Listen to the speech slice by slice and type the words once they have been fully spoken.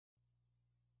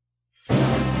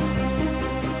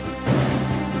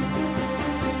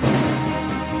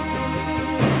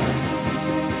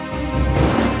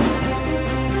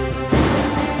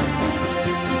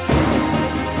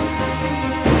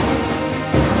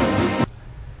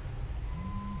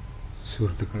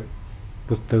സുഹൃത്തുക്കളെ,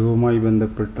 പുസ്തകവുമായി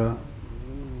ബന്ധപ്പെട്ട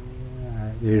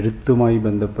എഴുത്തുമായി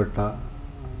ബന്ധപ്പെട്ട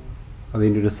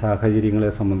അതിൻ്റെ ഒരു സാഹചര്യങ്ങളെ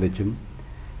സംബന്ധിച്ചും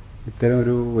ഇത്തരം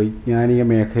ഒരു വൈജ്ഞാനിക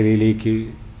മേഖലയിലേക്ക്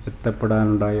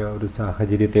എത്തപ്പെടാനുണ്ടായ ഒരു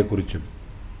സാഹചര്യത്തെക്കുറിച്ചും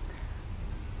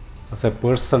ആസ് എ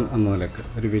പേഴ്സൺ എന്ന നിലക്ക്,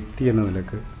 ഒരു വ്യക്തി എന്ന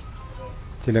നിലക്ക്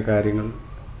ചില കാര്യങ്ങൾ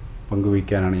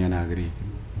പങ്കുവയ്ക്കാനാണ് ഞാൻ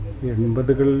ആഗ്രഹിക്കുന്നത്.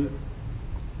 80കളിൽ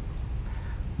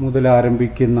മുതൽ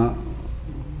ആരംഭിക്കുന്ന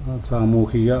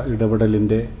സാമൂഹിക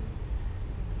ഇടപെടലിൻ്റെ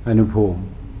അനുഭവം,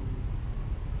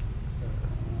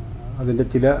 അതിൻ്റെ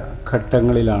ചില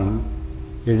ഘട്ടങ്ങളിലാണ്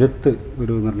എഴുത്ത്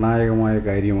ഒരു നിർണായകമായ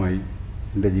കാര്യമായി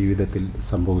എൻ്റെ ജീവിതത്തിൽ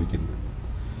സംഭവിക്കുന്നത്.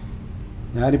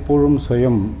 ഞാനിപ്പോഴും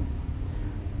സ്വയം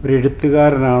ഒരു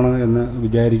എഴുത്തുകാരനാണ് എന്ന്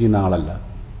വിചാരിക്കുന്ന ആളല്ല.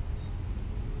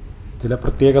 ചില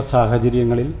പ്രത്യേക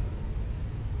സാഹചര്യങ്ങളിൽ,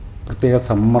 പ്രത്യേക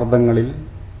സമ്മർദ്ദങ്ങളിൽ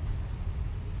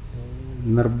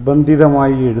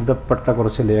നിർബന്ധിതമായി എഴുതപ്പെട്ട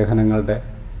കുറച്ച് ലേഖനങ്ങളുടെ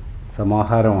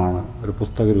സമാഹാരമാണ് ഒരു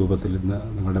പുസ്തക രൂപത്തിൽ ഇന്ന്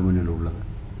നിങ്ങളുടെ മുന്നിലുള്ളത്.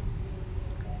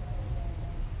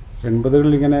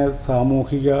 80കളിൽ ഇങ്ങനെ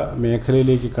സാമൂഹിക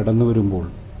മേഖലയിലേക്ക് കടന്നു വരുമ്പോൾ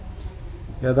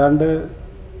ഏതാണ്ട്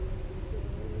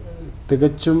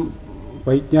തികച്ചും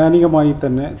വൈജ്ഞാനികമായി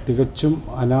തന്നെ തികച്ചും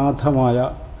അനാഥമായ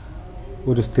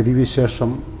ഒരു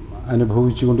സ്ഥിതിവിശേഷം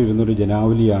അനുഭവിച്ചുകൊണ്ടിരുന്നൊരു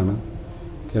ജനാവലിയാണ്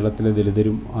കേരളത്തിലെ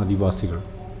ദലിതരും ആദിവാസികളും.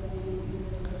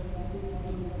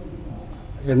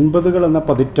 80കൾ എന്ന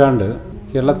പതിറ്റാണ്ട്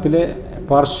കേരളത്തിലെ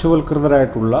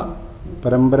പാർശ്വവൽകൃതരായിട്ടുള്ള,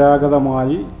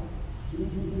 പരമ്പരാഗതമായി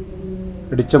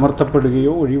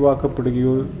ഇടിച്ചമർത്തപ്പെടുകയോ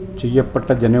ഒഴിവാക്കപ്പെടുകയോ ചെയ്യപ്പെട്ട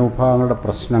ജനവിഭാഗങ്ങളുടെ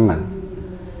പ്രശ്നങ്ങൾ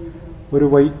ഒരു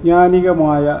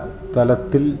വൈജ്ഞാനികമായ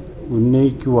തലത്തിൽ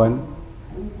ഉന്നയിക്കുവാൻ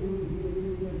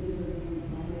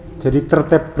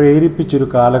ചരിത്രത്തെ പ്രേരിപ്പിച്ചൊരു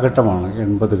കാലഘട്ടമാണ്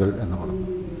 80കൾ എന്ന്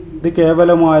പറയുന്നത്. ഇത്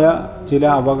കേവലമായ ചില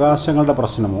അവകാശങ്ങളുടെ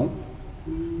പ്രശ്നമോ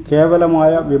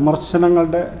കേവലമായ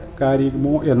വിമർശനങ്ങളുടെ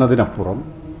കാര്യമോ എന്നതിനപ്പുറം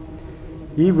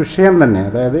ഈ വിഷയം തന്നെ,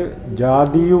 അതായത്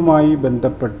ജാതിയുമായി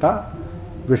ബന്ധപ്പെട്ട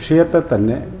വിഷയത്തെ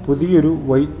തന്നെ പുതിയൊരു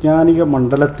വൈജ്ഞാനിക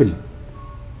മണ്ഡലത്തിൽ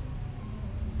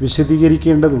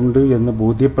വിശദീകരിക്കേണ്ടതുണ്ട് എന്ന്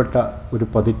ബോധ്യപ്പെട്ട ഒരു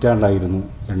പതിറ്റാണ്ടായിരുന്നു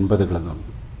 80കളെന്നുള്ളത്.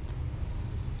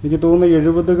 എനിക്ക് തോന്നുന്നു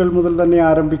 70കൾ മുതൽ തന്നെ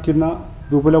ആരംഭിക്കുന്ന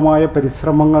വിപുലമായ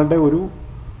പരിശ്രമങ്ങളുടെ ഒരു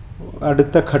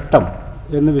അടുത്ത ഘട്ടം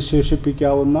എന്ന്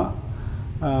വിശേഷിപ്പിക്കാവുന്ന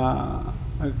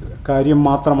കാര്യം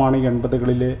മാത്രമാണ്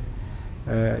 80കളിലെ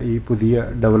ഈ പുതിയ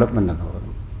ഡെവലപ്മെൻ്റ് എന്ന്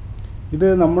പറയുന്നത്. ഇത്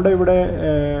നമ്മുടെ ഇവിടെ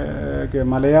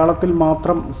മലയാളത്തിൽ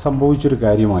മാത്രം സംഭവിച്ചൊരു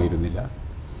കാര്യമായിരുന്നില്ല.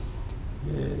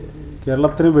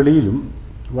 കേരളത്തിന് വെളിയിലും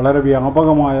വളരെ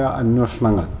വ്യാപകമായ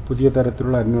അന്വേഷണങ്ങൾ, പുതിയ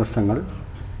തരത്തിലുള്ള അന്വേഷണങ്ങൾ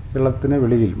കേരളത്തിന്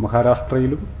വെളിയിൽ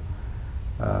മഹാരാഷ്ട്രയിലും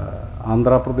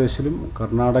ആന്ധ്രാപ്രദേശിലും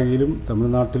കർണാടകയിലും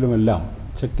തമിഴ്നാട്ടിലുമെല്ലാം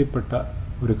ശക്തിപ്പെട്ട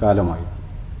ഒരു കാലമായി.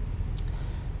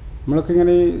 നമ്മളൊക്കെ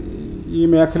ഇങ്ങനെ ഈ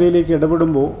മേഖലയിലേക്ക്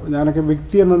ഇടപെടുമ്പോൾ ഞാനൊക്കെ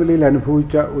വ്യക്തി എന്ന നിലയിൽ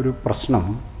അനുഭവിച്ച ഒരു പ്രശ്നം,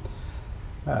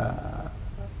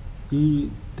 ഈ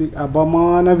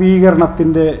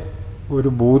അപമാനവീകരണത്തിൻ്റെ ഒരു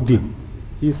ബോധ്യം,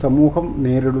 ഈ സമൂഹം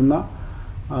നേരിടുന്ന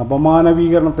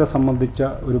അപമാനവീകരണത്തെ സംബന്ധിച്ച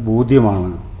ഒരു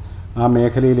ബോധ്യമാണ് ആ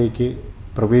മേഖലയിലേക്ക്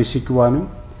പ്രവേശിക്കുവാനും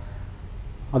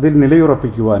അതിൽ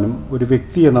നിലയുറപ്പിക്കുവാനും ഒരു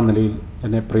വ്യക്തി എന്ന നിലയിൽ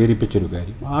എന്നെ പ്രേരിപ്പിച്ചൊരു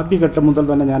കാര്യം. ആദ്യഘട്ടം മുതൽ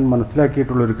തന്നെ ഞാൻ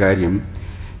മനസ്സിലാക്കിയിട്ടുള്ളൊരു കാര്യം,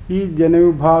 ഈ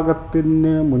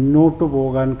ജനവിഭാഗത്തിന് മുന്നോട്ട്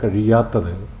പോകാൻ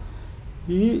കഴിയാത്തത്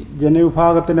ഈ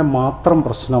ജനവിഭാഗത്തിൻ്റെ മാത്രം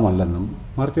പ്രശ്നമല്ലെന്നും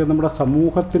മറിച്ച് നമ്മുടെ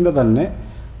സമൂഹത്തിൻ്റെ തന്നെ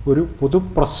ഒരു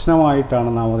പൊതുപ്രശ്നമായിട്ടാണ്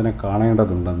നാം അതിനെ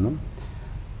കാണേണ്ടതുണ്ടെന്നും,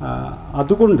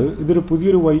 അതുകൊണ്ട് ഇതൊരു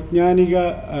പുതിയൊരു വൈജ്ഞാനിക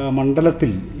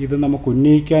മണ്ഡലത്തിൽ ഇത് നമുക്ക്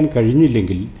ഉന്നയിക്കാൻ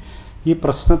കഴിഞ്ഞില്ലെങ്കിൽ ഈ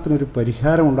പ്രശ്നത്തിനൊരു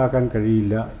പരിഹാരം ഉണ്ടാക്കാൻ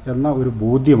കഴിയില്ല എന്ന ഒരു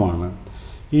ബോധ്യമാണ്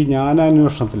ഈ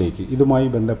ജ്ഞാനാന്വേഷണത്തിലേക്ക്, ഇതുമായി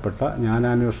ബന്ധപ്പെട്ട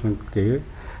ജ്ഞാനാന്വേഷണങ്ങൾക്ക്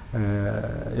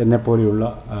എന്നെപ്പോലെയുള്ള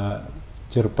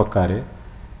ചെറുപ്പക്കാരെ,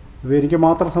 ഇതെനിക്ക്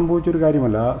മാത്രം സംഭവിച്ചൊരു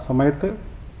കാര്യമല്ല. ആ സമയത്ത്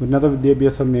ഉന്നത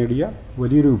വിദ്യാഭ്യാസം നേടിയ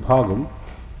വലിയൊരു വിഭാഗം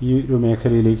ഈ ഒരു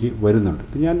മേഖലയിലേക്ക് വരുന്നുണ്ട്.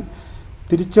 ഇത് ഞാൻ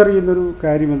തിരിച്ചറിയുന്നൊരു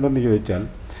കാര്യം എന്തെന്ന് ചോദിച്ചാൽ,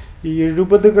 ഈ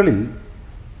 70കളിൽ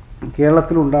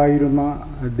കേരളത്തിലുണ്ടായിരുന്ന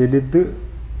ദലിത്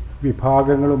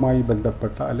വിഭാഗങ്ങളുമായി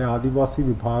ബന്ധപ്പെട്ട അല്ലെ ആദിവാസി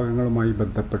വിഭാഗങ്ങളുമായി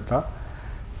ബന്ധപ്പെട്ട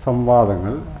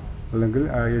സംവാദങ്ങൾ അല്ലെങ്കിൽ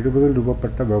 70ൽ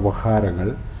രൂപപ്പെട്ട വ്യവഹാരങ്ങൾ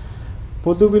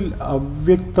പൊതുവിൽ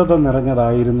അവ്യക്തത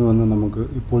നിറഞ്ഞതായിരുന്നുവെന്ന് നമുക്ക്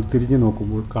ഇപ്പോൾ തിരിഞ്ഞു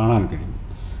നോക്കുമ്പോൾ കാണാൻ കഴിയും.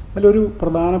 അതിലൊരു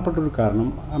പ്രധാനപ്പെട്ടൊരു കാരണം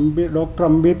ഡോക്ടർ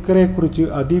അംബേദ്കറെക്കുറിച്ച്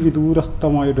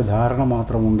അതിവിദൂരസ്ഥമായൊരു ധാരണ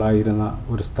മാത്രം ഉണ്ടായിരുന്ന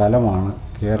ഒരു സ്ഥലമാണ്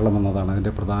കേരളം എന്നതാണ്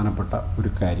അതിൻ്റെ പ്രധാനപ്പെട്ട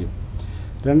ഒരു കാര്യം.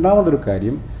 രണ്ടാമതൊരു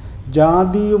കാര്യം,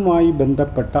 ജാതിയുമായി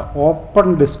ബന്ധപ്പെട്ട ഓപ്പൺ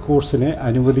ഡിസ്കോഴ്സിനെ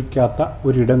അനുവദിക്കാത്ത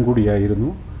ഒരിടം കൂടിയായിരുന്നു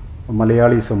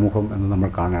മലയാളി സമൂഹം എന്ന് നമ്മൾ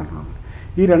കാണേണ്ടതുണ്ട്.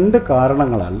 ഈ രണ്ട്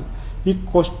കാരണങ്ങളാൽ ഈ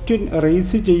ക്വസ്റ്റ്യൻ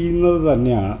റേസ്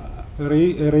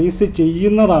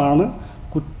ചെയ്യുന്നതാണ്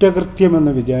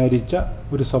കുറ്റകൃത്യമെന്ന് വിചാരിച്ച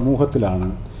ഒരു സമൂഹത്തിലാണ്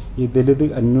ഈ ദലിത്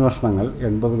അന്വേഷണങ്ങൾ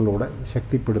 80കളിലൂടെ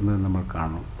ശക്തിപ്പെടുന്നത് നമ്മൾ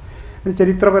കാണണം.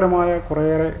 ചരിത്രപരമായ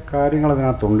കുറേയേറെ കാര്യങ്ങൾ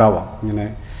അതിനകത്തുണ്ടാവാം. ഇങ്ങനെ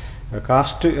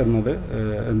കാസ്റ്റ് എന്നത്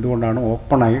എന്തുകൊണ്ടാണ്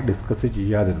ഓപ്പണായി ഡിസ്കസ്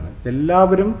ചെയ്യാതിരുന്നത്?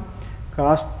 എല്ലാവരും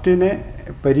കാസ്റ്റിനെ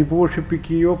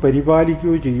പരിപോഷിപ്പിക്കുകയോ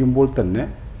പരിപാലിക്കുകയോ ചെയ്യുമ്പോൾ തന്നെ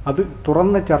അത്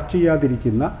തുറന്ന് ചർച്ച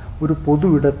ചെയ്യാതിരിക്കുന്ന ഒരു പൊതു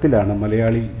ഇടത്തിലാണ്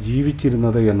മലയാളി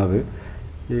ജീവിച്ചിരുന്നത് എന്നത്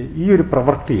ഈ ഒരു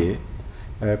പ്രവൃത്തിയെ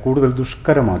കൂടുതൽ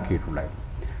ദുഷ്കരമാക്കിയിട്ടുണ്ടായിരുന്നു.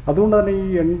 അതുകൊണ്ട് തന്നെ ഈ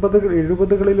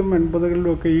 70കളിലും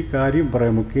 80കളിലും ഒക്കെ ഈ കാര്യം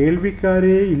പറയുമ്പോൾ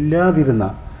കേൾവിക്കാരേ ഇല്ലാതിരുന്ന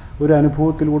ഒരു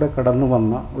അനുഭവത്തിലൂടെ കടന്നു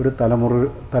വന്ന ഒരു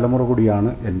തലമുറ കൂടിയാണ്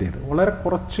എൻ്റേത്. വളരെ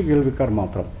കുറച്ച് കേൾവിക്കാർ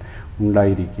മാത്രം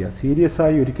ഉണ്ടായിരിക്കുക,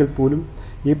 സീരിയസായി ഒരിക്കൽ പോലും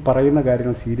ഈ പറയുന്ന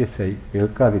കാര്യങ്ങൾ സീരിയസായി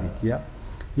കേൾക്കാതിരിക്കുക,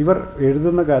 ഇവർ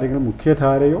എഴുതുന്ന കാര്യങ്ങൾ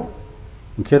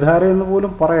മുഖ്യധാര എന്ന്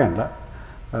പോലും പറയണ്ട,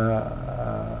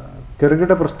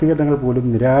 ചെറുകിട പ്രസിദ്ധീകരണങ്ങൾ പോലും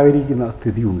നിരാകരിക്കുന്ന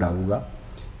സ്ഥിതി ഉണ്ടാവുക.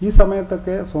 ഈ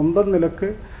സമയത്തൊക്കെ സ്വന്തം നിലക്ക്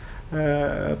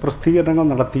പ്രസിദ്ധീകരണങ്ങൾ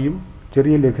നടത്തിയും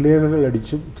ചെറിയ ലഘുലേഖകൾ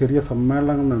അടിച്ചും ചെറിയ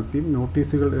സമ്മേളനങ്ങൾ നടത്തിയും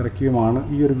നോട്ടീസുകൾ ഇറക്കിയുമാണ്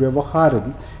ഈ ഒരു വ്യവഹാരം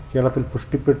കേരളത്തിൽ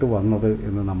പുഷ്ടിപ്പെട്ടു വന്നത്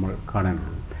എന്ന് നമ്മൾ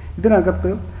കാണേണ്ടതുണ്ട്.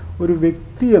 ഇതിനകത്ത് ഒരു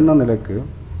വ്യക്തി എന്ന നിലക്ക്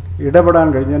ഇടപെടാൻ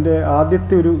കഴിഞ്ഞ എൻ്റെ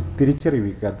ആദ്യത്തെ ഒരു തിരിച്ചറിവ്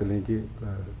ഇക്കാര്യത്തിൽ എനിക്ക്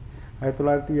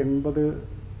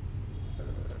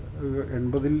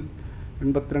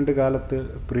 1982 കാലത്ത്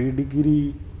പ്രീ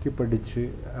ഡിഗ്രിക്ക് പഠിച്ച്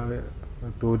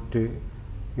തോറ്റ്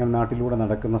ഞാൻ നാട്ടിലൂടെ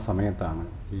നടക്കുന്ന സമയത്താണ്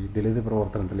ഈ ദലിത്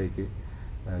പ്രവർത്തനത്തിലേക്ക്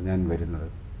ഞാൻ വരുന്നത്.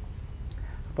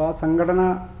 അപ്പോൾ ആ സംഘടന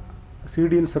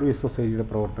CDN സർവീസ് സൊസൈറ്റിയുടെ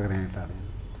പ്രവർത്തകനായിട്ടാണ് ഞാൻ.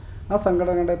 ആ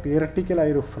സംഘടനയുടെ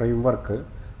തിയററ്റിക്കലായൊരു ഫ്രെയിംവർക്ക്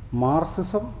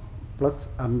മാർക്സിസം പ്ലസ്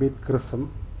അംബേദ്കറിസം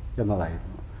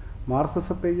എന്നതായിരുന്നു.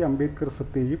 മാർക്സിസത്തെയും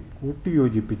അംബേദ്കറിസത്തെയും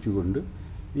കൂട്ടിയോജിപ്പിച്ചുകൊണ്ട്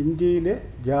ഇന്ത്യയിലെ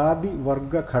ജാതി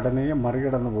വർഗ ഘടനയെ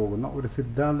മറികടന്നു പോകുന്ന ഒരു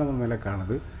സിദ്ധാന്തം എന്ന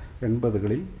നിലക്കാണത്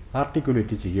 80കളിൽ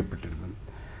ആർട്ടിക്കുലേറ്റ് ചെയ്യപ്പെട്ടിരുന്നത്.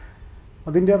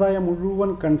 അതിൻ്റേതായ മുഴുവൻ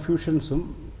കൺഫ്യൂഷൻസും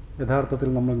യഥാർത്ഥത്തിൽ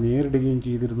നമ്മൾ നേരിടുകയും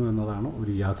ചെയ്തിരുന്നു എന്നതാണ്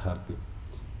ഒരു യാഥാർത്ഥ്യം.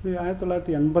 ഇത്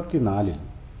 1984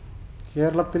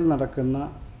 കേരളത്തിൽ നടക്കുന്ന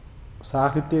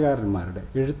സാഹിത്യകാരന്മാരുടെ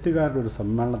എഴുത്തുകാരുടെ ഒരു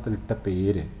സമ്മേളനത്തിനിട്ട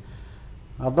പേര്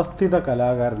അധസ്ഥിത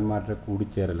കലാകാരന്മാരുടെ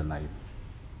കൂടിച്ചേരൽ എന്നായിരുന്നു.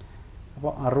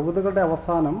 അപ്പോൾ 60കളുടെ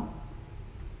അവസാനം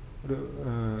ഒരു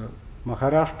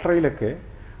മഹാരാഷ്ട്രയിലൊക്കെ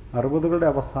 60കളുടെ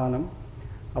അവസാനം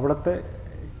അവിടുത്തെ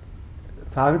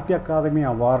സാഹിത്യ അക്കാദമി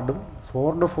അവാർഡും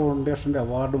ഫോർഡ് ഫൗണ്ടേഷൻ്റെ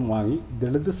അവാർഡും വാങ്ങി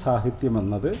ദളിത് സാഹിത്യം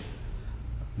എന്നത്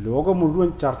ലോകം മുഴുവൻ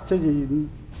ചർച്ച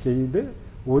ചെയ്ത്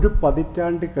ഒരു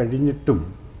പതിറ്റാണ്ട് കഴിഞ്ഞിട്ടും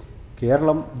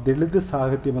കേരളം ദളിത്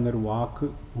സാഹിത്യം എന്നൊരു വാക്ക്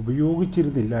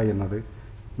ഉപയോഗിച്ചിരുന്നില്ല എന്നത്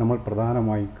നമ്മൾ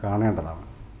പ്രധാനമായി കാണേണ്ടതാണ്.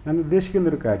 ഞാൻ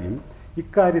ഉദ്ദേശിക്കുന്നൊരു കാര്യം,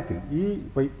 ഇക്കാര്യത്തിൽ ഈ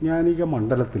വൈജ്ഞാനിക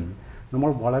മണ്ഡലത്തിൽ നമ്മൾ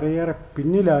വളരെയേറെ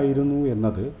പിന്നിലായിരുന്നു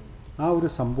എന്നത് ആ ഒരു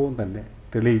സംഭവം തന്നെ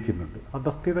തെളിയിക്കുന്നുണ്ട്.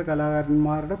 അധസ്ഥിത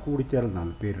കലാകാരന്മാരുടെ കൂടിച്ചേരൽ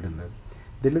എന്നാണ് പേരിടുന്നത്.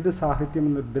 ദളിത് സാഹിത്യം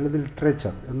എന്നൊരു ദളിത്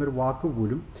ലിറ്ററേച്ചർ എന്നൊരു വാക്ക്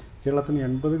പോലും കേരളത്തിന്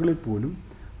 80കളിൽ പോലും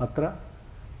അത്ര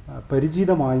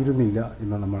പരിചിതമായിരുന്നില്ല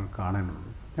എന്ന് നമ്മൾ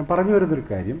കാണേണ്ടതുണ്ട്. ഞാൻ പറഞ്ഞു വരുന്നൊരു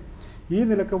കാര്യം, ഈ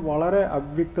നിലക്ക് വളരെ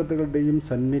അവ്യക്തതകളുടെയും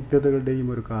സന്നിഗ്ധതകളുടെയും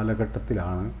ഒരു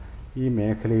കാലഘട്ടത്തിലാണ് ഈ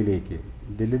മേഖലയിലേക്ക്,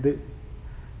 ദലിത്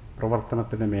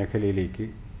പ്രവർത്തനത്തിൻ്റെ മേഖലയിലേക്ക്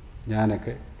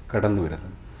ഞാനൊക്കെ കടന്നു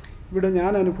വരുന്നത്. ഇവിടെ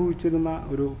ഞാൻ അനുഭവിച്ചിരുന്ന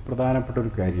ഒരു പ്രധാനപ്പെട്ട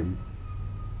ഒരു കാര്യം,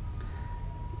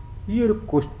 ഈ ഒരു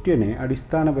ക്വസ്റ്റ്യനെ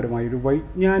അടിസ്ഥാനപരമായി ഒരു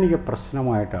വൈജ്ഞാനിക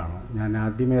പ്രശ്നമായിട്ടാണ് ഞാൻ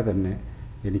ആദ്യമേ തന്നെ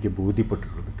എനിക്ക്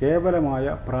ബോധ്യപ്പെട്ടിട്ടുള്ളത്. കേവലമായ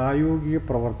പ്രായോഗിക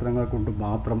പ്രവർത്തനങ്ങൾ കൊണ്ട്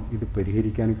മാത്രം ഇത്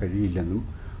പരിഹരിക്കാൻ കഴിയില്ലെന്നും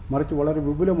മറിച്ച് വളരെ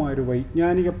വിപുലമായൊരു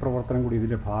വൈജ്ഞാനിക പ്രവർത്തനം കൂടി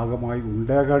ഇതിൻ്റെ ഭാഗമായി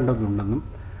ഉണ്ടാകേണ്ടതുണ്ടെന്നും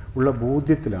ഉള്ള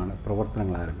ബോധ്യത്തിലാണ്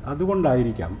പ്രവർത്തനങ്ങൾ ആരംഭിച്ചത്.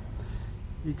 അതുകൊണ്ടായിരിക്കാം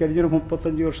ഈ കഴിഞ്ഞൊരു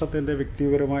 35 വർഷത്തെ എൻ്റെ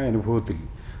വ്യക്തിപരമായ അനുഭവത്തിൽ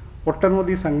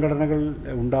ഒട്ടനവധി സംഘടനകൾ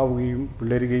ഉണ്ടാവുകയും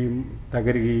പിളരുകയും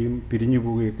തകരുകയും പിരിഞ്ഞു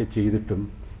പോവുകയൊക്കെ ചെയ്തിട്ടും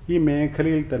ഈ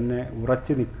മേഖലയിൽ തന്നെ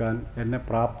ഉറച്ചു നിൽക്കാൻ എന്നെ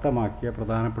പ്രാപ്തമാക്കിയ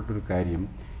പ്രധാനപ്പെട്ടൊരു കാര്യം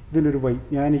ഇതിനൊരു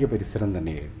വൈജ്ഞാനിക പരിസരം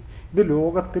തന്നെയായിരുന്നു. ഇത്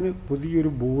ലോകത്തിന് പുതിയൊരു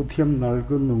ബോധ്യം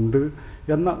നൽകുന്നുണ്ട്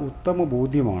എന്ന ഉത്തമ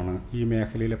ബോധ്യമാണ് ഈ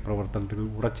മേഖലയിലെ പ്രവർത്തനത്തിൽ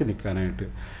ഉറച്ചു നിൽക്കാനായിട്ട്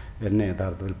എന്നെ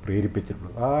യഥാർത്ഥത്തിൽ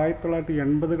പ്രേരിപ്പിച്ചിട്ടുള്ളത്.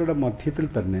 1980കളുടെ മധ്യത്തിൽ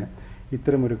തന്നെ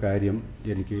ഇത്തരമൊരു കാര്യം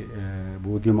എനിക്ക്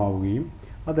ബോധ്യമാവുകയും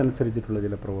അതനുസരിച്ചിട്ടുള്ള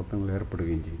ചില പ്രവർത്തനങ്ങൾ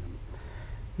ഏർപ്പെടുകയും ചെയ്യുന്നു.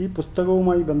 ഈ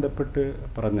പുസ്തകവുമായി ബന്ധപ്പെട്ട്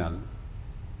പറഞ്ഞാൽ,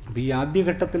 ഈ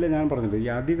ആദ്യഘട്ടത്തിൽ ഞാൻ പറഞ്ഞില്ല, ഈ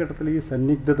ആദ്യഘട്ടത്തിൽ ഈ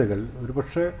സന്നിഗ്ധതകൾ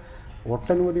ഒരുപക്ഷെ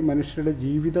ഒട്ടനവധി മനുഷ്യരുടെ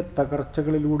ജീവിത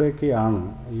തകർച്ചകളിലൂടെയൊക്കെയാണ്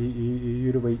ഈ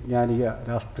ഒരു വൈജ്ഞാനിക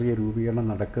രാഷ്ട്രീയ രൂപീകരണം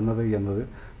നടക്കുന്നത് എന്നത്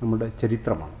നമ്മുടെ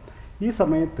ചരിത്രമാണ്. ഈ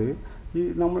സമയത്ത് ഈ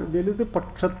നമ്മൾ ദലിത്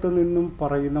പക്ഷത്ത് നിന്നും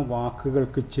പറയുന്ന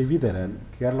വാക്കുകൾക്ക് ചെവി തരാൻ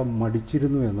കേരളം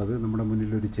മടിച്ചിരുന്നു എന്നത് നമ്മുടെ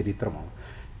മുന്നിലൊരു ചരിത്രമാണ്.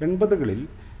 80കളിൽ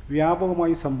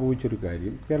വ്യാപകമായി സംഭവിച്ചൊരു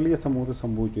കാര്യം, കേരളീയ സമൂഹത്തിൽ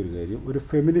സംഭവിച്ചൊരു കാര്യം, ഒരു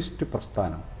ഫെമിനിസ്റ്റ്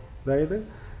പ്രസ്ഥാനം, അതായത്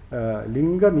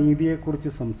ലിംഗനീതിയെക്കുറിച്ച്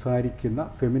സംസാരിക്കുന്ന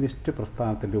ഫെമിനിസ്റ്റ്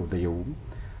പ്രസ്ഥാനത്തിൻ്റെ ഉദയവും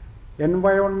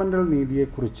എൻവയോൺമെൻ്റൽ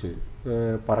നീതിയെക്കുറിച്ച്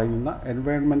പറയുന്ന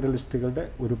എൻവയോൺമെൻ്റലിസ്റ്റുകളുടെ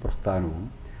ഒരു പ്രസ്ഥാനവും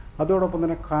അതോടൊപ്പം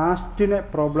തന്നെ കാസ്റ്റിനെ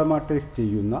പ്രോബ്ലമാറ്റൈസ്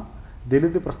ചെയ്യുന്ന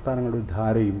ദലിത് പ്രസ്ഥാനങ്ങളുടെ ഒരു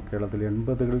ധാരയും കേരളത്തിൽ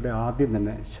 80കളുടെ ആദ്യം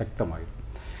തന്നെ ശക്തമായിരുന്നു.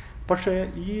 പക്ഷേ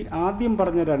ഈ ആദ്യം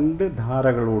പറഞ്ഞ രണ്ട്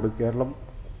ധാരകളോട് കേരളം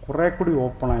കുറേ കൂടി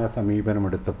ഓപ്പണായ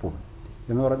സമീപനമെടുത്തപ്പോൾ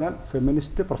എന്ന് പറഞ്ഞാൽ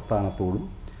ഫെമിനിസ്റ്റ് പ്രസ്ഥാനത്തോടും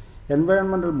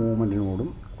എൻവയോൺമെൻ്റൽ മൂവ്മെൻറ്റിനോടും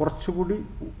കുറച്ചുകൂടി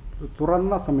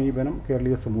തുറന്ന സമീപനം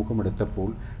കേരളീയ സമൂഹം എടുത്തപ്പോൾ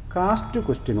കാസ്റ്റ്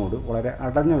ക്വസ്റ്റ്യനോട് വളരെ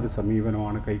അടഞ്ഞ ഒരു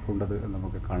സമീപനമാണ് കൈക്കൊണ്ടത് എന്ന്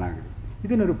നമുക്ക് കാണാൻ കഴിയും.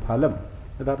 ഇതിനൊരു ഫലം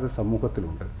യഥാർത്ഥ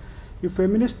സമൂഹത്തിലുണ്ട്. ഈ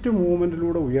ഫെമിനിസ്റ്റ്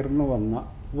മൂവ്മെൻറ്റിലൂടെ ഉയർന്നു വന്ന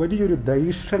വലിയൊരു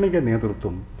ദൈക്ഷണിക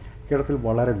നേതൃത്വം കേരളത്തിൽ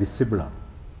വളരെ വിസിബിളാണ്.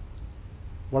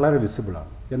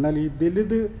 എന്നാൽ ഈ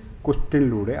ദലിത്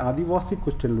ക്വസ്റ്റ്യനിലൂടെ ആദിവാസി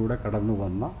ക്വസ്റ്റ്യനിലൂടെ കടന്നു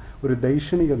വന്ന ഒരു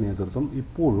ദൈക്ഷണിക നേതൃത്വം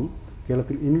ഇപ്പോഴും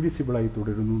കേരളത്തിൽ ഇൻവിസിബിളായി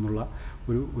തുടരുന്നു എന്നുള്ള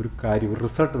ഒരു കാര്യം, ഒരു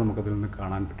റിസൾട്ട് നമുക്കതിൽ നിന്ന്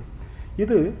കാണാൻ പറ്റും.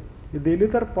 ഇത്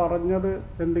ദലിതർ പറഞ്ഞത്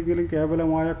എന്തെങ്കിലും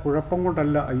കേവലമായ കുഴപ്പം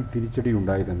കൊണ്ടല്ല ഈ തിരിച്ചടി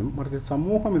ഉണ്ടായതെന്നും മറിച്ച്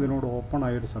സമൂഹം ഇതിനോട്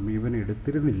ഓപ്പണായൊരു സമീപനം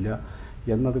എടുത്തിരുന്നില്ല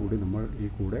എന്നതുകൂടി നമ്മൾ ഈ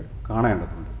കൂടെ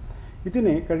കാണേണ്ടതുണ്ട്.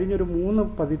 ഇതിനെ കഴിഞ്ഞൊരു 3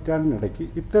 പതിറ്റാണ്ടിനിടയ്ക്ക്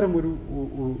ഇത്തരമൊരു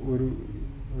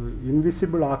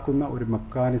ഇൻവിസിബിൾ ആക്കുന്ന ഒരു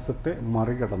മെക്കാനിസത്തെ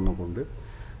മറികടന്നുകൊണ്ട്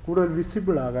കൂടുതൽ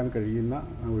വിസിബിളാകാൻ കഴിയുന്ന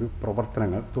ഒരു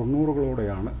പ്രവർത്തനങ്ങൾ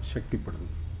 90കളോടെയാണ്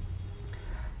ശക്തിപ്പെടുന്നത്.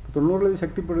 90കളിൽ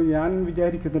ശക്തിപ്പെടും. ഞാൻ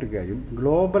വിചാരിക്കുന്നൊരു കാര്യം,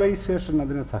 ഗ്ലോബലൈസേഷൻ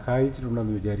അതിനെ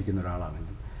സഹായിച്ചിട്ടുണ്ടെന്ന് വിചാരിക്കുന്ന ഒരാളാണ്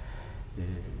ഞാൻ.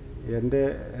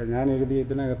 ഞാൻ എഴുതിയ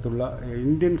ഇതിനകത്തുള്ള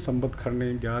ഇന്ത്യൻ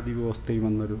സമ്പദ്ഘടനയും ജാതി വ്യവസ്ഥയും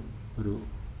എന്നൊരു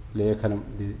ലേഖനം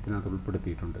ഇതിനകത്ത്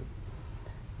ഉൾപ്പെടുത്തിയിട്ടുണ്ട്.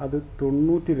 അത്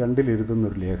 92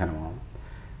 എഴുതുന്നൊരു ലേഖനമാണ്.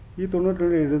 ഈ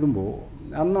 92 എഴുതുമ്പോൾ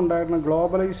അന്നുണ്ടായിരുന്ന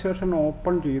ഗ്ലോബലൈസേഷൻ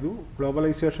ഓപ്പൺ ചെയ്തു.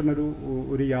 ഗ്ലോബലൈസേഷൻ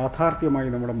ഒരു യാഥാർത്ഥ്യമായി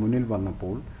നമ്മുടെ മുന്നിൽ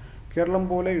വന്നപ്പോൾ കേരളം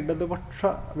പോലെ ഇടതുപക്ഷ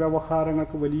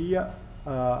വ്യവഹാരങ്ങൾക്ക് വലിയ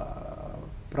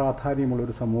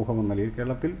പ്രാധാന്യമുള്ളൊരു സമൂഹം എന്ന നിലയിൽ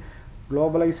കേരളത്തിൽ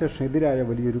ഗ്ലോബലൈസേഷനെതിരായ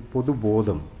വലിയൊരു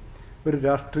പൊതുബോധം, ഒരു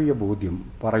രാഷ്ട്രീയ ബോധ്യം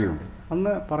പറയുന്നുണ്ട്.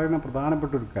 അന്ന് പറയുന്ന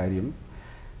പ്രധാനപ്പെട്ട ഒരു കാര്യം,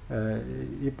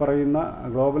 ഈ പറയുന്ന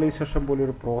ഗ്ലോബലൈസേഷൻ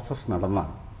പോലെയൊരു പ്രോസസ്സ്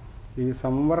നടന്നാൽ ഈ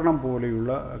സംവരണം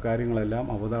പോലെയുള്ള കാര്യങ്ങളെല്ലാം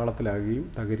അവതാളത്തിലാകുകയും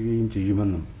തകരുകയും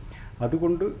ചെയ്യുമെന്നും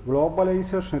അതുകൊണ്ട്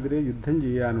ഗ്ലോബലൈസേഷനെതിരെ യുദ്ധം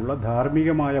ചെയ്യാനുള്ള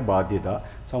ധാർമ്മികമായ ബാധ്യത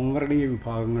സംവരണീയ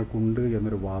വിഭാഗങ്ങൾക്കുണ്ട്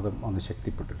എന്നൊരു വാദം അന്ന്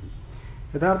ശക്തിപ്പെട്ടിരുന്നു.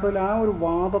 യഥാർത്ഥത്തിൽ ആ ഒരു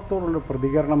വാദത്തോടുള്ള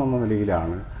പ്രതികരണം എന്ന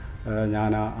നിലയിലാണ്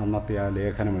ഞാൻ അന്നത്തെ ആ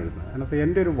ലേഖനം എഴുതുന്നത്. അതിനകത്ത്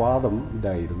എൻ്റെ ഒരു വാദം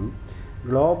ഇതായിരുന്നു,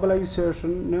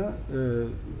 ഗ്ലോബലൈസേഷന്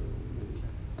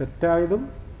തെറ്റായതും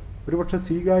ഒരുപക്ഷെ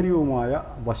സ്വീകാര്യവുമായ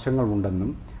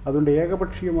വശങ്ങളുണ്ടെന്നും അതുകൊണ്ട്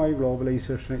ഏകപക്ഷീയമായി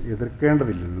ഗ്ലോബലൈസേഷനെ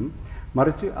എതിർക്കേണ്ടതില്ലെന്നും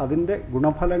മറിച്ച് അതിൻ്റെ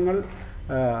ഗുണഫലങ്ങൾ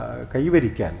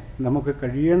കൈവരിക്കാൻ നമുക്ക്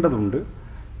കഴിയേണ്ടതുണ്ട്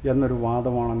എന്നൊരു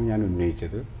വാദമാണെന്ന് ഞാൻ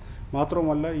ഉന്നയിച്ചത്.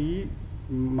 മാത്രമല്ല, ഈ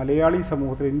മലയാളി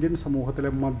സമൂഹത്തിലെ, ഇന്ത്യൻ സമൂഹത്തിലെ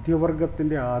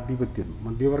മധ്യവർഗത്തിൻ്റെ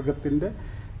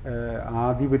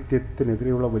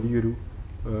ആധിപത്യത്തിനെതിരെയുള്ള വലിയൊരു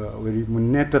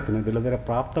മുന്നേറ്റത്തിന് ദളിതരെ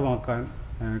പ്രാപ്തമാക്കാൻ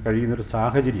കഴിയുന്നൊരു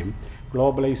സാഹചര്യം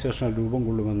ഗ്ലോബലൈസേഷൻ രൂപം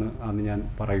കൊള്ളുമെന്ന് അന്ന് ഞാൻ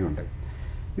പറയുന്നുണ്ട്.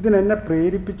 ഇതിനെന്നെ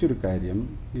പ്രേരിപ്പിച്ചൊരു കാര്യം,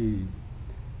 ഈ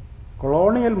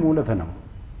കൊളോണിയൽ മൂലധനം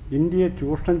ഇന്ത്യയെ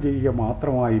ചൂഷണം ചെയ്യുക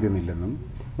മാത്രമായിരുന്നില്ലെന്നും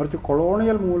മറിച്ച്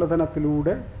കൊളോണിയൽ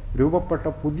മൂലധനത്തിലൂടെ രൂപപ്പെട്ട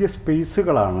പുതിയ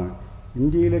സ്പേസുകളാണ്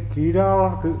ഇന്ത്യയിലെ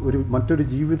കീഴാളർക്ക് മറ്റൊരു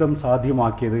ജീവിതം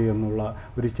സാധ്യമാക്കിയത് എന്നുള്ള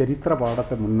ഒരു ചരിത്ര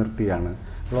പാഠത്തെ മുൻനിർത്തിയാണ്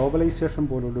ഗ്ലോബലൈസേഷൻ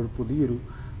പോലുള്ള ഒരു പുതിയൊരു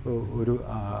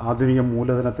ആധുനിക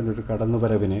മൂലധനത്തിൻ്റെ ഒരു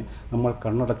കടന്നുവരവിനെ നമ്മൾ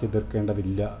കണ്ണടച്ച്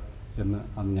തീർക്കേണ്ടതില്ല എന്ന്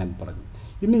അന്ന് ഞാൻ പറഞ്ഞു.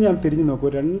 ഇന്ന് ഞാൻ തിരിഞ്ഞു നോക്കുക,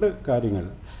 2 കാര്യങ്ങൾ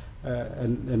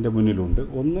എൻ്റെ മുന്നിലുണ്ട്.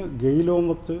 ഒന്ന്,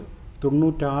 ഗെയിലോമത്ത്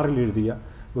 96 എഴുതിയ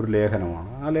ഒരു ലേഖനമാണ്.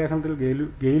 ആ ലേഖനത്തിൽ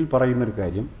ഗെയിൽ പറയുന്നൊരു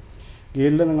കാര്യം,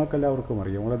 ഗെയിലിൽ നിങ്ങൾക്കെല്ലാവർക്കും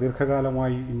അറിയാം, വളരെ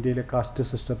ദീർഘകാലമായി ഇന്ത്യയിലെ കാസ്റ്റ്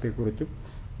സിസ്റ്റത്തെക്കുറിച്ചും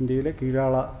ഇന്ത്യയിലെ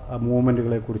കീഴാള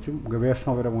മൂവ്മെൻറ്റുകളെക്കുറിച്ചും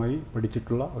ഗവേഷണപരമായി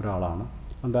പഠിച്ചിട്ടുള്ള ഒരാളാണ്.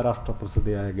 അന്താരാഷ്ട്ര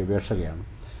പ്രസിദ്ധയായ ഗവേഷകയാണ്.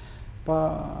 അപ്പോൾ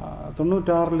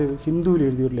 96 ഹിന്ദുവിൽ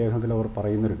എഴുതിയൊരു ലേഖനത്തിൽ അവർ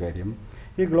പറയുന്നൊരു കാര്യം,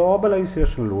 ഈ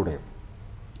ഗ്ലോബലൈസേഷനിലൂടെ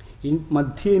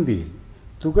മധ്യേന്ത്യയിൽ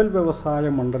തുകൽ വ്യവസായ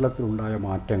മണ്ഡലത്തിലുണ്ടായ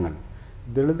മാറ്റങ്ങൾ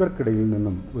ദളിതർക്കിടയിൽ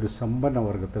നിന്നും ഒരു സമ്പന്ന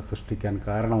വർഗത്തെ സൃഷ്ടിക്കാൻ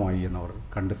കാരണമായി എന്നവർ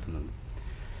കണ്ടെത്തുന്നുണ്ട്.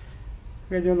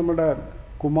 കഴിഞ്ഞ നമ്മുടെ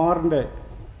കുമാറിൻ്റെ,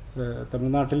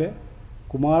 തമിഴ്നാട്ടിലെ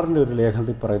കുമാറിൻ്റെ ഒരു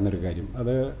ലേഖനത്തിൽ പറയുന്നൊരു കാര്യം,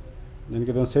 അത്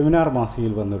എനിക്ക് തോന്നുന്നു സെമിനാർ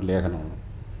മാസികയിൽ വന്നൊരു ലേഖനമാണ്.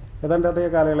 ഏതാണ്ട് അതേ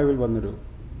കാലയളവിൽ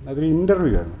അതൊരു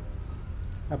ഇൻ്റർവ്യൂ ആണ്.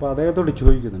 അപ്പോൾ അദ്ദേഹത്തോട്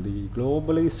ചോദിക്കുന്നുണ്ട്, ഈ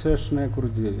ഗ്ലോബലൈസേഷനെ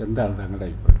കുറിച്ച് എന്താണ് താങ്കളുടെ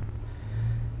അഭിപ്രായം?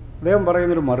 അദ്ദേഹം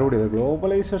പറയുന്നൊരു മറുപടി,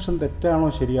 ഗ്ലോബലൈസേഷൻ തെറ്റാണോ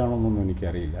ശരിയാണോ എന്നൊന്നും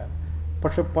എനിക്കറിയില്ല,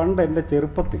 പക്ഷെ പണ്ട് എൻ്റെ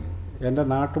ചെറുപ്പത്തിൽ എൻ്റെ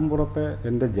നാട്ടിൻപുറത്തെ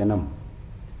എൻ്റെ ജനം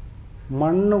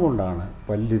മണ്ണുകൊണ്ടാണ്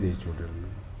പല്ല് തേച്ചുകൊണ്ടിരുന്നത്.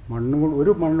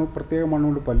 ഒരു പ്രത്യേക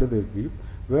മണ്ണുകൊണ്ട് പല്ല് തേക്കുകയും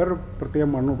വേറൊരു പ്രത്യേക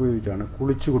മണ്ണ് ഉപയോഗിച്ചാണ്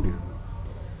കുളിച്ചുകൊണ്ടിരുന്നത്.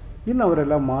 ഇന്ന്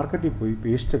അവരെല്ലാം മാർക്കറ്റിൽ പോയി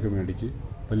പേസ്റ്റൊക്കെ മേടിച്ച്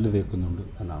പല്ല് തേക്കുന്നുണ്ട്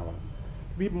എന്നാണ് പറയുന്നത്.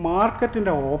 ഈ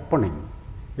മാർക്കറ്റിൻ്റെ ഓപ്പണിങ്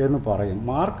എന്ന് പറയും.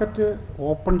 മാർക്കറ്റ്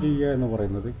ഓപ്പൺ ചെയ്യുക എന്ന്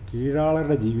പറയുന്നത്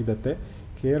കീഴാളരുടെ ജീവിതത്തെ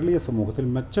കേരളീയ സമൂഹത്തിൽ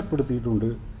മെച്ചപ്പെടുത്തിയിട്ടുണ്ട്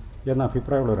എന്ന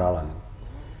അഭിപ്രായമുള്ള ഒരാളാണ്.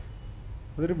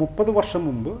 അതൊരു 30 വർഷം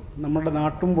മുമ്പ് നമ്മുടെ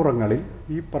നാട്ടുംപുറങ്ങളിൽ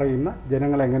ഈ പറയുന്ന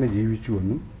ജനങ്ങൾ എങ്ങനെ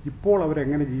ജീവിച്ചുവെന്നും ഇപ്പോൾ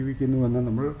അവരെങ്ങനെ ജീവിക്കുന്നുവെന്നും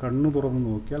നമ്മൾ കണ്ണു തുറന്ന്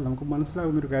നോക്കിയാൽ നമുക്ക്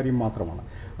മനസ്സിലാകുന്നൊരു കാര്യം മാത്രമാണ്.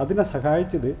 അതിനെ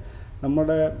സഹായിച്ചത്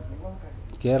നമ്മുടെ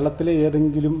കേരളത്തിലെ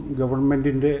ഏതെങ്കിലും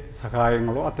ഗവൺമെൻറ്റിൻ്റെ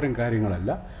സഹായങ്ങളോ അത്തരം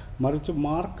കാര്യങ്ങളല്ല, മറിച്ച്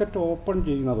മാർക്കറ്റ് ഓപ്പൺ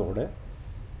ചെയ്യുന്നതോടെ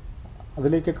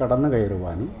അതിലേക്ക് കടന്നു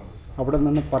കയറുവാനും അവിടെ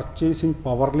നിന്ന് പർച്ചേസിങ്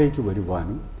പവറിലേക്ക്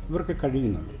വരുവാനും ഇവർക്ക്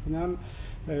കഴിയുന്നുണ്ട്. ഞാൻ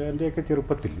എൻ്റെയൊക്കെ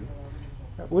ചെറുപ്പത്തിൽ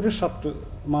ഒരു ഷർട്ട്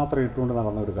മാത്രം ഇട്ടുകൊണ്ട്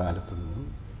നടന്ന ഒരു കാലത്ത് നിന്നും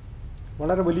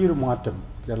വളരെ വലിയൊരു മാറ്റം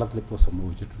കേരളത്തിലിപ്പോൾ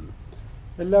സംഭവിച്ചിട്ടുണ്ട്.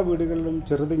 എല്ലാ വീടുകളിലും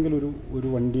ചെറുതെങ്കിലും ഒരു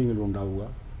വണ്ടിയെങ്കിലും ഉണ്ടാവുക,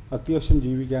 അത്യാവശ്യം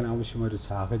ജീവിക്കാൻ ആവശ്യമായൊരു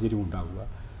സാഹചര്യം ഉണ്ടാവുക.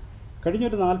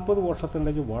 കഴിഞ്ഞൊരു 40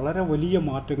 വർഷത്തിനിടയ്ക്ക് വളരെ വലിയ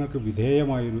മാറ്റങ്ങൾക്ക്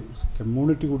വിധേയമായൊരു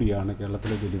കമ്മ്യൂണിറ്റി കൂടിയാണ്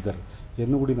കേരളത്തിലെ ദലിതർ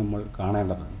എന്നുകൂടി നമ്മൾ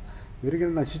കാണേണ്ടതാണ്.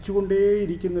 ഇവരിങ്ങനെ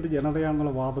നശിച്ചുകൊണ്ടേയിരിക്കുന്നൊരു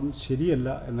ജനതയാണെന്നുള്ള വാദം ശരിയല്ല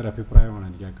എന്നൊരു അഭിപ്രായമാണ്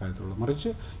എനിക്ക് അക്കാര്യത്തിലുള്ളത്. മറിച്ച്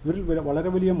ഇവരിൽ വളരെ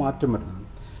വലിയ മാറ്റം വരുന്നുണ്ട്.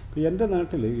 ഇപ്പോൾ എൻ്റെ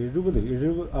നാട്ടിൽ 69,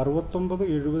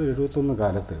 70, 71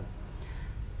 കാലത്ത്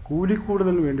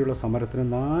കൂലിക്കൂടുതലിന് വേണ്ടിയുള്ള സമരത്തിന്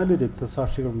 4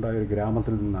 രക്തസാക്ഷികളുണ്ടായ ഒരു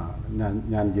ഗ്രാമത്തിൽ നിന്നാണ്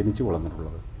ഞാൻ ജനിച്ചു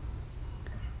വളർന്നിട്ടുള്ളത്.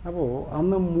 അപ്പോൾ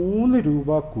അന്ന് 3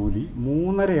 രൂപ കൂലി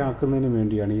 3.5 ആക്കുന്നതിന്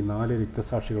വേണ്ടിയാണ് ഈ 4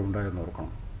 രക്തസാക്ഷികളുണ്ടായെന്ന്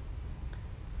ഓർക്കണം.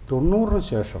 90-ന്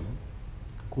ശേഷം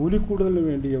കൂലിക്കൂടുതലിന്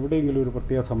വേണ്ടി എവിടെയെങ്കിലും ഒരു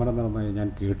പ്രത്യേക സമരം നടന്നതായി ഞാൻ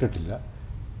കേട്ടിട്ടില്ല.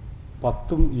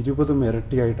 10ഉം 20ഉം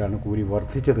ഇരട്ടിയായിട്ടാണ് കൂലി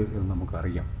വർദ്ധിച്ചത് എന്ന്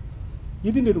നമുക്കറിയാം.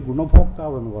 ഇതിൻ്റെ ഒരു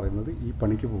ഗുണഭോക്താവ് എന്ന് പറയുന്നത് ഈ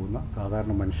പണിക്ക് പോകുന്ന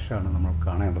സാധാരണ മനുഷ്യരാണ് നമ്മൾ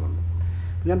കാണേണ്ടതുണ്ട്.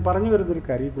 ഞാൻ പറഞ്ഞു വരുന്നൊരു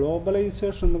കാര്യം,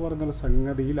 ഗ്ലോബലൈസേഷൻ എന്ന് പറയുന്നൊരു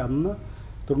സംഗതിയിൽ അന്ന്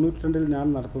 92-ൽ ഞാൻ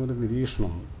നടത്തുന്നൊരു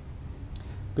നിരീക്ഷണം,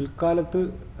 പിൽക്കാലത്ത്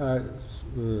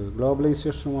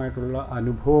ഗ്ലോബലൈസേഷനുമായിട്ടുള്ള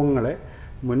അനുഭവങ്ങളെ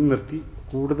മുൻനിർത്തി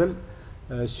കൂടുതൽ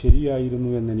ശരിയായിരുന്നു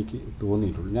എന്നെനിക്ക്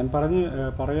തോന്നിയിട്ടുള്ളൂ. ഞാൻ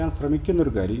പറയാൻ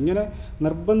ശ്രമിക്കുന്നൊരു കാര്യം, ഇങ്ങനെ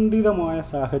നിർബന്ധിതമായ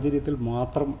സാഹചര്യത്തിൽ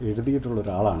മാത്രം എഴുതിയിട്ടുള്ള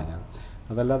ഒരാളാണ് ഞാൻ.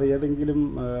 അതല്ലാതെ ഏതെങ്കിലും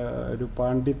ഒരു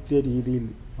പാണ്ഡിത്യ രീതിയിൽ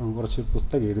കുറച്ച്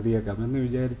പുസ്തകം എഴുതിയേക്കാം എന്ന്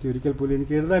വിചാരിച്ച് ഒരിക്കൽ പോലും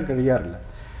എനിക്ക് എഴുതാൻ കഴിയാറില്ല.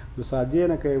 ഒരു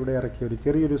സജയനൊക്കെ ഇവിടെ ഇറക്കിയ ഒരു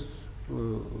ചെറിയൊരു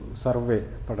സർവേ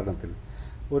പഠനത്തിൽ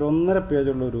ഒരു 1.5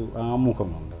 പേജുള്ളൊരു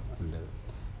ആമുഖമുണ്ട് എൻ്റെ.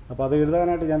 അപ്പോൾ അത്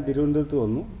എഴുതാനായിട്ട് ഞാൻ തിരുവനന്തപുരത്ത്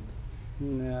വന്നു.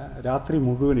 രാത്രി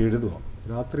മുഴുവൻ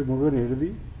എഴുതി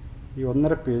ഈ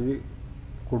 1.5 പേജ്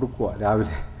കൊടുക്കുക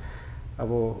രാവിലെ.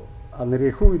 അപ്പോൾ അന്ന്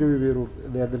രഘു ഇരുവീറൂർ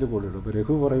അദ്ദേഹത്തിൻ്റെ കൂടെ ഇടും. അപ്പോൾ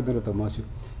രഘു പറയുന്നൊരു തമാശ,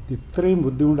 ഇത്രയും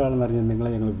ബുദ്ധിമുട്ടാണെന്ന് അറിഞ്ഞാൽ നിങ്ങളെ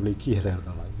ഞങ്ങൾ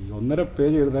വിളിക്കുകയില്ലായിരുന്നുള്ളത്. ഈ 1.5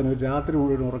 പേജ് എഴുതാൻ ഒരു രാത്രി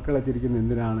മുഴുവൻ ഉറക്കളച്ചിരിക്കുന്ന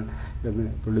എന്തിനാണ് എന്ന്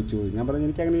വിളിച്ചു പോയി. ഞാൻ പറഞ്ഞു,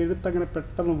 എനിക്കങ്ങനെ എഴുത്തങ്ങനെ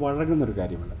പെട്ടെന്ന് വഴങ്ങുന്നൊരു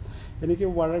കാര്യമല്ല. എനിക്ക്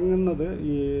വഴങ്ങുന്നത്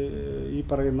ഈ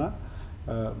പറയുന്ന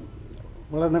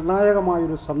വളരെ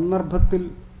നിർണായകമായൊരു സന്ദർഭത്തിൽ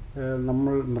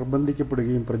നമ്മൾ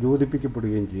നിർബന്ധിക്കപ്പെടുകയും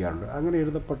പ്രചോദിപ്പിക്കപ്പെടുകയും ചെയ്യാറുണ്ട്. അങ്ങനെ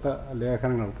എഴുതപ്പെട്ട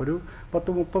ലേഖനങ്ങൾ ഒരു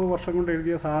 10-30 വർഷം കൊണ്ട്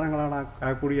എഴുതിയ സാധനങ്ങളാണ് ആ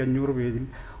കൂടി 500 പേജിൽ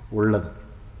ഉള്ളത്.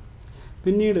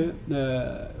 പിന്നീട്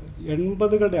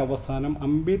 80കളുടെ അവസാനം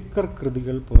അംബേദ്കർ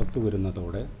കൃതികൾ പുറത്തു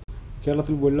വരുന്നതോടെ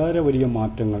കേരളത്തിൽ വളരെ വലിയ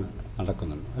മാറ്റങ്ങൾ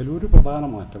നടക്കുന്നുണ്ട്. അതിലൊരു പ്രധാന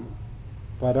മാറ്റം,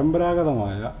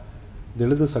 പരമ്പരാഗതമായ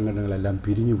ദളിത് സംഘടനകളെല്ലാം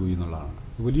പിരിഞ്ഞുപോയി എന്നുള്ളതാണ്.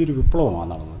 വലിയൊരു വിപ്ലവമാണ്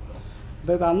നടന്നത്.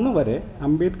 അതായത് അന്ന് വരെ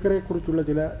അംബേദ്കറെക്കുറിച്ചുള്ള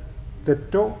ചില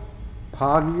തെറ്റോ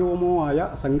ഭാഗികമോ ആയ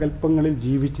സങ്കല്പങ്ങളിൽ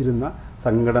ജീവിച്ചിരുന്ന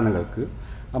സംഘടനകൾക്ക്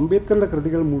അംബേദ്കറുടെ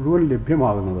കൃതികൾ മുഴുവൻ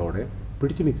ലഭ്യമാകുന്നതോടെ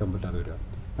പിടിച്ചു നിൽക്കാൻ പറ്റാതെ വരിക.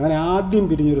 അങ്ങനെ ആദ്യം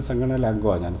പിരിഞ്ഞൊരു സംഘടനയിലെ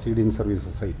അംഗമാണ് ഞാൻ, സീഡിയൻ സർവീസ്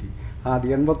സൊസൈറ്റി.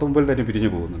 ആദ്യം 89-ൽ തന്നെ പിരിഞ്ഞു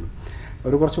പോകുന്നുണ്ട്.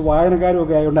 ഒരു കുറച്ച്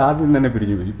വായനക്കാരുമൊക്കെ ആയതുകൊണ്ട് ആദ്യം തന്നെ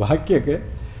പിരിഞ്ഞു പോയി. ബാക്കിയൊക്കെ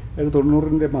ഒരു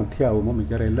 90-ൻ്റെ മധ്യമാകുമ്പോൾ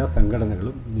മിക്കവാറും എല്ലാ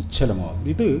സംഘടനകളും നിശ്ചലമാകും.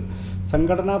 ഇത്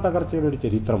സംഘടനാ തകർച്ചയുടെ ഒരു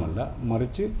ചരിത്രമല്ല,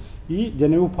 മറിച്ച് ഈ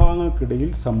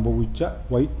ജനവിഭാഗങ്ങൾക്കിടയിൽ സംഭവിച്ച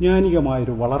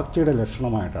വൈജ്ഞാനികമായൊരു വളർച്ചയുടെ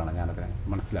ലക്ഷണമായിട്ടാണ് ഞാനതിനെ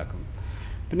മനസ്സിലാക്കുന്നത്.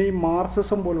 പിന്നെ ഈ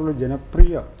മാർക്സിസം പോലുള്ള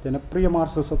ജനപ്രിയ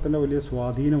മാർക്സിസത്തിൻ്റെ വലിയ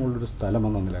സ്വാധീനമുള്ളൊരു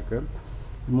സ്ഥലമെന്ന നിലക്ക്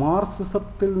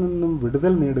മാർക്സിസത്തിൽ നിന്നും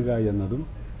വിടുതൽ നേടുക എന്നതും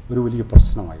ഒരു വലിയ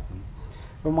പ്രശ്നമായിരുന്നു.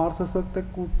 അപ്പോൾ മാർക്സിസത്തെ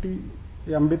കൂട്ടി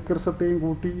അംബേദ്കറിസത്തെയും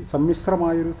കൂട്ടി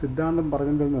സമ്മിശ്രമായൊരു സിദ്ധാന്തം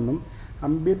പറഞ്ഞതിൽ നിന്നും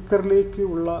അംബേദ്കറിലേക്ക്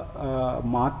ഉള്ള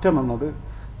മാറ്റമെന്നത്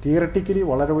തിയററ്റിക്കലി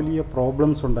വളരെ വലിയ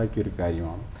പ്രോബ്ലംസ് ഉണ്ടാക്കിയൊരു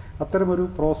കാര്യമാണ്. അത്തരമൊരു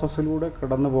പ്രോസസ്സിലൂടെ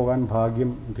കടന്നു പോകാൻ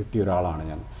ഭാഗ്യം കിട്ടിയ ഒരാളാണ്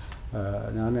ഞാൻ.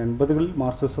 80കളിൽ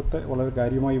മാർക്സിസത്തെ വളരെ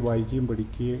കാര്യമായി വായിക്കുകയും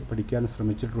പഠിക്കാൻ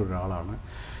ശ്രമിച്ചിട്ടുള്ള ഒരാളാണ്.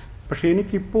 പക്ഷേ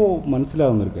എനിക്കിപ്പോൾ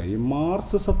മനസ്സിലാകുന്നൊരു കാര്യം,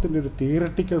 മാർക്സിസത്തിൻ്റെ ഒരു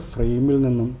തിയററ്റിക്കൽ ഫ്രെയിമിൽ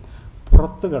നിന്നും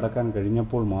പുറത്ത് കടക്കാൻ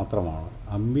കഴിഞ്ഞപ്പോൾ മാത്രമാണ്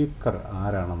അംബേദ്കർ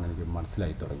ആരാണെന്ന് എനിക്ക്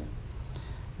മനസ്സിലായി തുടങ്ങിയത്.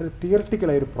 ഒരു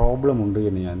തിയററ്റിക്കലായൊരു പ്രോബ്ലം ഉണ്ട്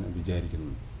എന്ന് ഞാൻ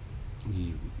വിചാരിക്കുന്നു. ഈ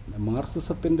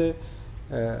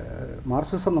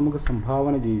മാർക്സിസം നമുക്ക്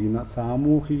സംഭാവന ചെയ്യുന്ന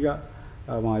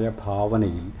സാമൂഹികമായ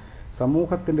ഭാവനയിൽ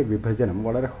സമൂഹത്തിൻ്റെ വിഭജനം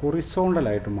വളരെ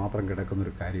ഹൊറിസോണ്ടലായിട്ട് മാത്രം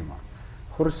കിടക്കുന്നൊരു കാര്യമാണ്.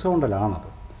 ഹൊറിസോണ്ടലാണത്.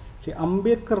 പക്ഷേ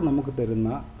അംബേദ്കർ നമുക്ക് തരുന്ന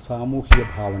സാമൂഹിക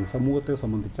ഭാവന, സമൂഹത്തെ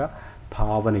സംബന്ധിച്ച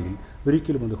ഭാവനയിൽ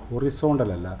ഒരിക്കലും അത്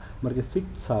ഹൊറിസോണ്ടലല്ല, മറിച്ച്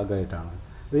സിക്സ് ആകായിട്ടാണ്.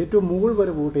 അത് ഏറ്റവും മുകൾ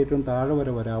വരെ പോയിട്ട് ഏറ്റവും താഴെ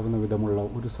വരെ വരാവുന്ന വിധമുള്ള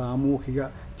ഒരു സാമൂഹിക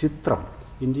ചിത്രം,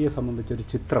 ഇന്ത്യയെ സംബന്ധിച്ചൊരു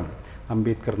ചിത്രം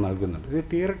അംബേദ്കർ നൽകുന്നുണ്ട്. ഇത്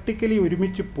തിയററ്റിക്കലി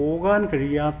ഒരുമിച്ച് പോകാൻ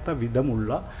കഴിയാത്ത വിധമുള്ള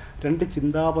രണ്ട്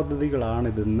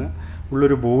ചിന്താപദ്ധതികളാണിതെന്ന്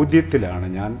ഉള്ളൊരു ബോധ്യത്തിലാണ്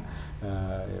ഞാൻ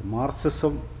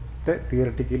മാർക്സിസത്തെ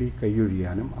തിയററ്റിക്കലി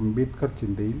കൈയൊഴിയാനും അംബേദ്കർ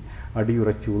ചിന്തയിൽ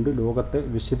അടിയുറച്ചുകൊണ്ട് ലോകത്തെ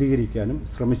വിശദീകരിക്കാനും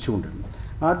ശ്രമിച്ചുകൊണ്ടിരുന്നു.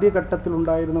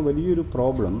 ആദ്യഘട്ടത്തിലുണ്ടായിരുന്ന വലിയൊരു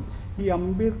പ്രോബ്ലം ഈ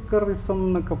അംബേദ്കറിസം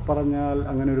എന്നൊക്കെ പറഞ്ഞാൽ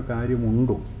അങ്ങനെ ഒരു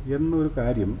കാര്യമുണ്ടോ എന്നൊരു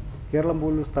കാര്യം കേരളം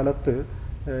പോലൊരു സ്ഥലത്ത്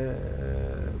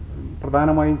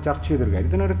പ്രധാനമായും ചർച്ച ചെയ്തൊരു കാര്യം.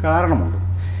 ഇതിനൊരു കാരണമുണ്ട്.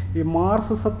 ഈ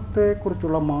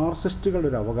മാർക്സിസത്തെക്കുറിച്ചുള്ള മാർക്സിസ്റ്റുകളുടെ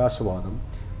ഒരു അവകാശവാദം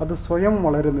അത് സ്വയം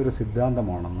വളരുന്നൊരു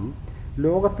സിദ്ധാന്തമാണെന്നും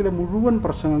ലോകത്തിലെ മുഴുവൻ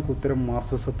പ്രശ്നങ്ങൾക്ക് ഉത്തരം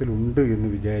മാർക്സിസത്തിലുണ്ട് എന്ന്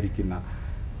വിചാരിക്കുന്ന,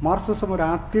 മാർക്സിസം ഒരു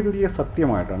ആത്യന്തിക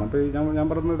സത്യമായിട്ടാണ്. അപ്പോൾ ഞാൻ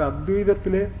പറയുന്നത്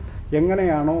അദ്വൈതത്തിലെ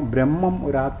എങ്ങനെയാണോ ബ്രഹ്മം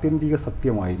ഒരു ആത്യന്തിക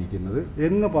സത്യമായിരിക്കുന്നത്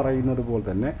എന്ന് പറയുന്നത് പോലെ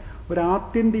തന്നെ ഒരു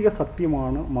ആത്യന്തിക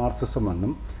സത്യമാണ് മാർക്സിസം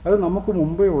എന്നും അത് നമുക്ക്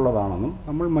മുമ്പേ ഉള്ളതാണെന്നും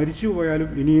നമ്മൾ മരിച്ചു പോയാലും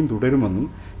ഇനിയും തുടരുമെന്നും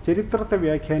ചരിത്രത്തെ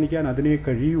വ്യാഖ്യാനിക്കാൻ അതിനെ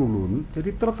കഴിയുള്ളൂ എന്നും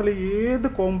ചരിത്രത്തിലെ ഏത്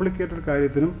കോംപ്ലിക്കേറ്റഡ്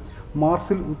കാര്യത്തിനും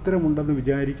മാർക്സിൽ ഉത്തരമുണ്ടെന്ന്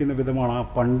വിചാരിക്കുന്ന വിധമാണ് ആ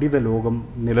പണ്ഡിത ലോകം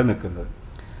നിലനിൽക്കുന്നത്.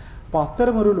 അപ്പോൾ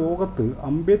അത്തരമൊരു ലോകത്ത്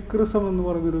അംബേദ്കറിസം എന്ന്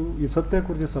പറയുന്നൊരു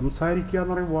ഇസത്തെക്കുറിച്ച് സംസാരിക്കുക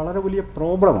എന്ന് പറയുന്നത് വളരെ വലിയ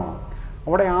പ്രോബ്ലമാണ്.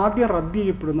 അവിടെ ആദ്യം റദ്ദ്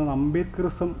ചെയ്യപ്പെടുന്നത്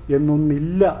അംബേദ്കറിസം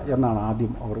എന്നൊന്നില്ല എന്നാണ്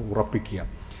ആദ്യം അവർ ഉറപ്പിക്കുക.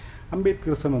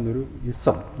 അംബേദ്കറിസം എന്നൊരു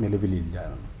ഇസം നിലവിലില്ല.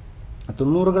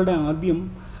 90കളുടെ ആദ്യം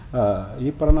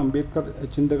ഈ പറഞ്ഞ അംബേദ്കർ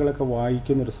ചിന്തകളൊക്കെ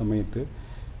വായിക്കുന്നൊരു സമയത്ത്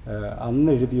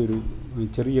അന്ന് എഴുതിയൊരു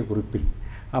ചെറിയ കുറിപ്പിൽ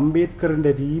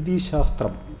അംബേദ്കറിൻ്റെ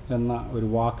രീതിശാസ്ത്രം എന്ന ഒരു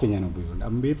വാക്ക് ഞാൻ ഉപയോഗിക്കുന്നുണ്ട്.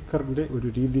 അംബേദ്കറിൻ്റെ ഒരു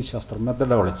രീതിശാസ്ത്രം,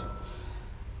 മെത്തഡോളജി,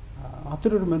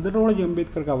 അത്തരൊരു മെത്തഡോളജി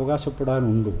അംബേദ്കർക്ക്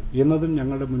അവകാശപ്പെടാനുണ്ടോ എന്നതും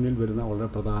ഞങ്ങളുടെ മുന്നിൽ വരുന്ന വളരെ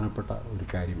പ്രധാനപ്പെട്ട ഒരു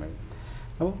കാര്യമാണ്.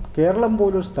 അപ്പം കേരളം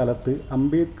പോലൊരു സ്ഥലത്ത്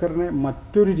അംബേദ്കറിനെ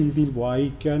മറ്റൊരു രീതിയിൽ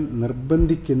വായിക്കാൻ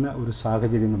നിർബന്ധിക്കുന്ന ഒരു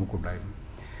സാഹചര്യം നമുക്കുണ്ടായിരുന്നു.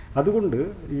 അതുകൊണ്ട്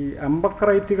ഈ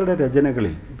അംബക്കറൈറ്റുകളുടെ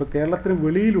രചനകളിൽ, ഇപ്പോൾ കേരളത്തിന്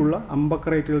വെളിയിലുള്ള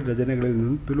അംബക്കറൈറ്റുകളുടെ രചനകളിൽ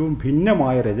നിന്നും തുലവും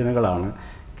ഭിന്നമായ രചനകളാണ്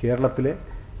കേരളത്തിലെ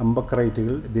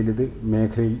അംബക്കറൈറ്റുകൾ ദലിത്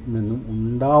മേഖലയിൽ നിന്നും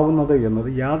ഉണ്ടാവുന്നത് എന്നത്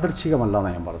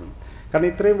യാദൃച്ഛികമല്ലെന്ന് ഞാൻ പറഞ്ഞു. കാരണം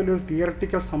ഇത്രയും വലിയൊരു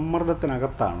തിയററ്റിക്കൽ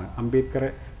സമ്മർദ്ദത്തിനകത്താണ് അംബേദ്കറെ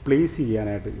പ്ലേസ്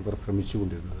ചെയ്യാനായിട്ട് ഇവർ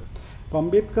ശ്രമിച്ചുകൊണ്ടിരുന്നത്. അപ്പോൾ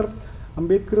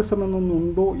അംബേദ്കറിസം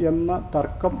എന്നൊന്നുണ്ടോ എന്ന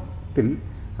തർക്കത്തിൽ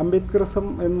അംബേദ്കറിസം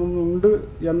എന്നൊന്നുണ്ട്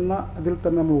എന്ന ഇതിൽ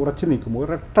തന്നെ നമ്മൾ ഉറച്ചു നിൽക്കുമ്പോൾ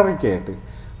റെട്ടറിക്കായിട്ട്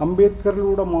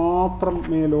അംബേദ്കറിലൂടെ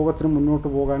മാത്രമേ ലോകത്തിന് മുന്നോട്ട്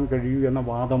പോകാൻ കഴിയൂ എന്ന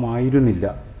വാദമായിരുന്നില്ല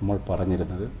നമ്മൾ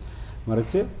പറഞ്ഞിരുന്നത്.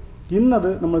 മറിച്ച്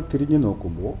ഇന്നത് നമ്മൾ തിരിഞ്ഞു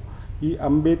നോക്കുമ്പോൾ ഈ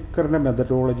അംബേദ്കറിൻ്റെ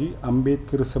മെത്തഡോളജി,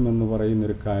 അംബേദ്കറിസം എന്ന്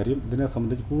പറയുന്നൊരു കാര്യം ഇതിനെ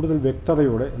സംബന്ധിച്ച് കൂടുതൽ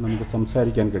വ്യക്തതയോടെ നമുക്ക്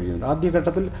സംസാരിക്കാൻ കഴിയുന്നുണ്ട്.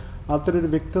 ആദ്യഘട്ടത്തിൽ അത്തരൊരു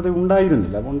വ്യക്തത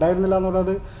ഉണ്ടായിരുന്നില്ല എന്ന്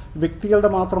പറയുന്നത്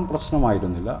വ്യക്തികളുടെ മാത്രം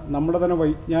പ്രശ്നമായിരുന്നില്ല, നമ്മുടെ തന്നെ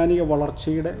വൈജ്ഞാനിക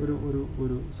വളർച്ചയുടെ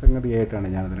ഒരു സംഗതിയായിട്ടാണ്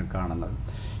ഞാനതിനെ കാണുന്നത്.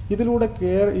 ഇതിലൂടെ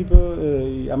ഇപ്പോൾ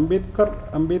ഈ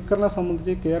അംബേദ്കറിനെ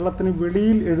സംബന്ധിച്ച് കേരളത്തിന്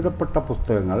വെളിയിൽ എഴുതപ്പെട്ട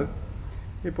പുസ്തകങ്ങൾ,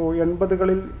 ഇപ്പോൾ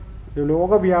 80കളിൽ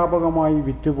ലോകവ്യാപകമായി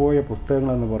വിറ്റുപോയ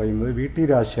പുസ്തകങ്ങളെന്ന് പറയുന്നത് വി.ടി.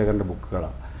 രാജശേഖരൻ്റെ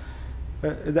ബുക്കുകളാണ്.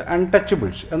 ഇത്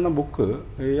അൺടച്ചബിൾസ് എന്ന ബുക്ക്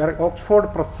ഓക്സ്ഫോർഡ്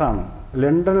പ്രസ്സാണ്,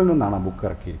 ലണ്ടനിൽ നിന്നാണ് ആ ബുക്ക്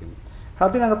ഇറക്കിയിരിക്കുന്നത്.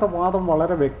 അതിനകത്തെ വാദം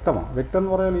വളരെ വ്യക്തമാണ്. വ്യക്തം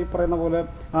എന്ന് പറഞ്ഞാൽ ഈ പറയുന്ന പോലെ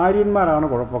ആര്യന്മാരാണ്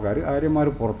കുഴപ്പക്കാർ, ആര്യന്മാർ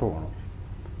പുറത്തു പോകണം,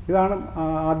 ഇതാണ്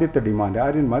ആദ്യത്തെ ഡിമാൻഡ്,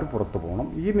 ആര്യന്മാർ പുറത്തു പോകണം.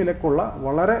 ഈ നിലക്കുള്ള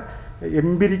വളരെ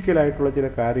എംപിരിക്കലായിട്ടുള്ള ചില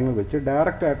കാര്യങ്ങൾ വെച്ച്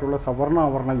ഡയറക്റ്റായിട്ടുള്ള സവർണ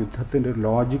അവർണ യുദ്ധത്തിൻ്റെ ഒരു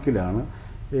ലോജിക്കിലാണ്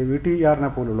വി.ടി. ആറിനെ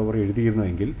പോലുള്ളവർ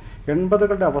എഴുതിയിരുന്നതെങ്കിൽ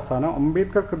 80കളുടെ അവസാനം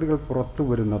അംബേദ്കർ കൃതികൾ പുറത്തു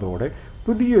വരുന്നതോടെ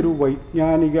പുതിയൊരു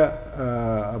വൈജ്ഞാനിക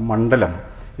മണ്ഡലം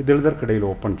ദളിതർക്കിടയിൽ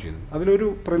ഓപ്പൺ ചെയ്തു. അതിലൊരു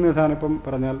പ്രതിനിധാനം ഇപ്പം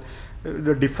പറഞ്ഞാൽ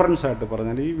ഡിഫറൻസ് ആയിട്ട്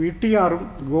പറഞ്ഞാൽ ഈ വി.ടി. ആറും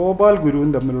ഗോപാൽ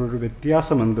ഗുരുവും തമ്മിലുള്ളൊരു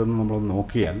വ്യത്യാസം എന്തെന്ന് നമ്മൾ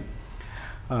നോക്കിയാൽ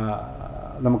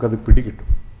നമുക്കത് പിടികിട്ടും.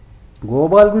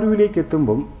 ഗോപാൽ ഗുരുവിലേക്ക്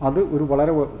എത്തുമ്പം അത്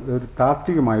വളരെ ഒരു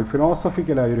താത്വികമായി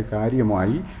ഫിലോസഫിക്കലായൊരു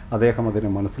കാര്യമായി അദ്ദേഹം അതിനെ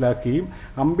മനസ്സിലാക്കുകയും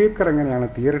അംബേദ്കർ എങ്ങനെയാണ്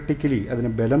തിയററ്റിക്കലി അതിന്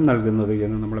ബലം നൽകുന്നത്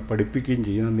എന്ന് നമ്മളെ പഠിപ്പിക്കുകയും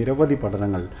ചെയ്യുന്ന നിരവധി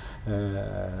പഠനങ്ങൾ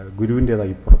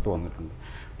ഗുരുവിൻ്റേതായി പുറത്തു വന്നിട്ടുണ്ട്.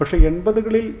 പക്ഷേ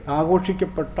 80കളിൽ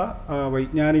ആഘോഷിക്കപ്പെട്ട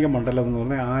വൈജ്ഞാനിക മണ്ഡലം എന്ന്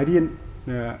പറഞ്ഞാൽ ആര്യൻ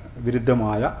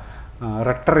വിരുദ്ധമായ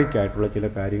റെട്ടറിക്കായിട്ടുള്ള ചില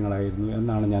കാര്യങ്ങളായിരുന്നു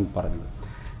എന്നാണ് ഞാൻ പറഞ്ഞത്.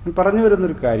 പറഞ്ഞു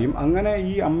വരുന്നൊരു കാര്യം, അങ്ങനെ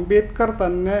ഈ അംബേദ്കർ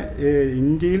തന്നെ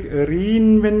ഇന്ത്യയിൽ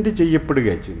റീഇൻവെൻറ്റ്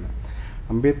ചെയ്യപ്പെടുകയാണ് ചെയ്യുന്നത്.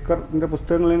 അംബേദ്കറിൻ്റെ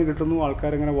പുസ്തകങ്ങളിൽ കിട്ടുന്നു,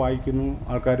 ആൾക്കാരെങ്ങനെ വായിക്കുന്നു,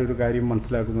 ആൾക്കാരൊരു കാര്യം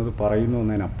മനസ്സിലാക്കുന്നത് പറയുന്നു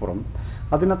എന്നതിനപ്പുറം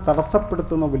അതിനെ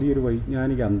തടസ്സപ്പെടുത്തുന്ന വലിയൊരു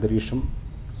വൈജ്ഞാനിക അന്തരീക്ഷം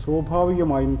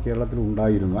സ്വാഭാവികമായും കേരളത്തിൽ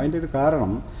ഉണ്ടായിരുന്നു. അതിൻ്റെ ഒരു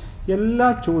കാരണം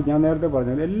ഞാൻ നേരത്തെ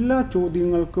പറഞ്ഞാൽ എല്ലാ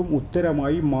ചോദ്യങ്ങൾക്കും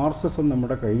ഉത്തരമായി മാർക്സിസം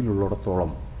നമ്മുടെ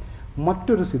കയ്യിലുള്ളിടത്തോളം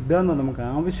മറ്റൊരു സിദ്ധാന്തം നമുക്ക്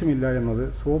ആവശ്യമില്ല എന്നത്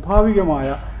സ്വാഭാവികമായ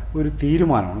ഒരു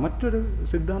തീരുമാനമാണ്. മറ്റൊരു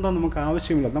സിദ്ധാന്തം നമുക്ക്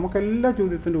ആവശ്യമില്ല. നമുക്കെല്ലാ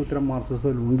ചോദ്യത്തിൻ്റെ ഉത്തരം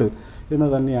മാർക്സിസത്തിലുണ്ട് എന്ന്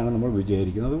തന്നെയാണ് നമ്മൾ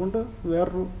വിചാരിക്കുന്നത്. അതുകൊണ്ട്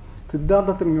വേറൊരു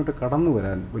സിദ്ധാന്തത്തിന് ഇങ്ങോട്ട് കടന്നു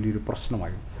വരാൻ വലിയൊരു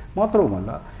പ്രശ്നമായി.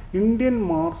 മാത്രവുമല്ല, ഇന്ത്യൻ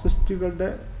മാർക്സിസ്റ്റുകളുടെ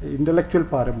ഇൻ്റലക്ച്വൽ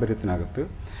പാരമ്പര്യത്തിനകത്ത്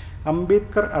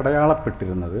അംബേദ്കർ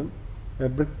അടയാളപ്പെട്ടിരുന്നത്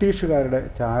ബ്രിട്ടീഷുകാരുടെ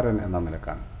ചാരൻ എന്ന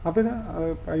നിലക്കാണ്. അതിന്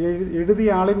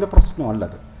എഴുതിയ ആളിൻ്റെ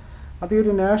പ്രശ്നമല്ലത്. അത്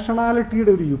ഒരു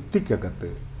നാഷണാലിറ്റിയുടെ ഒരു യുക്തിക്കകത്ത്,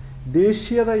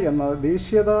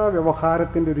 ദേശീയത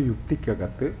വ്യവഹാരത്തിൻ്റെ ഒരു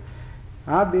യുക്തിക്കകത്ത്,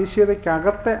 ആ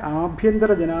ദേശീയതയ്ക്കകത്തെ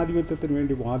ആഭ്യന്തര ജനാധിപത്യത്തിന്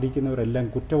വേണ്ടി വാദിക്കുന്നവരെല്ലാം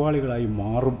കുറ്റവാളികളായി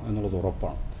മാറും എന്നുള്ളത്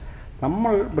ഉറപ്പാണ്.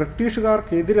 നമ്മൾ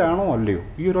ബ്രിട്ടീഷുകാർക്കെതിരാണോ അല്ലയോ,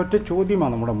 ഈ ഒരൊറ്റ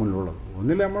ചോദ്യമാണ് നമ്മുടെ മുന്നിലുള്ളത്.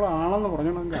 ഒന്നിൽ നമ്മൾ ആണെന്ന്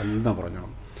പറഞ്ഞണമെങ്കിൽ അല്ലെന്ന്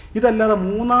പറഞ്ഞണം. ഇതല്ലാതെ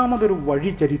മൂന്നാമതൊരു വഴി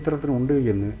ചരിത്രത്തിനുണ്ട്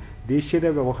എന്ന് ദേശീയത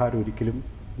വ്യവഹാരം ഒരിക്കലും,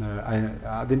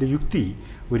 അതിൻ്റെ യുക്തി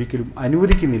ഒരിക്കലും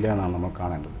അനുവദിക്കുന്നില്ല എന്നാണ് നമ്മൾ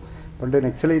കാണേണ്ടത്. പണ്ട്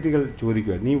നക്സലൈറ്റുകൾ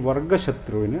ചോദിക്കുക, നീ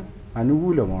വർഗശത്രുവിന്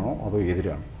അനുകൂലമാണോ അതോ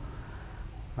എതിരാണോ?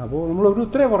 അപ്പോൾ നമ്മൾ ഒരു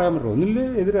ഉത്തരേ പറയാൻ പറ്റുള്ളൂ. ഒന്നില്ലേ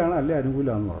എതിരാണ്, അല്ലേ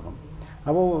അനുകൂലമാണെന്ന് പറയണം.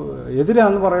 അപ്പോൾ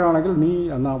എതിരാന്ന് പറയുകയാണെങ്കിൽ നീ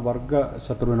എന്നാൽ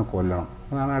വർഗശത്രുവിനെ കൊല്ലണം.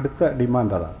 അതാണ് അടുത്ത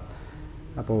ഡിമാൻഡ്. അതാണ്.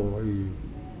 അപ്പോൾ ഈ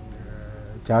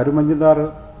ചാരുമഞ്ചുദാർ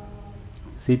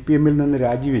CPM നിന്ന്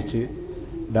രാജിവെച്ച്,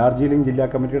 ഡാർജിലിംഗ് ജില്ലാ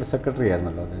കമ്മിറ്റിയുടെ സെക്രട്ടറി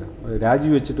ആയിരുന്നല്ലോ, അത്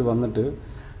രാജിവെച്ചിട്ട് വന്നിട്ട്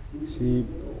ഈ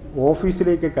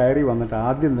ഓഫീസിലേക്ക് കയറി വന്നിട്ട്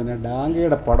ആദ്യം തന്നെ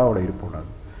ഡാങ്കയുടെ പടം അവിടെ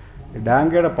ഇരിപ്പുണ്ടാകും.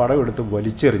 ഡാങ്കയുടെ പടം എടുത്ത്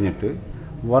വലിച്ചെറിഞ്ഞിട്ട്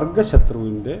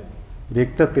വർഗശത്രുവിൻ്റെ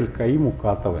രക്തത്തിൽ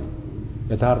കൈമുക്കാത്തവൻ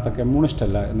യഥാർത്ഥ കമ്മ്യൂണിസ്റ്റ്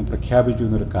അല്ല എന്ന് പ്രഖ്യാപിച്ചു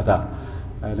എന്നൊരു കഥ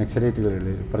നക്സലൈറ്റുകളിൽ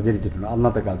പ്രചരിച്ചിട്ടുണ്ട്,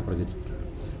 അന്നത്തെ കാലത്ത് പ്രചരിച്ചിട്ടുണ്ട്.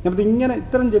 അപ്പോൾ ഇങ്ങനെ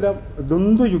ഇത്തരം ചില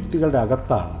ദ്വന്ദ്വയുക്തികളുടെ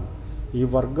അകത്താണ് ഈ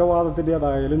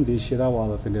വർഗവാദത്തിൻ്റേതായാലും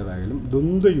ദേശീയതാവാദത്തിൻ്റേതായാലും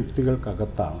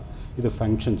ദ്വന്ദ്വയുക്തികൾക്കകത്താണ് ഇത്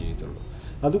ഫങ്ഷൻ ചെയ്തിട്ടുള്ളൂ.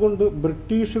 അതുകൊണ്ട്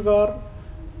ബ്രിട്ടീഷുകാരുമായി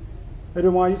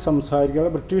സംസാരിക്കുക,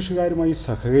 ബ്രിട്ടീഷുകാരുമായി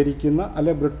സഹകരിക്കുന്ന,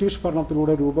 അല്ലെ ബ്രിട്ടീഷ്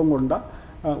ഭരണത്തിലൂടെ രൂപം കൊണ്ട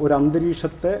ഒരു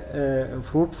അന്തരീക്ഷത്തെ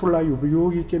ഫ്രൂട്ട്ഫുള്ളായി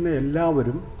ഉപയോഗിക്കുന്ന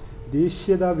എല്ലാവരും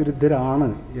ദേശീയതാ വിരുദ്ധരാണ്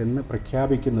എന്ന്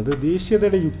പ്രഖ്യാപിക്കുന്നത്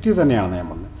ദേശീയതയുടെ യുക്തി തന്നെയാണ് ഞാൻ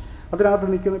പറഞ്ഞത്. അതിനകത്ത്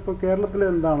നിൽക്കുന്ന ഇപ്പോൾ കേരളത്തിൽ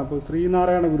എന്താണ്, ഇപ്പോൾ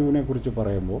ശ്രീനാരായണ ഗുരുവിനെ കുറിച്ച്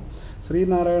പറയുമ്പോൾ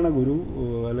ശ്രീനാരായണ ഗുരു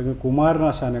അല്ലെങ്കിൽ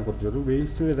കുമാരനാശാനെ കുറിച്ച്, ഒരു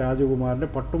വെയിൽസിലെ രാജകുമാരൻ്റെ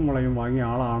പട്ടും മുളയും വാങ്ങിയ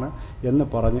ആളാണ് എന്ന്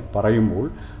പറയുമ്പോൾ,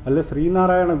 അല്ലെ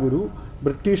ശ്രീനാരായണ ഗുരു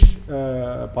ബ്രിട്ടീഷ്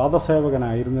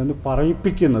പാദസേവകനായിരുന്നു എന്ന്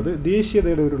പറയിപ്പിക്കുന്നത്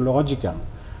ദേശീയതയുടെ ഒരു ലോജിക്കാണ്.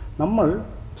 നമ്മൾ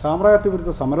സാമ്രാജ്യത്വ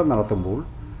വിരുദ്ധ സമരം നടത്തുമ്പോൾ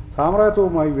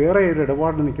സാമ്രാജ്യത്വവുമായി വേറെ ഒരു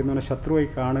ഇടപാടിന് നിൽക്കുന്നവനെ ശത്രുവായി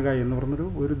കാണുക എന്ന്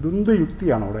പറഞ്ഞൊരു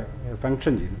ദ്വന്ദ്വയുക്തിയാണ് അവിടെ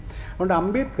ഫങ്ഷൻ ചെയ്യുന്നത്. അതുകൊണ്ട്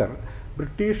അംബേദ്കർ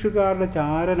ബ്രിട്ടീഷുകാരുടെ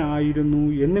ചാരനായിരുന്നു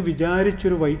എന്ന്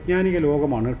വിചാരിച്ചൊരു വൈജ്ഞാനിക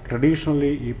ലോകമാണ്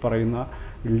ട്രഡീഷണലി ഈ പറയുന്ന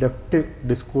ലെഫ്റ്റ്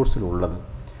ഡിസ്കോഴ്സിലുള്ളത്.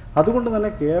 അതുകൊണ്ട്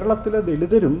തന്നെ കേരളത്തിലെ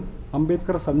ദളിതരും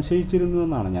അംബേദ്കർ സംശയിച്ചിരുന്നു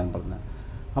എന്നാണ് ഞാൻ പറഞ്ഞത്.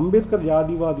 അംബേദ്കർ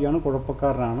ജാതിവാദിയാണ്,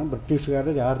 കുഴപ്പക്കാരനാണ്,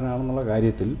 ബ്രിട്ടീഷുകാരുടെ ചാരനാണെന്നുള്ള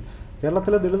കാര്യത്തിൽ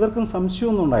കേരളത്തിലെ ദളിതർക്കും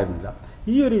സംശയമൊന്നും ഉണ്ടായിരുന്നില്ല.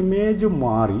 ഈ ഒരു ഇമേജ്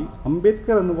മാറി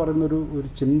അംബേദ്കർ എന്ന് പറയുന്നൊരു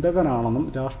ചിന്തകനാണെന്നും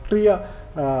രാഷ്ട്രീയ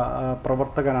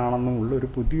പ്രവർത്തകനാണെന്നും ഉള്ള ഒരു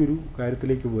പുതിയൊരു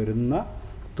കാര്യത്തിലേക്ക് വരുന്ന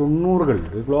 90കളിൽ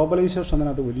ഗ്ലോബലൈസേഷൻ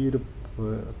അതിനകത്ത് വലിയൊരു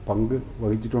പങ്ക്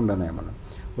വഹിച്ചിട്ടുണ്ടെന്ന് ഞാൻ പറഞ്ഞു.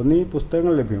 ഒന്ന് ഈ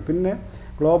പുസ്തകങ്ങൾ ലഭ്യം. പിന്നെ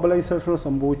ഗ്ലോബലൈസേഷൻ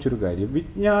സംഭവിച്ചൊരു കാര്യം,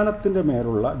 വിജ്ഞാനത്തിൻ്റെ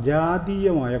മേലുള്ള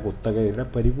ജാതീയമായ കുത്തകയുടെ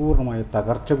പരിപൂർണമായ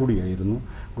തകർച്ച കൂടിയായിരുന്നു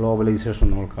ഗ്ലോബലൈസേഷൻ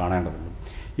നമ്മൾ കാണേണ്ടതുണ്ട്.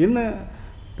 ഇന്ന്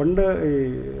പണ്ട്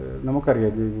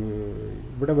നമുക്കറിയാം,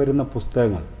 ഇവിടെ വരുന്ന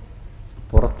പുസ്തകങ്ങൾ,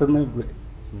 പുറത്തുനിന്ന്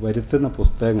വരുത്തുന്ന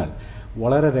പുസ്തകങ്ങൾ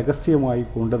വളരെ രഹസ്യമായി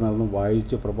കൊണ്ടു നടന്ന്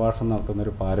വായിച്ച് പ്രഭാഷണം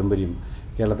നടത്തുന്നൊരു പാരമ്പര്യം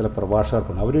കേരളത്തിലെ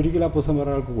പ്രഭാഷകർക്കുണ്ട്. അവരൊരിക്കലും ആ പുസ്തകം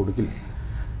വേറെ ആൾക്ക് കൊടുക്കില്ല.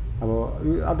 അപ്പോൾ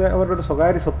അത് അവരുടെ ഒരു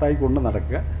സ്വകാര്യ സ്വത്തായി കൊണ്ട്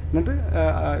നടക്കുക, എന്നിട്ട്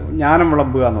ജ്ഞാനം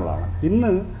വിളമ്പുക എന്നുള്ളതാണ്.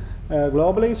 ഇന്ന്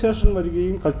ഗ്ലോബലൈസേഷൻ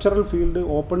വരികയും കൾച്ചറൽ ഫീൽഡ്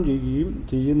ഓപ്പൺ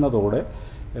ചെയ്യുന്നതോടെ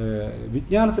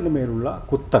വിജ്ഞാനത്തിൻ്റെ മേലുള്ള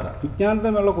കുത്തക,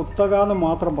 വിജ്ഞാനത്തിൻ്റെ മേലുള്ള കുത്തക എന്ന്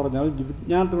മാത്രം പറഞ്ഞാൽ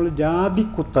വിജ്ഞാനത്തിനുള്ള ജാതി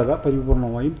കുത്തക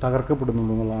പരിപൂർണമായും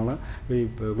തകർക്കപ്പെടുന്നുള്ളൂ എന്നുള്ളതാണ് ഈ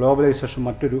ഗ്ലോബലൈസേഷൻ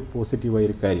മറ്റൊരു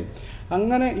പോസിറ്റീവായൊരു കാര്യം.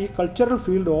 അങ്ങനെ ഈ കൾച്ചറൽ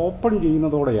ഫീൽഡ് ഓപ്പൺ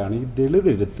ചെയ്യുന്നതോടെയാണ് ഈ ദളിത്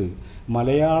എഴുത്ത്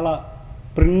മലയാള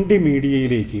പ്രിൻ്റ്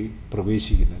മീഡിയയിലേക്ക്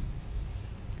പ്രവേശിക്കുന്നത്.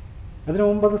 അതിനു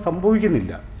മുമ്പ് അത്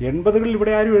സംഭവിക്കുന്നില്ല. 80കളിൽ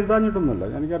ഇവിടെ ആരും എഴുതാഞ്ഞിട്ടൊന്നുമില്ല.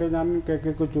 എനിക്കറിയാം, ഞാൻ KK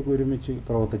കൊച്ചൊക്കെ ഒരുമിച്ച്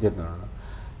പ്രവർത്തിച്ചിരുന്നതാണ്.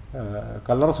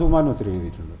 കല്ലറ സുമാൻ ഒത്തിരി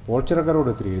എഴുതിയിട്ടുണ്ട്, പോൾച്ചിറക്കരോട്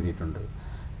ഒത്തിരി എഴുതിയിട്ടുണ്ട്,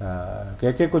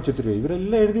 KK കൊച്ച് ഒത്തിരി,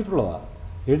 ഇവരെല്ലാം എഴുതിയിട്ടുള്ളതാണ്.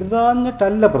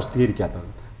 എഴുതാഞ്ഞിട്ടല്ല പ്രസിദ്ധീകരിക്കാത്തത്.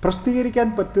 പ്രസിദ്ധീകരിക്കാൻ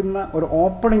പറ്റുന്ന ഒരു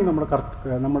ഓപ്പണിംഗ്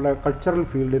നമ്മുടെ കൾച്ചറൽ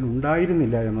ഫീൽഡിന്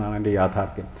ഉണ്ടായിരുന്നില്ല എന്നതാണ് എൻ്റെ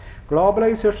യാഥാർത്ഥ്യം.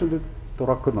 ഗ്ലോബലൈസേഷൻ ഇത്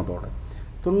തുറക്കുന്നതോടെ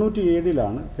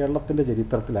 97ലാണ് കേരളത്തിൻ്റെ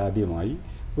ചരിത്രത്തിൽ ആദ്യമായി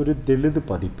ഒരു ദളിത്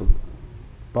പതിപ്പ്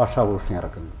ഭാഷാഭൂഷണി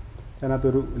ഇറക്കുന്നത്.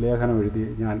 അതിനകത്തൊരു ലേഖനം എഴുതി,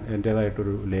 ഞാൻ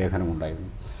എൻ്റേതായിട്ടൊരു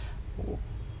ലേഖനമുണ്ടായിരുന്നു.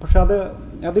 പക്ഷെ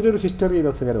അതിലൊരു ഹിസ്റ്ററി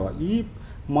രസകരമാണ്. ഈ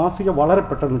മാസിക വളരെ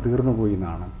പെട്ടെന്ന് തീർന്നു പോയി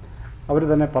എന്നാണ് അവർ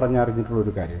തന്നെ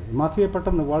പറഞ്ഞറിഞ്ഞിട്ടുള്ളൊരു കാര്യം. ഈ മാസിക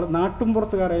പെട്ടെന്ന്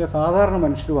നാട്ടുംപുറത്തുകാരായ സാധാരണ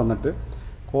മനുഷ്യർ വന്നിട്ട്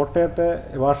കോട്ടയത്തെ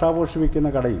ഭാഷാഭൂഷണി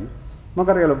വിൽക്കുന്ന കടയിൽ,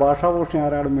 നമുക്കറിയാമല്ലോ ഭാഷാഭൂഷണി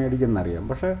ആരാളും മേടിക്കുന്നറിയാം,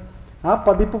 പക്ഷേ ആ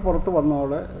പതിപ്പ് പുറത്ത്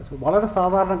വന്നതോടെ വളരെ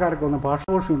സാധാരണക്കാർക്ക് വന്ന്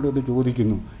ഭാഷാഘോഷി ഉണ്ടോ എന്ന്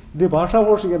ചോദിക്കുന്നു. ഇത്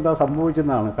ഭാഷാഘോഷിക്ക് എന്താ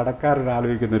സംഭവിച്ചെന്നാണ് കടക്കാരൻ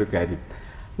ആലോചിക്കുന്നൊരു കാര്യം.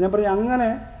 ഞാൻ പറയും അങ്ങനെ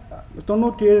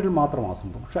 97 മാത്രമാണ്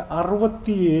സംഭവം. പക്ഷേ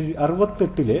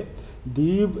 68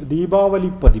 ദീപാവലി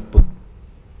പതിപ്പ്,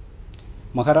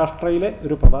 മഹാരാഷ്ട്രയിലെ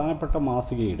ഒരു പ്രധാനപ്പെട്ട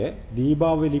മാസികയുടെ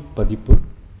ദീപാവലി പതിപ്പ്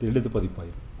ദളിത്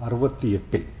പതിപ്പായിരുന്നു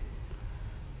 68.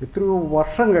 എത്രയോ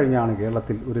വർഷം കഴിഞ്ഞാണ്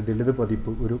കേരളത്തിൽ ഒരു ദളിത്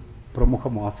പതിപ്പ് ഒരു പ്രമുഖ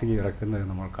മാസിക ഇറക്കുന്നത്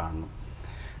നമ്മൾ കാണുന്നു.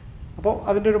 അപ്പോൾ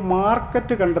അതിൻ്റെ ഒരു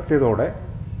മാർക്കറ്റ് കണ്ടെത്തിയതോടെ,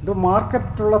 ഇത്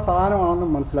മാർക്കറ്റുള്ള സാധനമാണെന്ന്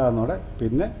മനസ്സിലാകുന്നതോടെ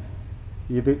പിന്നെ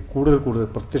ഇത് കൂടുതൽ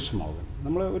പ്രത്യക്ഷമാവുകയാണ്.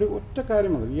 നമ്മൾ ഒരു ഒറ്റ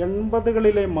കാര്യം മതി,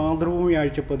 80കളിലെ മാതൃഭൂമി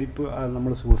ആഴ്ചപ്പതിപ്പ്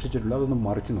നമ്മൾ സൂക്ഷിച്ചിട്ടുള്ള അതൊന്ന്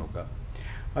മറിച്ച് നോക്കുക.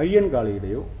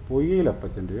 അയ്യൻകാളിയുടെയോ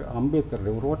പൊയ്യയിലപ്പച്ചൻ്റെയോ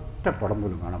അംബേദ്കറുടെയോ ഒരു ഒറ്റ പടം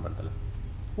പോലും കാണാൻ പറ്റില്ല,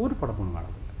 ഒരു പടം പോലും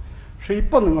കാണാൻ പറ്റില്ല. പക്ഷേ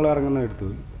ഇപ്പം നിങ്ങൾ ഇറങ്ങുന്ന എടുത്ത്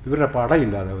ഇവരുടെ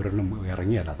പടമില്ലാതെ അവരൊന്നും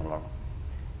ഇറങ്ങിയല്ല എന്നുള്ളതാണ്.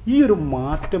 ഈ ഒരു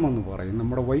മാറ്റമെന്ന് പറയും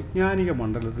നമ്മുടെ വൈജ്ഞാനിക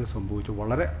മണ്ഡലത്തിൽ സംഭവിച്ച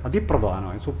വളരെ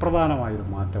അതിപ്രധാനമായ സുപ്രധാനമായൊരു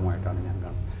മാറ്റമായിട്ടാണ് ഞാൻ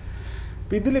കാണുന്നത്.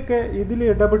 അപ്പം ഇതിൽ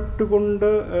ഇടപെട്ടുകൊണ്ട്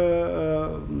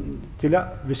ചില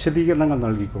വിശദീകരണങ്ങൾ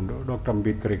നൽകിക്കൊണ്ട് ഡോക്ടർ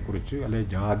അംബേദ്കറെക്കുറിച്ച്, അല്ലെ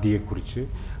ജാതിയെക്കുറിച്ച്,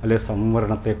 അല്ലെ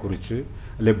സംവരണത്തെക്കുറിച്ച്,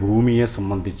 അല്ലെ ഭൂമിയെ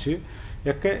സംബന്ധിച്ച്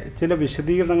ഒക്കെ ചില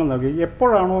വിശദീകരണങ്ങൾ നൽകി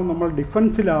എപ്പോഴാണോ നമ്മൾ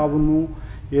ഡിഫൻസിലാവുന്നു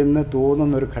എന്ന്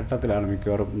തോന്നുന്നൊരു ഘട്ടത്തിലാണ്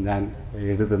മിക്കവാറും ഞാൻ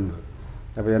എഴുതുന്നത്.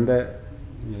 അപ്പോൾ എൻ്റെ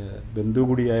ബന്ധു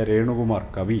കൂടിയായ രേണുകുമാർ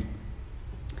കവി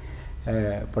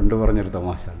പണ്ട് പറഞ്ഞൊരു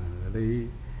തമാശ, അത്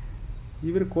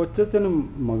ഇവർ കൊച്ചച്ഛനും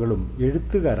മകളും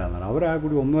എഴുത്തുകാരാണെന്നാണ്. അവരാ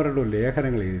കൂടി 1-2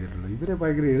 ലേഖനങ്ങൾ എഴുതിയിട്ടുള്ളൂ. ഇവരെ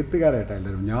ഭയങ്കര എഴുത്തുകാരായിട്ടാണ്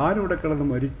എല്ലാവരും. ഞാനിവിടെ കിടന്ന്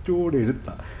മരിച്ചോട്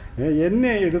എഴുത്താണ്,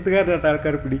 എന്നെ എഴുത്തുകാരായിട്ട്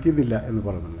ആൾക്കാർ പിടിക്കുന്നില്ല എന്ന്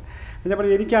പറയുന്നുണ്ട്. ഞാൻ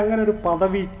പറയും, എനിക്ക് അങ്ങനെ ഒരു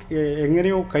പദവി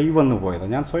എങ്ങനെയോ കൈവന്നു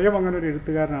പോയതാണ്. ഞാൻ സ്വയം അങ്ങനെ ഒരു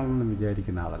എഴുത്തുകാരനാണെന്ന്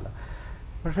വിചാരിക്കുന്ന ആളല്ല.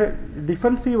 പക്ഷേ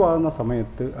ഡിഫൻസീവ് ആകുന്ന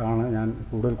സമയത്ത് ആണ് ഞാൻ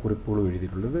കൂടുതൽ കുറിപ്പുകൾ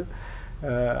എഴുതിയിട്ടുള്ളത്.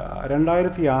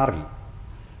 2006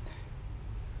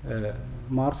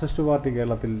 മാർക്സിസ്റ്റ് പാർട്ടി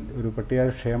കേരളത്തിൽ ഒരു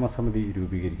പട്ടികജാതി ക്ഷേമ സമിതി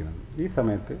രൂപീകരിക്കുന്നുണ്ട്. ഈ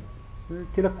സമയത്ത്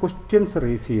ചില ക്വസ്റ്റ്യൻസ്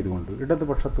റേസ് ചെയ്തുകൊണ്ട്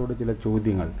ഇടതുപക്ഷത്തോട് ചില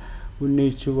ചോദ്യങ്ങൾ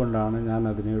ഉന്നയിച്ചുകൊണ്ടാണ് ഞാൻ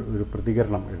അതിന് ഒരു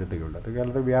പ്രതികരണം എഴുതുകയുള്ളത്.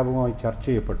 കേരളത്തിൽ വ്യാപകമായി ചർച്ച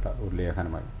ചെയ്യപ്പെട്ട ഒരു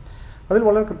ലേഖനമായി. അതിൽ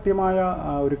വളരെ കൃത്യമായ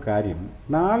ഒരു കാര്യം,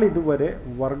 നാളിതുവരെ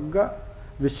വർഗ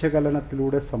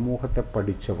വിശകലനത്തിലൂടെ സമൂഹത്തെ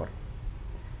പഠിച്ചവർ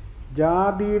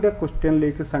ജാതിയുടെ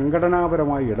ക്വസ്റ്റ്യനിലേക്ക്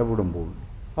സംഘടനാപരമായി ഇടപെടുമ്പോൾ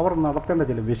അവർ നടത്തേണ്ട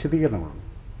ചില വിശദീകരണങ്ങളുണ്ട്.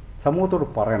 സമൂഹത്തോട്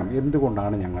പറയണം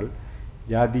എന്തുകൊണ്ടാണ് ഞങ്ങൾ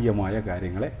ജാതീയമായ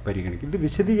കാര്യങ്ങളെ പരിഗണിക്കുന്നത്.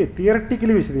 ഇത്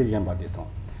തിയററ്റിക്കലി വിശദീകരിക്കാൻ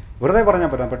ബാധ്യസ്ഥമാണ്. വെറുതെ പറഞ്ഞാൽ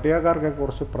പറ്റാം, പട്ടികക്കാർക്ക്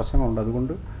കുറച്ച് പ്രശ്നങ്ങളുണ്ട്,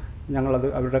 അതുകൊണ്ട് ഞങ്ങളത്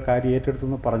അവരുടെ കാര്യം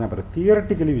ഏറ്റെടുത്തെന്ന് പറഞ്ഞാൽ പറ്റും.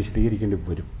 തിയററ്റിക്കലി വിശദീകരിക്കേണ്ടി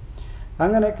വരും.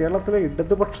 അങ്ങനെ കേരളത്തിലെ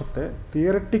ഇടതുപക്ഷത്തെ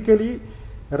തിയററ്റിക്കലി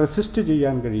റെസിസ്റ്റ്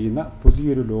ചെയ്യാൻ കഴിയുന്ന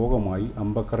പുതിയൊരു ലോകമായി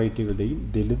അംബേദ്കറൈറ്റുകളുടെയും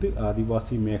ദലിത്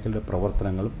ആദിവാസി മേഖലയുടെ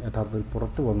പ്രവർത്തനങ്ങളും യഥാർത്ഥത്തിൽ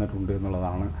പുറത്തു വന്നിട്ടുണ്ട്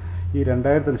എന്നുള്ളതാണ് ഈ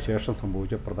 2000-ന് ശേഷം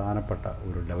സംഭവിച്ച പ്രധാനപ്പെട്ട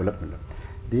ഒരു ഡെവലപ്മെൻറ്റ്.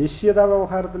 ദേശീയതാ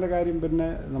വ്യവഹാരത്തിൻ്റെ കാര്യം പിന്നെ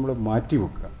നമ്മൾ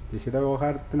മാറ്റിവെക്കുക. ദേശീയതാ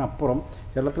വ്യവഹാരത്തിനപ്പുറം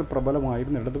കേരളത്തിൽ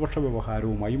പ്രബലമായിരുന്ന ഇടതുപക്ഷ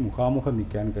വ്യവഹാരവുമായി മുഖാമുഖം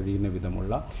നിൽക്കാൻ കഴിയുന്ന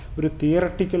വിധമുള്ള ഒരു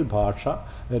തിയററ്റിക്കൽ ഭാഷ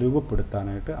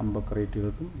രൂപപ്പെടുത്താനായിട്ട്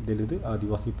അംബേദ്കറൈറ്റുകൾക്കും ദലിത്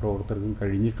ആദിവാസി പ്രവർത്തകർക്കും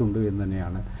കഴിഞ്ഞിട്ടുണ്ട് എന്ന്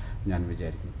തന്നെയാണ് ഞാൻ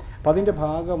വിചാരിക്കുന്നത്. അപ്പോൾ അതിൻ്റെ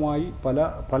ഭാഗമായി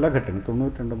പല ഘട്ടങ്ങൾ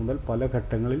 92 മുതൽ പല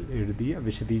ഘട്ടങ്ങളിൽ എഴുതിയ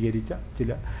വിശദീകരിച്ച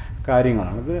ചില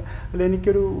കാര്യങ്ങളാണ്. അതിൽ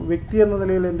എനിക്കൊരു വ്യക്തി എന്ന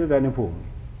നിലയിൽ എൻ്റെ ഒരു അനുഭവം,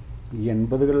 ഈ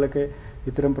 80കളിലൊക്കെ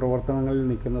ഇത്തരം പ്രവർത്തനങ്ങളിൽ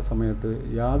നിൽക്കുന്ന സമയത്ത്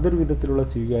യാതൊരു വിധത്തിലുള്ള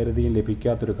സ്വീകാര്യതയും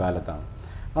ലഭിക്കാത്തൊരു കാലത്താണ്.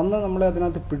 അന്ന് നമ്മളെ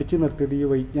അതിനകത്ത് പിടിച്ചു നിർത്തിയത് ഈ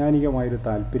വൈജ്ഞാനികമായൊരു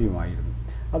താല്പര്യമായിരുന്നു.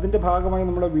 അതിൻ്റെ ഭാഗമായി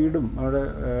നമ്മുടെ വീടും നമ്മുടെ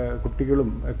കുട്ടികളും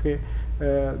ഒക്കെ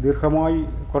ദീർഘമായി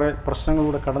കുറേ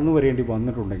പ്രശ്നങ്ങളിലൂടെ കടന്നു വരേണ്ടി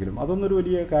വന്നിട്ടുണ്ടെങ്കിലും അതൊന്നൊരു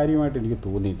വലിയ കാര്യമായിട്ട് എനിക്ക്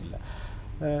തോന്നിയിട്ടില്ല.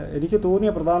 എനിക്ക്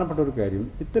തോന്നിയ പ്രധാനപ്പെട്ട ഒരു കാര്യം,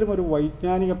 ഇത്തരമൊരു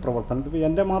വൈജ്ഞാനിക പ്രവർത്തനം, ഇപ്പോൾ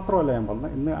എൻ്റെ മാത്രമല്ല ഞാൻ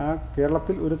പറഞ്ഞത്, ഇന്ന് ആ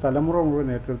കേരളത്തിൽ ഒരു തലമുറ മുഴുവൻ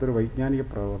ഏറ്റെടുത്തൊരു വൈജ്ഞാനിക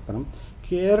പ്രവർത്തനം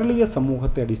കേരളീയ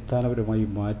സമൂഹത്തെ അടിസ്ഥാനപരമായി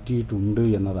മാറ്റിയിട്ടുണ്ട്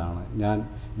എന്നതാണ് ഞാൻ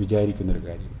വിചാരിക്കുന്നൊരു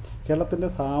കാര്യം. കേരളത്തിൻ്റെ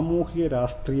സാമൂഹിക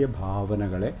രാഷ്ട്രീയ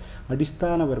ഭാവനകളെ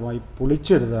അടിസ്ഥാനപരമായി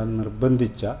പൊളിച്ചെഴുതാൻ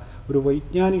നിർബന്ധിച്ച ഒരു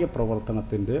വൈജ്ഞാനിക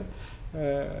പ്രവർത്തനത്തിൻ്റെ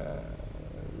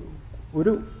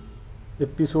ഒരു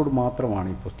എപ്പിസോഡ് മാത്രമാണ്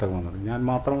ഈ പുസ്തകം എന്നത്. ഞാൻ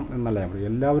മാത്രം എന്നല്ല ഞാൻ പറയും,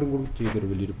 എല്ലാവരും കൂടി ചെയ്തൊരു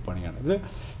വലിയൊരു പണിയാണ് ഇത്.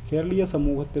 കേരളീയ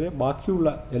സമൂഹത്തിലെ ബാക്കിയുള്ള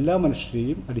എല്ലാ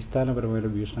മനുഷ്യരെയും അടിസ്ഥാനപരമായ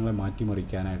വീക്ഷണങ്ങളെ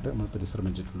മാറ്റിമറിക്കാനായിട്ട് നമ്മൾ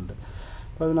പരിശ്രമിച്ചിട്ടുണ്ട്.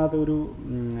 അപ്പോൾ അതിനകത്ത് ഒരു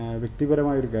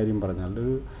വ്യക്തിപരമായൊരു കാര്യം പറഞ്ഞാൽ,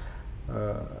 ഒരു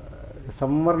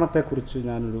സംവരണത്തെക്കുറിച്ച്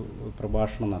ഞാനൊരു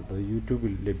പ്രഭാഷണം നടത്തിയത്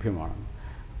യൂട്യൂബിൽ ലഭ്യമാണ്.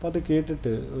 അപ്പോൾ അത്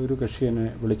കേട്ടിട്ട് ഒരു കക്ഷി എന്നെ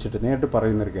വിളിച്ചിട്ട് നേരിട്ട്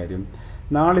പറയുന്നൊരു കാര്യം,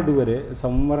 നാളിതുവരെ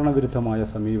സംവരണ വിരുദ്ധമായ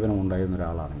സമീപനം ഉണ്ടായിരുന്ന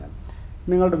ഒരാളാണ് ഞാൻ.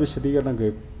 നിങ്ങളുടെ വിശദീകരണം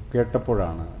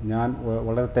കേട്ടപ്പോഴാണ് ഞാൻ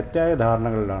വളരെ തെറ്റായ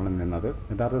ധാരണകളിലാണ് നിന്നത്.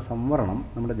 യഥാർത്ഥ സംവരണം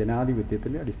നമ്മുടെ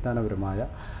ജനാധിപത്യത്തിൻ്റെ അടിസ്ഥാനപരമായ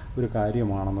ഒരു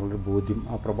കാര്യമാണെന്നുള്ളൊരു ബോധ്യം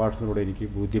ആ പ്രഭാഷണത്തിലൂടെ എനിക്ക്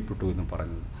ബോധ്യപ്പെട്ടു എന്ന്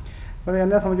പറഞ്ഞു. അത്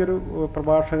എന്നെ സംബന്ധിച്ചൊരു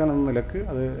പ്രഭാഷകൻ എന്ന നിലക്ക്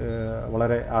അത്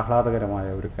വളരെ ആഹ്ലാദകരമായ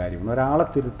ഒരു കാര്യമാണ്. ഒരാളെ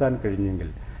തിരുത്താൻ കഴിഞ്ഞെങ്കിൽ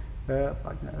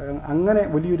അങ്ങനെ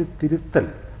വലിയൊരു തിരുത്തൽ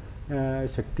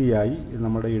ശക്തിയായി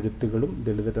നമ്മുടെ എഴുത്തുകളും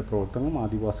ദളിതരുടെ പ്രവർത്തനങ്ങളും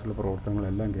ആദിവാസികളുടെ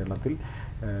പ്രവർത്തനങ്ങളെല്ലാം കേരളത്തിൽ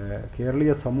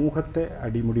കേരളീയ സമൂഹത്തെ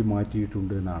അടിമുടി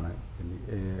മാറ്റിയിട്ടുണ്ട് എന്നാണ്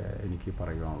എനിക്ക്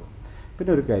പറയുവാനുള്ളത്.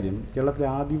 പിന്നെ ഒരു കാര്യം, കേരളത്തിലെ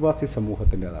ആദിവാസി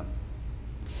സമൂഹത്തിൻ്റേതാണ്.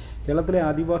 കേരളത്തിലെ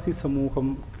ആദിവാസി സമൂഹം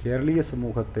കേരളീയ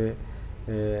സമൂഹത്തെ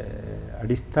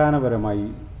അടിസ്ഥാനപരമായി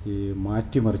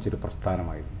മാറ്റിമറിച്ചൊരു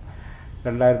പ്രസ്ഥാനമായിരുന്നു.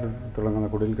 2000 തുടങ്ങുന്ന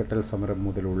കുടിൽകെട്ടൽ സമരം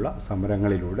മുതലുള്ള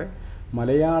സമരങ്ങളിലൂടെ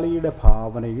മലയാളിയുടെ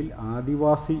ഭാവനയിൽ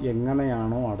ആദിവാസി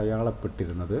എങ്ങനെയാണോ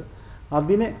അടയാളപ്പെട്ടിരുന്നത്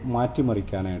അതിനെ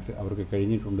മാറ്റിമറിക്കാനായിട്ട് അവർക്ക്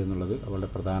കഴിഞ്ഞിട്ടുണ്ട് എന്നുള്ളത് അവരുടെ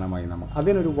പ്രധാനമായി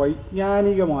അതിനൊരു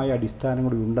വൈജ്ഞാനികമായ അടിസ്ഥാനം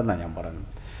കൂടി ഉണ്ടെന്നാണ് ഞാൻ പറയുന്നത്.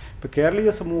 ഇപ്പോൾ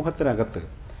കേരളീയ സമൂഹത്തിനകത്ത്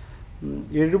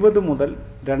 70 മുതൽ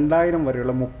 2000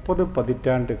 വരെയുള്ള 3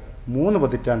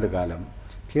 പതിറ്റാണ്ട് കാലം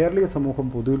കേരളീയ സമൂഹം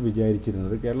പൊതുവിൽ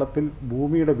വിചാരിച്ചിരുന്നത് കേരളത്തിൽ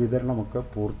ഭൂമിയുടെ വിതരണമൊക്കെ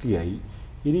പൂർത്തിയായി,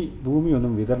 ഇനി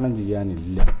ഭൂമിയൊന്നും വിതരണം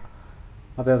ചെയ്യാനില്ല,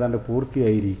 അതേതാണ്ട്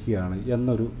പൂർത്തിയായിരിക്കുകയാണ്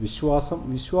എന്നൊരു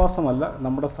വിശ്വാസമല്ല,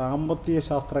 നമ്മുടെ സാമ്പത്തിക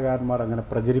ശാസ്ത്രകാരന്മാർ അങ്ങനെ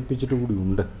പ്രചരിപ്പിച്ചിട്ട്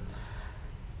കൂടിയുണ്ട്.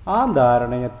 ആ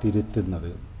ധാരണയെ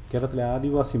തിരുത്തുന്നത് കേരളത്തിലെ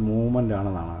ആദിവാസി മൂവ്മെൻ്റ്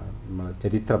ആണെന്നാണ്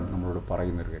ചരിത്രം നമ്മളോട്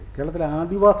പറയുന്നൊരു കാര്യം. കേരളത്തിലെ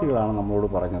ആദിവാസികളാണ് നമ്മളോട്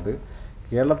പറഞ്ഞത്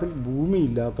കേരളത്തിൽ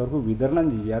ഭൂമിയില്ലാത്തവർക്ക് വിതരണം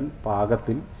ചെയ്യാൻ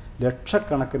പാകത്തിൽ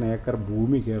ലക്ഷക്കണക്കിന് ഏക്കർ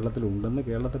ഭൂമി കേരളത്തിലുണ്ടെന്ന്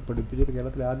കേരളത്തെ പഠിപ്പിച്ചത്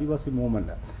കേരളത്തിലെ ആദിവാസി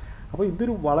മൂവ്മെൻറ്റാണ്. അപ്പോൾ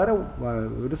ഇതൊരു വളരെ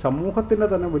ഒരു സമൂഹത്തിൻ്റെ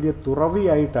തന്നെ വലിയ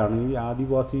തുറവിയായിട്ടാണ് ഈ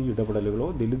ആദിവാസി ഇടപെടലുകളോ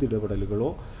ദലിത് ഇടപെടലുകളോ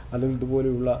അല്ലെങ്കിൽ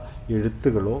ഇതുപോലെയുള്ള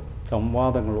എഴുത്തുകളോ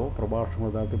സംവാദങ്ങളോ പ്രഭാഷണങ്ങളോ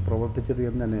യഥാർത്ഥത്തിൽ പ്രവർത്തിച്ചത്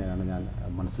എന്ന് തന്നെയാണ് ഞാൻ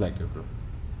മനസ്സിലാക്കിയിട്ടുള്ളത്.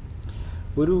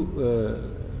 ഒരു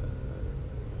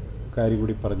കാര്യം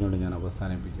കൂടി പറഞ്ഞുകൊണ്ട് ഞാൻ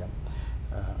അവസാനിപ്പിക്കാം.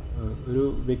 ഒരു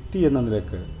വ്യക്തി എന്ന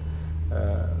നിലയ്ക്ക്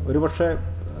ഒരുപക്ഷെ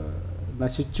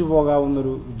നശിച്ചു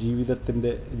പോകാവുന്നൊരു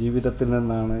ജീവിതത്തിൽ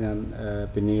നിന്നാണ് ഞാൻ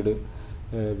പിന്നീട്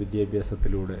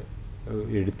വിദ്യാഭ്യാസത്തിലൂടെ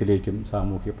എഴുത്തിലേക്കും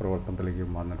സാമൂഹ്യ പ്രവർത്തനത്തിലേക്കും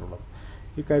വന്നിട്ടുള്ളത്.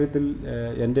 ഇക്കാര്യത്തിൽ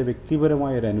എൻ്റെ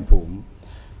വ്യക്തിപരമായൊരനുഭവം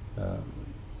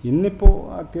ഇന്നിപ്പോൾ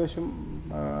അത്യാവശ്യം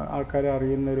ആൾക്കാരെ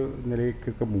അറിയുന്നൊരു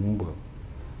നിലയ്ക്കൊക്കെ മുമ്പ്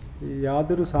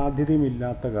യാതൊരു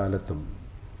സാധ്യതയുമില്ലാത്ത കാലത്തും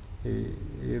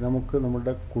നമുക്ക്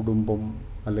നമ്മുടെ കുടുംബം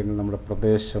അല്ലെങ്കിൽ നമ്മുടെ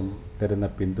പ്രദേശം തരുന്ന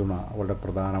പിന്തുണ വളരെ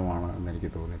പ്രധാനമാണ്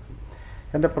എന്നെനിക്ക് തോന്നിയിട്ടുണ്ട്.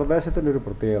 എൻ്റെ പ്രദേശത്തിൻ്റെ ഒരു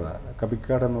പ്രത്യേകത,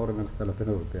 കപിക്കാട് എന്ന് പറയുന്നൊരു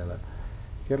സ്ഥലത്തിൻ്റെ പ്രത്യേകത,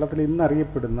 കേരളത്തിൽ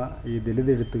ഇന്നറിയപ്പെടുന്ന ഈ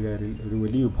ദലിത് എഴുത്തുകാരിൽ ഒരു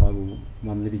വലിയ വിഭാഗവും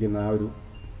വന്നിരിക്കുന്ന ആ ഒരു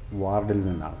വാർഡിൽ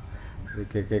നിന്നാണ്.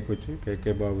 കെ കൊച്ച്,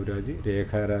 കെ ബാബുരാജ്,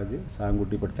 രേഖാരാജ്,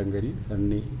 സാങ്കുട്ടി പട്ടങ്കരി,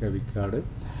 സണ്ണി കവിക്കാട്,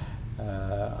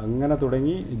 അങ്ങനെ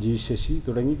തുടങ്ങി ജി ശശി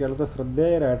തുടങ്ങി കേരളത്തെ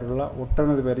ശ്രദ്ധേയരായിട്ടുള്ള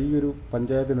ഒട്ടനവധി പേർ ഈ ഒരു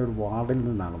പഞ്ചായത്തിൻ്റെ ഒരു വാർഡിൽ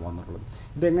നിന്നാണ് വന്നിട്ടുള്ളത്.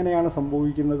 ഇതെങ്ങനെയാണ്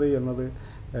സംഭവിക്കുന്നത് എന്നത്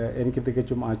എനിക്ക്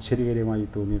തികച്ചും ആശ്ചര്യകരമായി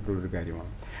തോന്നിയിട്ടുള്ളൊരു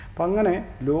കാര്യമാണ്. അപ്പം അങ്ങനെ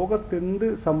ലോകത്തെന്ത്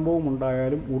സംഭവം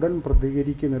ഉണ്ടായാലും ഉടൻ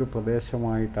പ്രതികരിക്കുന്നൊരു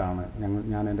പ്രദേശമായിട്ടാണ്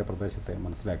ഞാൻ എൻ്റെ പ്രദേശത്തെ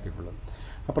മനസ്സിലാക്കിയിട്ടുള്ളത്.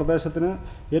 ആ പ്രദേശത്തിന്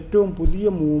ഏറ്റവും പുതിയ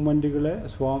മൂവ്മെൻറ്റുകളെ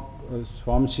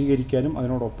സ്വാംശീകരിക്കാനും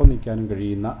അതിനോടൊപ്പം നിൽക്കാനും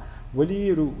കഴിയുന്ന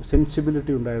വലിയൊരു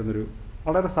സെൻസിബിലിറ്റി ഉണ്ടായിരുന്നൊരു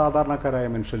വളരെ സാധാരണക്കാരായ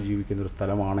മനുഷ്യർ ജീവിക്കുന്നൊരു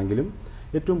സ്ഥലമാണെങ്കിലും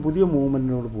ഏറ്റവും പുതിയ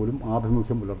മൂവ്മെൻറ്റിനോട് പോലും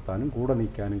ആഭിമുഖ്യം പുലർത്താനും കൂടെ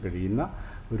നിൽക്കാനും കഴിയുന്ന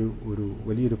ഒരു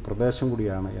വലിയൊരു പ്രദേശം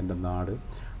കൂടിയാണ് എൻ്റെ നാട്.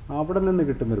 അവിടെ നിന്ന്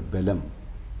കിട്ടുന്നൊരു ബലം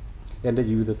എൻ്റെ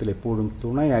ജീവിതത്തിൽ എപ്പോഴും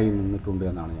തുണയായി നിന്നിട്ടുണ്ട്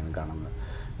എന്നാണ് ഞാൻ കാണുന്നത്.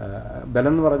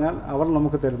 ബലം എന്ന് പറഞ്ഞാൽ അവർ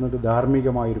നമുക്ക് തരുന്നൊരു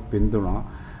ധാർമ്മികമായൊരു പിന്തുണ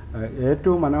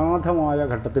ഏറ്റവും അനാഥമായ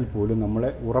ഘട്ടത്തിൽ പോലും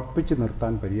നമ്മളെ ഉറപ്പിച്ച്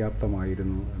നിർത്താൻ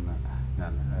പര്യാപ്തമായിരുന്നു എന്ന്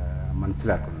ഞാൻ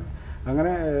മനസ്സിലാക്കുന്നു.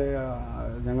 അങ്ങനെ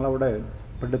ഞങ്ങളവിടെ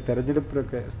പണ്ട്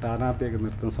തെരഞ്ഞെടുപ്പിലൊക്കെ സ്ഥാനാർത്ഥിയൊക്കെ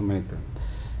നിർത്തുന്ന സമയത്ത്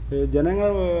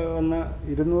ജനങ്ങൾ വന്ന്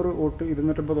 200 വോട്ട്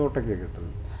 250 വോട്ടൊക്കെ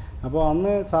കിട്ടുന്നത്. അപ്പോൾ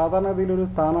അന്ന് സാധാരണഗതിയിലൊരു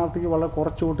സ്ഥാനാർത്ഥിക്ക് വളരെ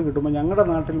കുറച്ച് വോട്ട് കിട്ടുമ്പോൾ ഞങ്ങളുടെ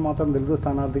നാട്ടിൽ മാത്രം ദലിത്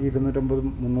സ്ഥാനാർത്ഥിക്ക്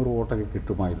 250-300 വോട്ടൊക്കെ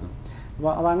കിട്ടുമായിരുന്നു.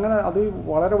 അപ്പോൾ അത്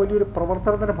വളരെ വലിയൊരു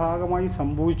പ്രവർത്തനത്തിൻ്റെ ഭാഗമായി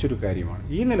സംഭവിച്ചൊരു കാര്യമാണ്.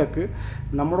 ഈ നിലക്ക്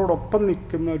നമ്മളോടൊപ്പം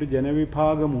നിൽക്കുന്ന ഒരു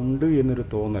ജനവിഭാഗമുണ്ട് എന്നൊരു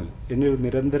തോന്നൽ എന്നിൽ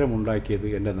നിരന്തരം ഉണ്ടാക്കിയത്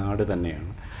എൻ്റെ നാട്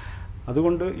തന്നെയാണ്.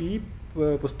 അതുകൊണ്ട് ഈ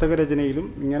പുസ്തകരചനയിലും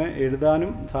ഇങ്ങനെ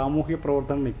എഴുതാനും സാമൂഹ്യ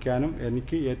പ്രവർത്തനം നിൽക്കാനും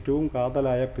എനിക്ക് ഏറ്റവും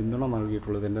കാതലായ പിന്തുണ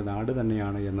നൽകിയിട്ടുള്ളത് എൻ്റെ നാട്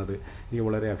തന്നെയാണ് എന്നത് എനിക്ക്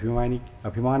വളരെ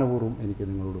അഭിമാനപൂർവ്വം എനിക്ക്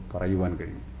നിങ്ങളോട് പറയുവാൻ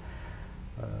കഴിയും.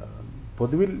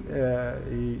 പൊതുവിൽ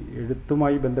ഈ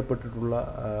എഴുത്തുമായി ബന്ധപ്പെട്ടിട്ടുള്ള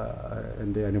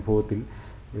എൻ്റെ അനുഭവത്തിൽ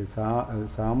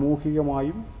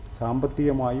സാമൂഹികമായും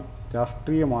സാമ്പത്തികമായും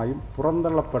രാഷ്ട്രീയമായും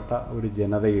പുറന്തള്ളപ്പെട്ട ഒരു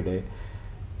ജനതയുടെ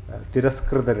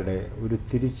തിരസ്കൃതരുടെ ഒരു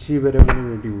തിരിച്ചുവരവിന്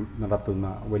വേണ്ടി നടത്തുന്ന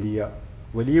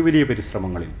വലിയ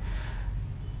പരിശ്രമങ്ങളിൽ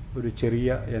ഒരു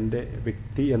ചെറിയ എൻ്റെ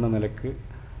വ്യക്തി എന്ന നിലക്ക്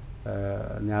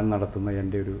ഞാൻ നടത്തുന്ന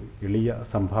എൻ്റെ ഒരു എളിയ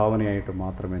സംഭാവനയായിട്ട്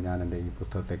മാത്രമേ ഞാൻ എൻ്റെ ഈ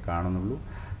പുസ്തകത്തെ കാണുന്നുള്ളൂ.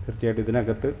 തീർച്ചയായിട്ടും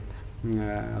ഇതിനകത്ത്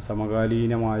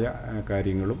സമകാലീനമായ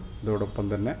കാര്യങ്ങളും അതോടൊപ്പം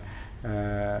തന്നെ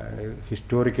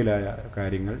ഹിസ്റ്റോറിക്കലായ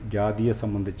കാര്യങ്ങൾ, ജാതിയെ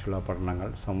സംബന്ധിച്ചുള്ള പഠനങ്ങൾ,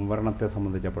 സംവരണത്തെ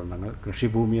സംബന്ധിച്ച പഠനങ്ങൾ,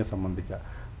 കൃഷിഭൂമിയെ സംബന്ധിച്ച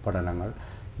പഠനങ്ങൾ,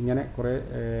 ഇങ്ങനെ കുറേ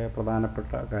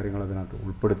പ്രധാനപ്പെട്ട കാര്യങ്ങൾ അതിനകത്ത്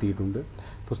ഉൾപ്പെടുത്തിയിട്ടുണ്ട്.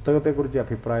 പുസ്തകത്തെക്കുറിച്ച്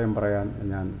അഭിപ്രായം പറയാൻ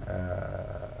ഞാൻ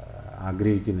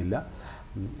ആഗ്രഹിക്കുന്നില്ല.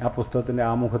 ആ പുസ്തകത്തിൻ്റെ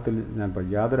ആമുഖത്തിൽ ഞാൻ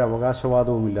യാതൊരു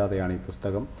അവകാശവാദവും ഇല്ലാതെയാണ് ഈ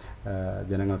പുസ്തകം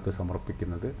ജനങ്ങൾക്ക്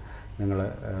സമർപ്പിക്കുന്നത്. നിങ്ങൾ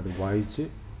അത് വായിച്ച്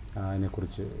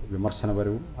അതിനെക്കുറിച്ച്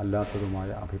വിമർശനപരവും അല്ലാത്തതുമായ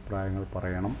അഭിപ്രായങ്ങൾ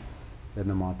പറയണം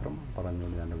എന്ന് മാത്രം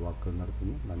പറഞ്ഞുകൊണ്ട് ഞാൻ വാക്കുകൾ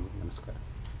നിർത്തുന്നു. നന്ദി, നമസ്കാരം.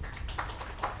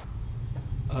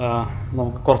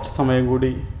 നമുക്ക് കുറച്ച് സമയം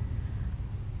കൂടി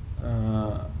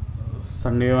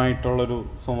സണ്ണിയുമായിട്ടുള്ളൊരു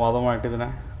സംവാദമായിട്ട് ഇതിനെ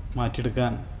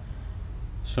മാറ്റിയെടുക്കാൻ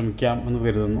ശ്രമിക്കാം എന്ന്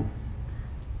കരുതുന്നു.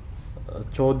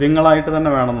 ചോദ്യങ്ങളായിട്ട് തന്നെ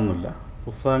വേണമെന്നൊന്നുമില്ല,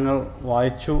 പുസ്തകങ്ങൾ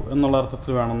വായിച്ചു എന്നുള്ള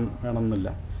അർത്ഥത്തിൽ വേണമെന്നില്ല.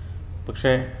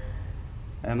 പക്ഷേ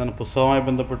എന്താണ് പുസ്തകവുമായി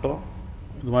ബന്ധപ്പെട്ടോ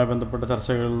ഇതുമായി ബന്ധപ്പെട്ട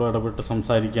ചർച്ചകളിലോ ഇടപെട്ട്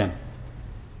സംസാരിക്കാൻ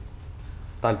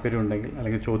താല്പര്യമുണ്ടെങ്കിൽ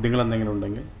അല്ലെങ്കിൽ ചോദ്യങ്ങൾ എന്തെങ്കിലും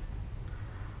ഉണ്ടെങ്കിൽ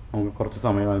നമുക്ക് കുറച്ച്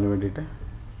സമയം അതിന് വേണ്ടിയിട്ട്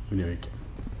വിനിയോഗിക്കാം.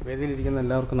 വേദിയിലിരിക്കുന്ന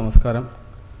എല്ലാവർക്കും നമസ്കാരം.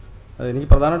 എനിക്ക്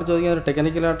പ്രധാനമായിട്ട് ചോദിക്കാൻ ഒരു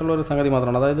ടെക്നിക്കലായിട്ടുള്ളൊരു സംഗതി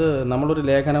മാത്രമാണ്. അതായത് നമ്മളൊരു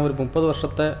ലേഖനം ഒരു 30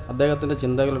 വർഷത്തെ അദ്ദേഹത്തിൻ്റെ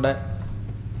ചിന്തകളുടെ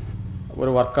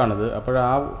ഒരു വർക്കാണിത്. അപ്പോൾ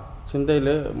ആ ചിന്തയിൽ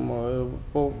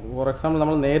ഇപ്പോൾ ഫോർ എക്സാമ്പിൾ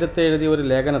നമ്മൾ നേരത്തെ എഴുതിയ ഒരു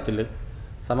ലേഖനത്തിൽ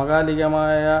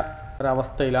സമകാലികമായ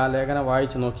ഒരവസ്ഥയിൽ ആ ലേഖനം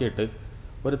വായിച്ച് നോക്കിയിട്ട്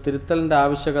ഒരു തിരുത്തലിൻ്റെ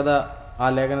ആവശ്യകത ആ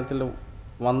ലേഖനത്തിൽ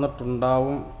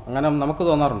വന്നിട്ടുണ്ടാവും, അങ്ങനെ നമുക്ക്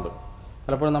തോന്നാറുണ്ട്.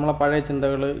 പലപ്പോഴും നമ്മളെ പഴയ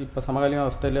ചിന്തകൾ ഇപ്പോൾ സമകാലിക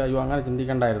അവസ്ഥയിൽ അയ്യോ അങ്ങനെ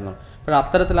ചിന്തിക്കേണ്ടായിരുന്നു. അപ്പോൾ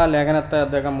അത്തരത്തിൽ ആ ലേഖനത്തെ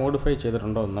അദ്ദേഹം മോഡിഫൈ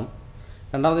ചെയ്തിട്ടുണ്ടോ എന്നും.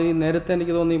 രണ്ടാമത് ഈ നേരത്തെ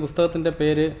എനിക്ക് തോന്നി ഈ പുസ്തകത്തിൻ്റെ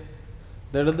പേര്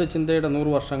ദളിത് ചിന്തയുടെ 100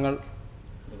 വർഷങ്ങൾ,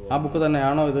 ആ ബുക്ക്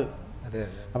തന്നെയാണോ ഇത്?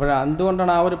 അപ്പോൾ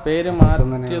എന്തുകൊണ്ടാണ് ആ ഒരു പേര്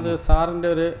മാറ്റിയത്? സാറിൻ്റെ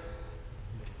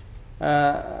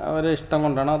ഒരു ഇഷ്ടം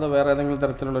കൊണ്ടാണോ അതോ വേറെ ഏതെങ്കിലും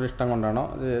തരത്തിലുള്ളൊരു ഇഷ്ടം കൊണ്ടാണോ?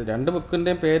 2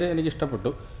 ബുക്കിൻ്റെയും പേര് എനിക്ക്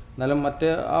ഇഷ്ടപ്പെട്ടു. എന്നാലും മറ്റേ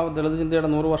ആ ദളിത് ചിന്തയുടെ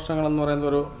 100 വർഷങ്ങൾ എന്ന് പറയുന്നത്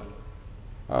ഒരു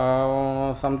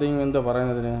സംതിങ് എന്തോ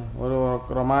പറയുന്നതിന് ഒരു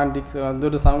റൊമാൻറ്റിക്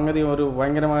എന്തൊരു സംഗതി, ഒരു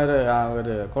ഭയങ്കരമായൊരു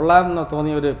ഒരു കൊള്ളാമെന്ന്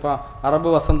തോന്നിയ ഒരു ഇപ്പോൾ അറബ്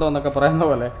വസന്തം എന്നൊക്കെ പറയുന്ന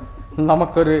പോലെ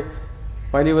നമുക്കൊരു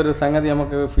വലിയൊരു സംഗതി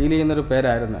നമുക്ക് ഫീൽ ചെയ്യുന്നൊരു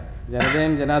പേരായിരുന്നു.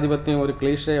 ജനതയും ജനാധിപത്യവും ഒരു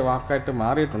ക്ലീഷേ വാക്കായിട്ട്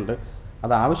മാറിയിട്ടുണ്ട്.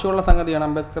 അത് ആവശ്യമുള്ള സംഗതിയാണ്,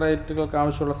 അംബേദ്കറേറ്റുകൾക്ക്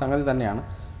ആവശ്യമുള്ള സംഗതി തന്നെയാണ്.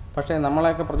 പക്ഷേ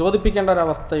നമ്മളെയൊക്കെ പ്രചോദിപ്പിക്കേണ്ട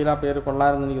ഒരവസ്ഥയിൽ ആ പേര്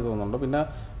കൊള്ളാമെന്ന് എനിക്ക് തോന്നുന്നുണ്ട്. പിന്നെ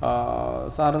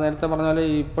സാറ് നേരത്തെ പറഞ്ഞാൽ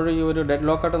ഇപ്പോഴും ഈ ഒരു ഡെഡ്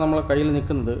ലോക്കായിട്ട് നമ്മൾ കയ്യിൽ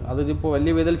നിൽക്കുന്നത് അതിപ്പോൾ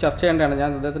വലിയ രീതിയിൽ ചർച്ച ചെയ്യേണ്ടതാണ്. ഞാൻ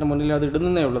അദ്ദേഹത്തിൻ്റെ മുന്നിൽ അത്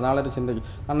ഇടുന്നേ ഉള്ളൂ നാളെ ഒരു ചിന്തയ്ക്ക്.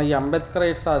 കാരണം ഈ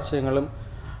അംബേദ്കറേറ്റ്സ് ആശയങ്ങളും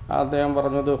അദ്ദേഹം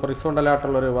പറഞ്ഞത്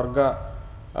ഹൊറിസോണ്ടലായിട്ടുള്ളൊരു വർഗ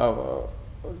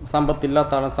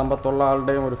സമ്പത്തില്ലാത്ത ആളും സമ്പത്തുള്ള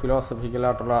ആളുടെയും ഒരു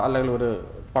ഫിലോസഫിക്കലായിട്ടുള്ള അല്ലെങ്കിൽ ഒരു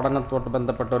പഠനത്തോട്ട്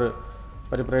ബന്ധപ്പെട്ടൊരു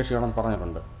പരിപ്രേക്ഷ്യമാണെന്ന്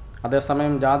പറഞ്ഞിട്ടുണ്ട്.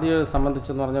 അതേസമയം ജാതിയെ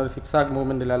സംബന്ധിച്ചെന്ന് പറഞ്ഞാൽ ഒരു സിക്സാഗ്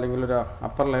മൂവ്മെൻറ്റിൽ അല്ലെങ്കിൽ ഒരു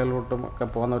അപ്പർ ലെവലിലോട്ടും ഒക്കെ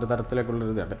പോകുന്ന ഒരു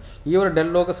തരത്തിലേക്കുള്ളൊരു ഇതുണ്ട്. ഈ ഒരു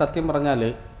ഡെഡ് ലോക്ക് സത്യം പറഞ്ഞാൽ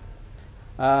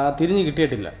തിരിഞ്ഞു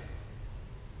കിട്ടിയിട്ടില്ല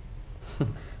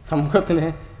സമൂഹത്തിന്.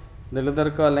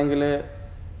 ദളിതർക്കോ അല്ലെങ്കിൽ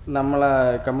നമ്മളെ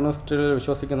കമ്മ്യൂണിസ്റ്റിൽ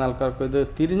വിശ്വസിക്കുന്ന ആൾക്കാർക്കോ ഇത്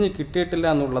തിരിഞ്ഞ് കിട്ടിയിട്ടില്ല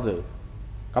എന്നുള്ളത്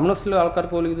കമ്മ്യൂണിസ്റ്റിലെ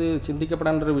ആൾക്കാർക്ക് പോലും ഇത്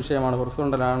ചിന്തിക്കപ്പെടേണ്ട ഒരു വിഷയമാണ്.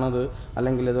 ഹൊറിസോണ്ടലാണത്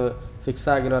അല്ലെങ്കിൽ ഇത്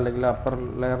സിക്സാഗിലോ അല്ലെങ്കിൽ അപ്പർ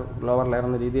ലെയർ ലോവർ ലെയർ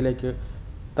എന്ന രീതിയിലേക്ക്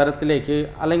തരത്തിലേക്ക്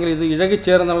അല്ലെങ്കിൽ ഇത്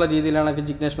ഇഴകിച്ചേർന്നുള്ള രീതിയിലാണ്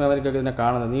ജിഗ്നേഷ് മേവരിക്കൊക്കെ ഇതിനെ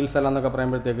കാണുന്നത്. നീൽസല എന്നൊക്കെ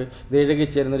പറയുമ്പോഴത്തേക്ക് ഇത്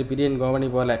ഇഴകിച്ചേരുന്ന ഒരു പിരിയൻ ഗോവണി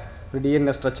പോലെ ഒരു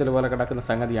DNA സ്ട്രക്ചർ പോലെ കിടക്കുന്ന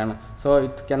സംഗതിയാണ്. സോ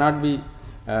ഇറ്റ് കനോട്ട് ബി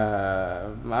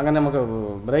അങ്ങനെ നമുക്ക്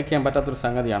ബ്രേക്ക് ചെയ്യാൻ പറ്റാത്തൊരു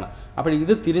സംഗതിയാണ്. അപ്പോൾ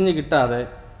ഇത് തിരിഞ്ഞ് കിട്ടാതെ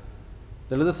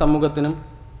ദളിത് സമൂഹത്തിനും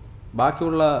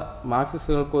ബാക്കിയുള്ള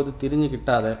മാർക്സിസ്റ്റുകൾക്കും ഇത് തിരിഞ്ഞ്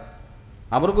കിട്ടാതെ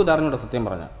അവർക്കും ഇതറിഞ്ഞൂടെ സത്യം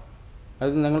പറഞ്ഞാൽ. അത്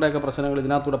ഞങ്ങളുടെയൊക്കെ പ്രശ്നങ്ങൾ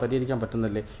ഇതിനകത്തൂടെ പരിഹരിക്കാൻ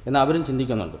പറ്റുന്നില്ലേ എന്ന് അവരും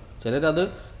ചിന്തിക്കുന്നുണ്ട്. ചിലരത്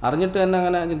അറിഞ്ഞിട്ട് തന്നെ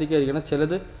അങ്ങനെ ചിന്തിക്കാതിരിക്കണം,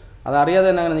 ചിലത് അതറിയാതെ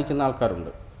തന്നെ അങ്ങനെ നിൽക്കുന്ന ആൾക്കാരുണ്ട്.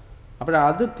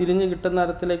 അപ്പോഴത് തിരിഞ്ഞ് കിട്ടുന്ന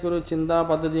തരത്തിലേക്കൊരു ചിന്താ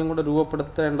പദ്ധതിയും കൂടെ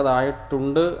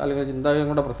രൂപപ്പെടുത്തേണ്ടതായിട്ടുണ്ട്, അല്ലെങ്കിൽ ചിന്താഗതിയും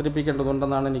കൂടെ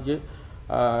പ്രസരിപ്പിക്കേണ്ടതുണ്ടെന്നാണ് എനിക്ക്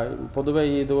പൊതുവെ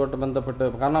ഈ ഇതുമായിട്ട് ബന്ധപ്പെട്ട്.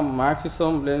 കാരണം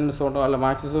മാർക്സിസവും ലെനിനിസവും അല്ല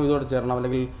മാർക്സിസവും ഇതോടെ ചേരണം,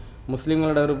 അല്ലെങ്കിൽ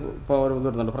മുസ്ലിങ്ങളുടെ ഒരു ഇത്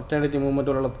വരുന്നുണ്ട് ഫ്രറ്റേണിറ്റി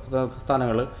മൂവ്മെൻറ്റുള്ള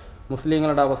പ്രസ്ഥാനങ്ങൾ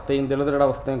മുസ്ലിങ്ങളുടെ അവസ്ഥയും ദളിതരുടെ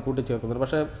അവസ്ഥയും കൂട്ടിച്ചേർക്കുന്നുണ്ട്.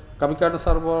 പക്ഷേ കപിക്കാട്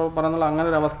സാർ പറയുന്നുള്ള അങ്ങനെ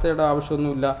ഒരു അവസ്ഥയുടെ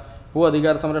ആവശ്യമൊന്നുമില്ല. ഭൂ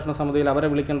അധികാര സംരക്ഷണ സമിതിയിൽ അവരെ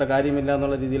വിളിക്കേണ്ട കാര്യമില്ല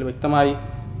എന്നുള്ള രീതിയിൽ വ്യക്തമായി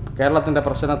കേരളത്തിൻ്റെ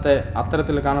പ്രശ്നത്തെ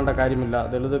അത്തരത്തിൽ കാണേണ്ട കാര്യമില്ല,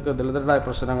 ദളിതരുടെ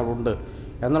പ്രശ്നങ്ങളുണ്ട്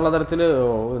എന്നുള്ള തരത്തിൽ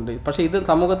ഉണ്ട്. പക്ഷേ ഇത്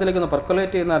സമൂഹത്തിലേക്ക് ഒന്ന്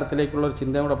പെർക്കുലേറ്റ് ചെയ്യുന്ന തരത്തിലേക്കുള്ളൊരു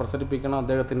ചിന്തയും കൂടെ പ്രസരിപ്പിക്കണം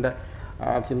അദ്ദേഹത്തിൻ്റെ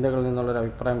ചിന്തകളിൽ നിന്നുള്ളൊരു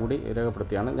അഭിപ്രായം കൂടി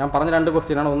രേഖപ്പെടുത്തിയാണ്. ഞാൻ പറഞ്ഞ 2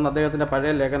 ക്വസ്റ്റ്യനാണ്. ഒന്ന്, അദ്ദേഹത്തിൻ്റെ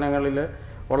പഴയ ലേഖനങ്ങളിൽ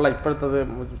ഉള്ള ഇപ്പോഴത്തത്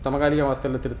സമകാലിക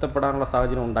അവസ്ഥയിൽ തിരുത്തപ്പെടാനുള്ള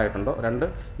സാഹചര്യം ഉണ്ടായിട്ടുണ്ടോ? 2,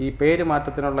 ഈ പേര്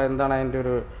മാറ്റത്തിനുള്ള എന്താണ് അതിൻ്റെ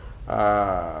ഒരു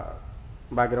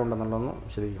ബാക്ക്ഗ്രൗണ്ട് എന്നുള്ളതൊന്ന്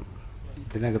വിശദീകരിക്കും.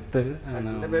 ഇതിനകത്ത്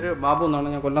എൻ്റെ പേര് ബാബു എന്നാണ്,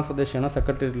 ഞാൻ കൊല്ലം സ്വദേശിയാണ്,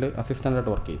 സെക്രട്ടേറിയറ്റിൽ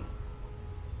അസിസ്റ്റൻ്റായിട്ട് വർക്ക് ചെയ്യും.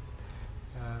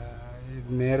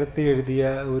 നേരത്തെ എഴുതിയ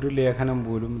ഒരു ലേഖനം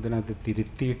പോലും ഇതിനകത്ത്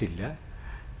തിരുത്തിയിട്ടില്ല.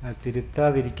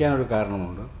 തിരുത്താതിരിക്കാനൊരു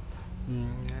കാരണമുണ്ട്.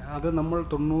 അത് നമ്മൾ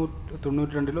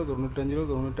 92-ലോ 95-ലോ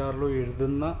 96-ലോ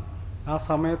എഴുതുന്ന ആ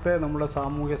സമയത്തെ നമ്മുടെ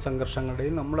സാമൂഹ്യ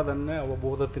സംഘർഷങ്ങളുടെയും നമ്മളെ തന്നെ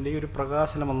അവബോധത്തിൻ്റെയും ഒരു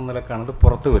പ്രകാശനം എന്ന നിലക്കാണ് അത്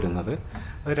പുറത്തു വരുന്നത്.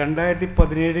 അത്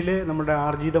 2017 നമ്മുടെ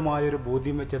ആർജിതമായൊരു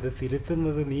ബോധ്യം വെച്ച് അത്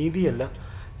തിരുത്തുന്നത് നീതിയല്ല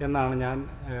എന്നാണ് ഞാൻ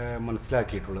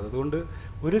മനസ്സിലാക്കിയിട്ടുള്ളത്. അതുകൊണ്ട്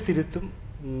ഒരു തിരുത്തും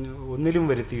ഒന്നിലും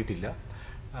വരുത്തിയിട്ടില്ല.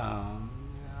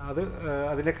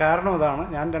 അതിൻ്റെ കാരണം അതാണ്,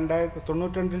 ഞാൻ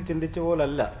 1992 ചിന്തിച്ച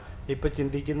പോലല്ല ഇപ്പോൾ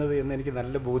ചിന്തിക്കുന്നത് എന്ന് എനിക്ക്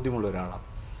നല്ല ബോധ്യമുള്ള ഒരാളാണ്.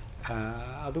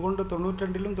 അതുകൊണ്ട്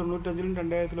 92-ലും 95-ലും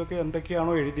 2000-ലൊക്കെ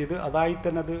എന്തൊക്കെയാണോ എഴുതിയത് അതായി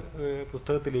തന്നെ അത്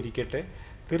പുസ്തകത്തിലിരിക്കട്ടെ.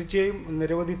 തീർച്ചയായും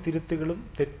നിരവധി തിരുത്തുകളും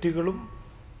തെറ്റുകളും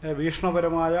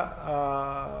വീക്ഷണപരമായ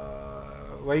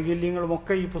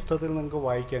വൈകല്യങ്ങളുമൊക്കെ ഈ പുസ്തകത്തിൽ നിങ്ങൾക്ക്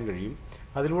വായിക്കാൻ കഴിയും.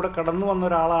 അതിലൂടെ കടന്നു വന്ന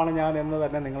ഒരാളാണ് ഞാൻ എന്ന്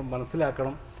തന്നെ നിങ്ങൾ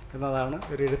മനസ്സിലാക്കണം എന്നതാണ്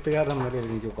ഒരു എഴുത്തുകാരൻ എന്ന നിലയിൽ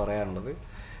എനിക്ക് പറയാനുള്ളത്.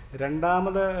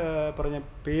 രണ്ടാമത് പറഞ്ഞ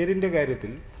പേരിൻ്റെ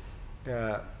കാര്യത്തിൽ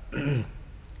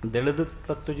ദളിത്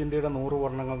തത്വചിന്തയുടെ 100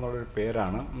 വർണ്ണങ്ങൾ എന്നുള്ളൊരു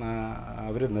പേരാണ്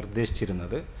അവർ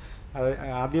നിർദ്ദേശിച്ചിരുന്നത്. അത്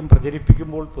ആദ്യം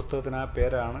പ്രചരിപ്പിക്കുമ്പോൾ പുസ്തകത്തിന് ആ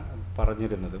പേരാണ്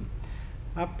പറഞ്ഞിരുന്നത്.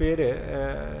 ആ പേര്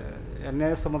എന്നെ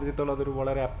സംബന്ധിച്ചിടത്തോളം അതൊരു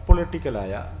വളരെ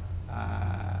അപ്പൊളിറ്റിക്കലായ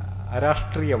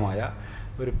അരാഷ്ട്രീയമായ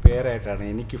ഒരു പേരായിട്ടാണ്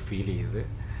എനിക്ക് ഫീൽ ചെയ്തത്.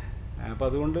 അപ്പോൾ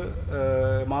അതുകൊണ്ട്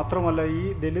മാത്രമല്ല, ഈ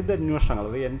ദളിത് അന്വേഷണങ്ങൾ,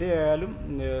 അത് എൻ്റെ ആയാലും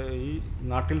ഈ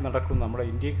നാട്ടിൽ നടക്കുന്ന, നമ്മുടെ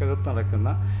ഇന്ത്യക്കകത്ത് നടക്കുന്ന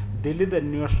ദളിത്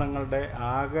അന്വേഷണങ്ങളുടെ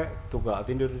ആകെ തുക,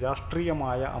 അതിൻ്റെ ഒരു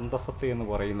രാഷ്ട്രീയമായ അന്തസത്ത എന്ന്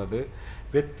പറയുന്നത്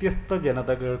വ്യത്യസ്ത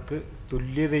ജനതകൾക്ക്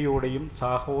തുല്യതയോടെയും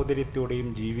സാഹോദര്യത്തോടെയും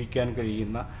ജീവിക്കാൻ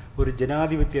കഴിയുന്ന ഒരു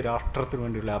ജനാധിപത്യ രാഷ്ട്രത്തിന്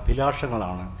വേണ്ടിയുള്ള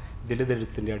അഭിലാഷങ്ങളാണ്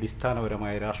ദളിതെഴുത്തിൻ്റെ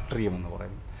അടിസ്ഥാനപരമായ രാഷ്ട്രീയമെന്ന്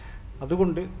പറയുന്നത്.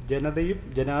 അതുകൊണ്ട് ജനതയും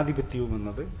ജനാധിപത്യവും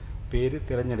എന്നത് പേര്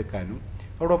തിരഞ്ഞെടുക്കാനും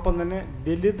അതോടൊപ്പം തന്നെ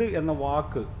ദളിത് എന്ന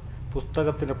വാക്ക്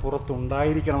പുസ്തകത്തിന്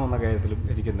പുറത്തുണ്ടായിരിക്കണമെന്ന കാര്യത്തിലും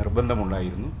എനിക്ക്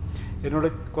നിർബന്ധമുണ്ടായിരുന്നു. എന്നോട്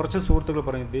കുറച്ച് സുഹൃത്തുക്കൾ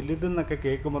പറഞ്ഞു, ദളിത് എന്നൊക്കെ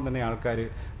കേൾക്കുമ്പോൾ തന്നെ ആൾക്കാർ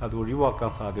അത് ഒഴിവാക്കാൻ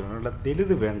സാധ്യതയുണ്ട്. അല്ല,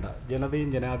 ദളിത് വേണ്ട, ജനതയും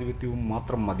ജനാധിപത്യവും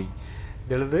മാത്രം മതി.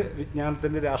 ദളിത്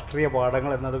വിജ്ഞാനത്തിൻ്റെ രാഷ്ട്രീയ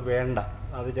പാഠങ്ങൾ എന്നത് വേണ്ട,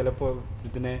 അത് ചിലപ്പോൾ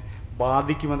ഇതിനെ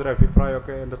ബാധിക്കുമെന്നൊരു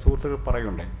അഭിപ്രായമൊക്കെ എൻ്റെ സുഹൃത്തുക്കൾ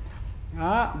പറയുണ്ടായി.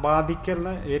 ആ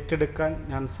ബാധിക്കലിനെ ഏറ്റെടുക്കാൻ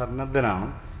ഞാൻ സന്നദ്ധനാണ്.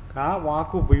 ആ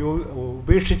വാക്ക്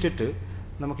ഉപേക്ഷിച്ചിട്ട്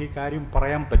നമുക്ക് ഈ കാര്യം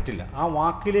പറയാൻ പറ്റില്ല. ആ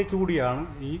വാക്കിലേക്ക് കൂടിയാണ്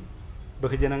ഈ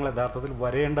ബഹുജനങ്ങൾ യഥാർത്ഥത്തിൽ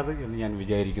വരേണ്ടത് എന്ന് ഞാൻ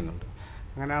വിചാരിക്കുന്നുണ്ട്.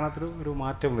 അങ്ങനെയാണ് ഒരു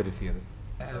മാറ്റം വരുത്തിയത്.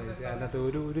 അതിനകത്ത്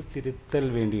ഒരു തിരുത്തൽ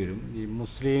വേണ്ടി വരും. ഈ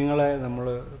മുസ്ലിങ്ങളെ നമ്മൾ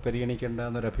പരിഗണിക്കേണ്ട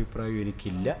എന്നൊരു അഭിപ്രായം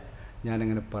എനിക്കില്ല.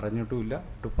 ഞാനങ്ങനെ പറഞ്ഞിട്ടുമില്ല,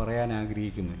 പറയാൻ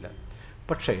ആഗ്രഹിക്കുന്നില്ല.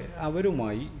 പക്ഷേ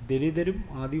അവരുമായി ദലിതരും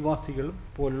ആദിവാസികളും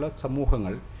പോലുള്ള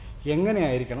സമൂഹങ്ങൾ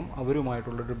എങ്ങനെയായിരിക്കണം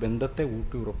അവരുമായിട്ടുള്ളൊരു ബന്ധത്തെ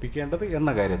ഊട്ടി ഉറപ്പിക്കേണ്ടത് എന്ന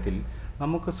കാര്യത്തിൽ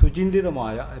നമുക്ക്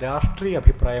സുചിന്തിതമായ രാഷ്ട്രീയ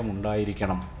അഭിപ്രായം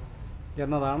ഉണ്ടായിരിക്കണം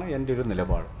എന്നതാണ് എൻ്റെ ഒരു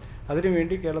നിലപാട്.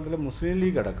 അതിനുവേണ്ടി കേരളത്തിലെ മുസ്ലിം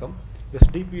ലീഗ് അടക്കം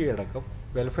SDP അടക്കം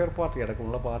വെൽഫെയർ പാർട്ടി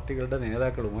അടക്കമുള്ള പാർട്ടികളുടെ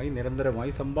നേതാക്കളുമായി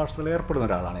നിരന്തരമായി സംഭാഷണത്തിൽ ഏർപ്പെടുന്ന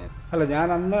ഒരാളാണ് ഞാൻ. അല്ല, ഞാൻ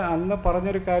അന്ന്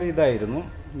പറഞ്ഞൊരു കാര്യം ഇതായിരുന്നു.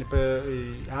 ഇപ്പോൾ ഈ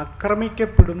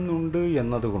ആക്രമിക്കപ്പെടുന്നുണ്ട്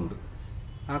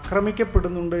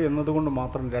എന്നതുകൊണ്ട്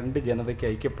മാത്രം രണ്ട് ജനതയ്ക്ക്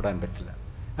ഐക്യപ്പെടാൻ പറ്റില്ല.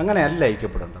 അങ്ങനെയല്ല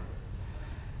ഐക്യപ്പെടേണ്ടത്.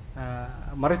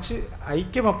 മറിച്ച്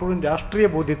ഐക്യം എപ്പോഴും രാഷ്ട്രീയ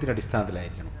ബോധ്യത്തിൻ്റെ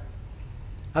അടിസ്ഥാനത്തിലായിരിക്കണം.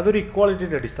 അതൊരു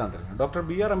ഇക്വാളിറ്റിയുടെ അടിസ്ഥാനത്തിലാണ്. ഡോക്ടർ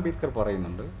BR അംബേദ്കർ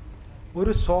പറയുന്നുണ്ട്,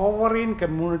 ഒരു സോവറീൻ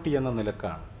കമ്മ്യൂണിറ്റി എന്ന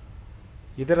നിലക്കാണ്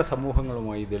ഇതര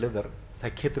സമൂഹങ്ങളുമായി ദളിതർ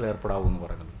സഖ്യത്തിലേർപ്പെടാവെന്ന്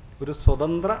പറയുന്നുണ്ട്. ഒരു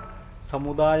സ്വതന്ത്ര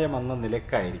സമുദായം എന്ന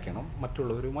നിലക്കായിരിക്കണം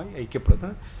മറ്റുള്ളവരുമായി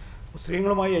ഐക്യപ്പെടുന്നത്.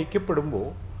 മുസ്ലിങ്ങളുമായി ഐക്യപ്പെടുമ്പോൾ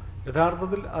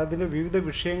യഥാർത്ഥത്തിൽ അതിന് വിവിധ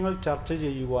വിഷയങ്ങൾ ചർച്ച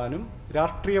ചെയ്യുവാനും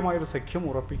രാഷ്ട്രീയമായൊരു സഖ്യം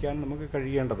ഉറപ്പിക്കാനും നമുക്ക്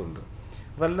കഴിയേണ്ടതുണ്ട്.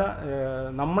 അതല്ല,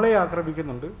 നമ്മളെ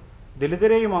ആക്രമിക്കുന്നുണ്ട്,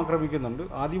 ദലിതരെയും ആക്രമിക്കുന്നുണ്ട്,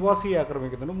 ആദിവാസിയെ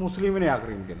ആക്രമിക്കുന്നുണ്ട്, മുസ്ലിമിനെ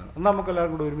ആക്രമിക്കുന്നുണ്ട്, എന്നാൽ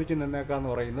നമുക്കെല്ലാവരും കൂടെ ഒരുമിച്ച് നിന്നേക്കാന്ന്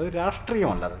പറയുന്നത്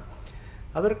രാഷ്ട്രീയമല്ലത്.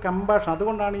 അതൊരു കമ്പാഷൻ.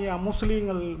 അതുകൊണ്ടാണ് ഈ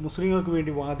മുസ്ലിങ്ങൾക്ക്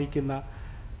വേണ്ടി വാദിക്കുന്ന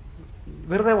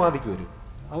വെറുതെ വാദിക്കുവരും.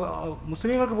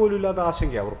 മുസ്ലിങ്ങൾക്ക് പോലും ഇല്ലാത്ത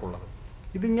ആശങ്ക അവർക്കുള്ളത്.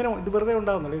 ഇത് വെറുതെ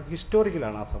ഉണ്ടാകുന്നില്ല,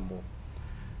 ഹിസ്റ്റോറിക്കലാണ് ആ സംഭവം.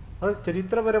 അത്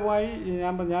ചരിത്രപരമായി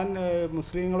ഞാൻ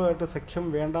മുസ്ലിങ്ങളുമായിട്ട് സഖ്യം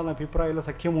വേണ്ടെന്ന അഭിപ്രായമില്ല,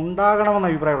 സഖ്യം ഉണ്ടാകണമെന്ന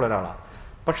അഭിപ്രായമുള്ള ഒരാളാണ്.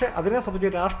 പക്ഷേ അതിനെ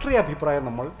സംബന്ധിച്ച് രാഷ്ട്രീയ അഭിപ്രായം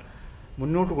നമ്മൾ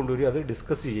മുന്നോട്ട് കൊണ്ടുവരിക, അത്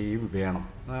ഡിസ്കസ് ചെയ്യുകയും വേണം.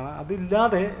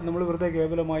 അതില്ലാതെ നമ്മൾ വെറുതെ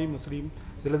കേവലമായി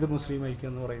ദളിത് മുസ്ലിം ഐക്യം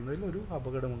എന്ന് പറയുന്നതിൽ ഒരു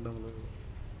അപകടമുണ്ടെന്നുള്ളത്.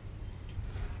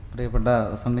 പ്രിയപ്പെട്ട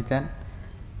സണ്ണിച്ചാൻ,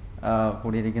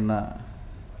 കൂടിയിരിക്കുന്ന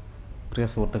പ്രിയ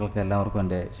സുഹൃത്തുക്കൾക്ക് എല്ലാവർക്കും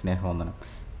എൻ്റെ സ്നേഹവന്ദനം.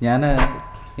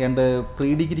 ഞാൻ പ്രീ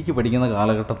ഡിഗ്രിക്ക് പഠിക്കുന്ന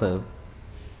കാലഘട്ടത്ത്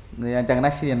ഞാൻ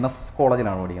ചങ്ങനാശ്ശേരി NSS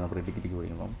കോളേജിലാണ് പഠിക്കുന്നത്. പ്രീ ഡിഗ്രിക്ക്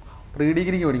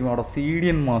പഠിക്കുമ്പോൾ അവിടെ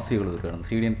CDN മാസികകൾ വരുവാണ്,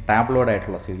 CDN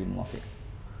ടാബ്ലോയിഡായിട്ടുള്ള CDN മാസിക.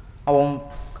 അപ്പം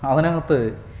അതിനകത്ത്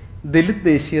ദലിത്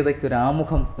ദേശീയതയ്ക്ക് ഒരു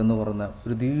ആമുഖം എന്ന് പറയുന്ന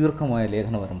ഒരു ദീർഘമായ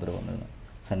ലേഖന പരമ്പര വന്നിരുന്നു.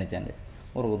 സണ്ണിച്ചാൻ്റെ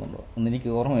ഓർക്കുന്നുണ്ടോ? എനിക്ക്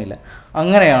ഓർമ്മയില്ല.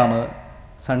 അങ്ങനെയാണ്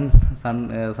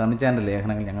സണ്ണിച്ചാൻ്റെ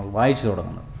ലേഖനങ്ങൾ ഞങ്ങൾ വായിച്ചു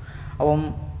തുടങ്ങുന്നത്. അപ്പം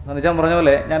സണ്ണിച്ചാൻ പറഞ്ഞ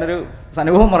പോലെ ഞാനൊരു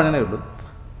അനുഭവം പറഞ്ഞതേ ഉള്ളൂ.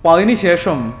 അപ്പോൾ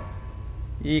അതിനുശേഷം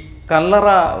ഈ കല്ലറ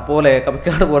പോലെ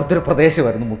കപ്പിക്കാട് പോലത്തെ ഒരു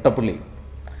പ്രദേശമായിരുന്നു മുട്ടപ്പള്ളി.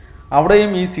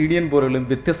 അവിടെയും ഈ CDN പോലുള്ള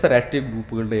വ്യത്യസ്ത രാഷ്ട്രീയ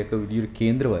ഗ്രൂപ്പുകളുടെയൊക്കെ വലിയൊരു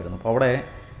കേന്ദ്രമായിരുന്നു. അപ്പോൾ അവിടെ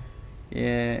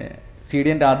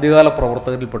CDNൻ്റെ ആദ്യകാല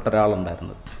പ്രവർത്തകരിൽപ്പെട്ട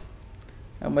ഒരാളുണ്ടായിരുന്നത്,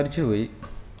 മരിച്ചുപോയി.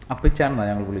 അപ്പിച്ചാൻ എന്നാണ്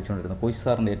ഞങ്ങൾ വിളിച്ചുകൊണ്ടിരുന്നത്, കോശി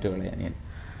സാറിൻ്റെ ഏറ്റവും ഇളയ അനിയൻ.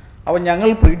 അപ്പോൾ ഞങ്ങൾ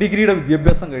പ്രീ ഡിഗ്രിയുടെ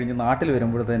വിദ്യാഭ്യാസം കഴിഞ്ഞ് നാട്ടിൽ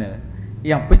വരുമ്പോഴത്തേന് ഈ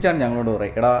അപ്പിച്ചാൻ ഞങ്ങളോട്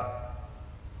പറയും, എടാ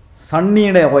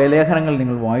സണ്ണിയുടെ ലേഖനങ്ങൾ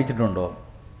നിങ്ങൾ വായിച്ചിട്ടുണ്ടോ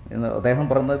എന്ന് അദ്ദേഹം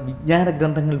പറയുന്നത് വിജ്ഞാന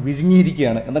ഗ്രന്ഥങ്ങൾ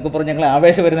വിഴുങ്ങിയിരിക്കുകയാണ് എന്നൊക്കെ പറഞ്ഞ് ഞങ്ങളെ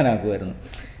ആവേശഭരിതനാക്കുമായിരുന്നു.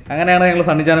 അങ്ങനെയാണ് ഞങ്ങൾ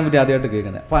സണ്ണിച്ചാനെ പറ്റി ആദ്യമായിട്ട്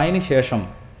കേൾക്കുന്നത്. അപ്പോൾ അതിന് ശേഷം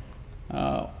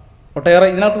ഒട്ടേറെ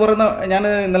ഇതിനകത്ത് പറയുന്ന ഞാൻ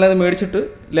ഇന്നലെ അത് മേടിച്ചിട്ട്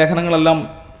ലേഖനങ്ങളെല്ലാം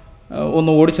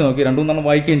ഒന്ന് ഓടിച്ചു നോക്കി, 2-3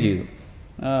 വായിക്കുകയും ചെയ്തു.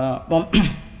 അപ്പം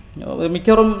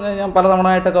മിക്കവാറും ഞാൻ പലതവണ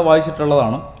ആയിട്ടൊക്കെ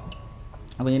വായിച്ചിട്ടുള്ളതാണ്.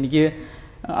 അപ്പോൾ എനിക്ക്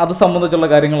അത് സംബന്ധിച്ചുള്ള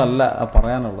കാര്യങ്ങളല്ല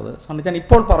പറയാനുള്ളത്. സണ്ണിച്ചാൻ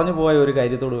ഇപ്പോൾ പറഞ്ഞു പോയ ഒരു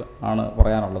കാര്യത്തോട് ആണ്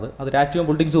പറയാനുള്ളത്. അത് രാഷ്ട്രീയവും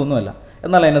പൊളിറ്റിക്സും ഒന്നുമല്ല,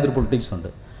 എന്നാൽ അതിനകത്തൊരു പൊളിറ്റിക്സ് ഉണ്ട്.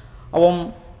 അപ്പം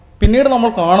പിന്നീട് നമ്മൾ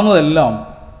കാണുന്നതെല്ലാം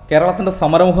കേരളത്തിൻ്റെ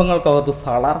സമരമുഖങ്ങൾക്കകത്ത്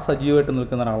വളരെ സജീവമായിട്ട്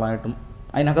നിൽക്കുന്ന ഒരാളായിട്ടും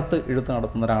അതിനകത്ത് എഴുത്ത്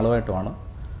നടത്തുന്ന ഒരാളുമായിട്ടുമാണ്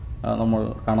നമ്മൾ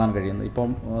കാണാൻ കഴിയുന്നത്. ഇപ്പം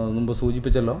മുമ്പ്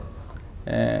സൂചിപ്പിച്ചല്ലോ,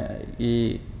 ഈ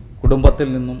കുടുംബത്തിൽ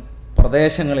നിന്നും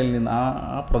പ്രദേശങ്ങളിൽ നിന്ന്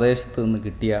ആ പ്രദേശത്ത് നിന്ന്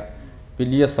കിട്ടിയ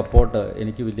വലിയ സപ്പോർട്ട്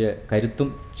എനിക്ക് വലിയ കരുത്തും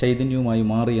ചൈതന്യവുമായി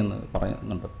മാറിയെന്ന്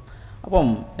പറയുന്നുണ്ട്. അപ്പം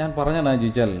ഞാൻ പറഞ്ഞതെന്ന്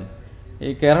ചോദിച്ചാൽ,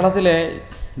 ഈ കേരളത്തിലെ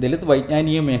ദലിത്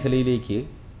വൈജ്ഞാനിക മേഖലയിലേക്ക്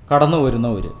കടന്നു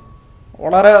വരുന്നവർ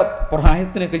വളരെ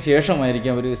പ്രായത്തിനൊക്കെ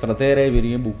ശേഷമായിരിക്കും അവർ ശ്രദ്ധേയരായി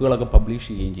വരികയും ബുക്കുകളൊക്കെ പബ്ലിഷ്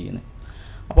ചെയ്യുകയും ചെയ്യുന്നത്.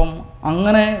 അപ്പം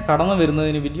അങ്ങനെ കടന്നു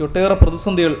വരുന്നതിന് വലിയ ഒട്ടേറെ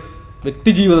പ്രതിസന്ധികൾ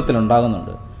വ്യക്തിജീവിതത്തിൽ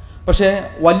ഉണ്ടാകുന്നുണ്ട്. പക്ഷേ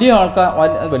വലിയ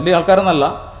ആൾക്കാരെന്നല്ല,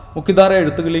 മുഖ്യധാര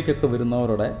എഴുത്തുകളിലേക്കൊക്കെ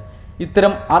വരുന്നവരുടെ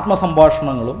ഇത്തരം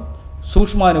ആത്മസംഭാഷണങ്ങളും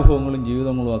സൂക്ഷ്മാനുഭവങ്ങളും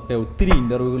ജീവിതങ്ങളും ഒക്കെ ഒത്തിരി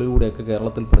ഇൻ്റർവ്യൂകളിലൂടെയൊക്കെ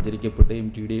കേരളത്തിൽ പ്രചരിക്കപ്പെട്ട്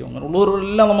MTDയും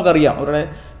അങ്ങനെയുള്ളവരെല്ലാം നമുക്കറിയാം. അവരുടെ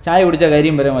ചായ കുടിച്ച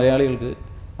കാര്യം വരെ മലയാളികൾക്ക്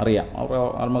അറിയാം, അവരുടെ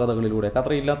ആത്മകഥകളിലൂടെയൊക്കെ.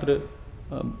 അത്രയില്ലാത്തൊരു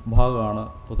ഭാഗമാണ്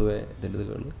പൊതുവെ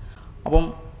ദലിതുകൾ. അപ്പം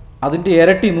അതിൻ്റെ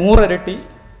 100 ഇരട്ടി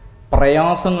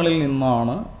പ്രയാസങ്ങളിൽ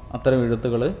നിന്നാണ് അത്തരം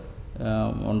എഴുത്തുകൾ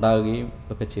ഉണ്ടാകുകയും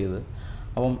ഒക്കെ ചെയ്തത്.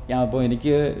 അപ്പം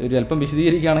എനിക്ക് ഒരു അല്പം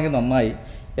വിശദീകരിക്കുകയാണെങ്കിൽ നന്നായി.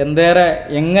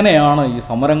 എങ്ങനെയാണ് ഈ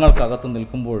സമരങ്ങൾക്കകത്ത്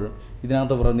നിൽക്കുമ്പോൾ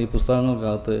ഇതിനകത്ത് പറയുന്ന ഈ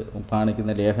പുസ്തകങ്ങൾക്കകത്ത്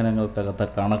കാണിക്കുന്ന ലേഖനങ്ങൾക്കകത്തെ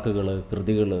കണക്കുകൾ,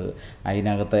 കൃതികൾ,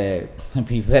 അതിനകത്തെ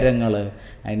വിവരങ്ങൾ,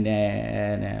 അതിൻ്റെ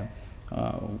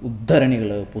ഉദ്ധരണികൾ,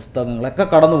 പുസ്തകങ്ങളൊക്കെ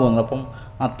കടന്നു പോകുന്നത്. അപ്പം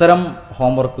അത്തരം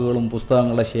ഹോംവർക്കുകളും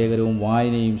പുസ്തകങ്ങളുടെ ശേഖരവും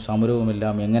വായനയും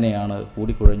സമരവുമെല്ലാം എങ്ങനെയാണ്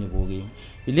കൂടിക്കുഴഞ്ഞു പോവുകയും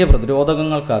വലിയ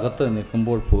പ്രതിരോധകങ്ങൾക്കകത്ത്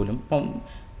നിൽക്കുമ്പോൾ പോലും ഇപ്പം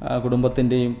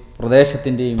കുടുംബത്തിൻ്റെയും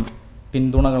പ്രദേശത്തിൻ്റെയും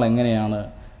പിന്തുണകൾ എങ്ങനെയാണ്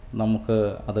നമുക്ക്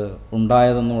അത്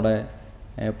ഉണ്ടായതെന്നൂടെ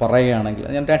പറയുകയാണെങ്കിൽ,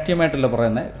 ഞാൻ രാഷ്ട്രീയമായിട്ടല്ല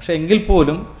പറയുന്നത്, പക്ഷേ എങ്കിൽ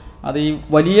പോലും അത് ഈ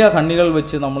വലിയ കണ്ണികൾ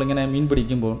വെച്ച് നമ്മളിങ്ങനെ മീൻ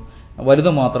പിടിക്കുമ്പോൾ വലുത്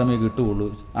മാത്രമേ കിട്ടുകയുള്ളൂ.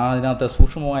 അതിനകത്ത്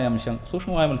സൂക്ഷ്മമായ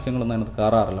മത്സ്യങ്ങളൊന്നും അതിനകത്ത്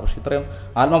കയറാറില്ല. പക്ഷേ ഇത്രയും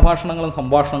ആത്മഭാഷണങ്ങളും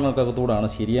സംഭാഷണങ്ങൾക്കകത്തൂടാണ്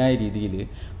ശരിയായ രീതിയിൽ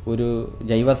ഒരു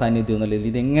ജൈവ സാന്നിധ്യം എന്നല്ല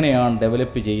ഇതെങ്ങനെയാണ്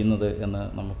ഡെവലപ്പ് ചെയ്യുന്നത് എന്ന്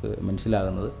നമുക്ക്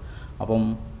മനസ്സിലാകുന്നത്. അപ്പം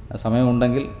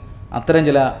സമയമുണ്ടെങ്കിൽ അത്തരം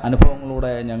ചില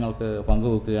അനുഭവങ്ങളിലൂടെ ഞങ്ങൾക്ക്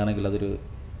പങ്കുവെക്കുകയാണെങ്കിൽ അതൊരു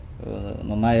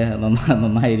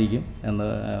നന്നായിരിക്കും എന്ന്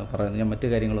പറയുന്നത്. ഞാൻ മറ്റു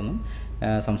കാര്യങ്ങളൊന്നും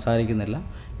സംസാരിക്കുന്നില്ല.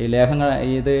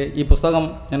 ഈ പുസ്തകം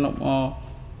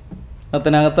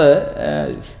അതിനകത്ത്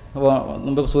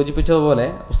മുമ്പ് സൂചിപ്പിച്ചതുപോലെ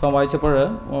പുസ്തകം വായിച്ചപ്പോൾ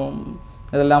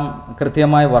ഇതെല്ലാം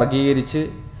കൃത്യമായി വർഗീകരിച്ച്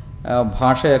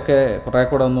ഭാഷയൊക്കെ കുറേ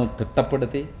കൂടെ ഒന്ന്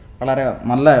തിട്ടപ്പെടുത്തി വളരെ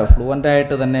നല്ല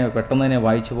ഫ്ലുവൻ്റായിട്ട് തന്നെ പെട്ടെന്ന് തന്നെ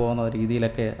വായിച്ചു പോകുന്ന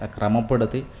രീതിയിലൊക്കെ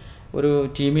ക്രമപ്പെടുത്തി ഒരു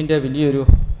ടീമിൻ്റെ വലിയൊരു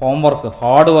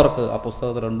ഹാർഡ് വർക്ക് ആ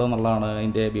പുസ്തകത്തിലുണ്ടെന്നുള്ളതാണ്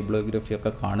അതിൻ്റെ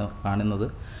ബിബ്ലിയോഗ്രഫിയൊക്കെ കാണുന്നത്.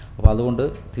 അപ്പോൾ അതുകൊണ്ട്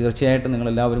തീർച്ചയായിട്ടും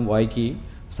നിങ്ങളെല്ലാവരും വായിക്കുകയും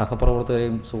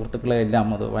സഹപ്രവർത്തകരെയും സുഹൃത്തുക്കളെയും എല്ലാം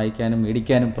അത് വായിക്കാനും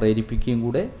മേടിക്കാനും പ്രേരിപ്പിക്കുകയും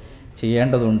കൂടെ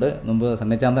ചെയ്യേണ്ടതുണ്ട്. മുമ്പ്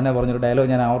സണ്ണിച്ചാൻ തന്നെ പറഞ്ഞൊരു ഡയലോഗ്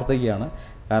ഞാൻ ആവർത്തിക്കുകയാണ്.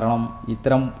 കാരണം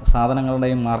ഇത്തരം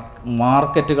സാധനങ്ങളുടെയും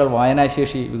മാർക്കറ്റുകൾ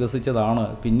വായനാശേഷി വികസിച്ചതാണ്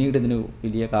പിന്നീട് ഇതിന്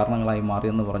വലിയ കാരണങ്ങളായി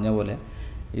മാറിയെന്ന് പറഞ്ഞ പോലെ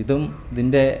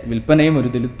ഇതിൻ്റെ വിൽപ്പനയും ഒരു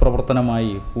ദലിത്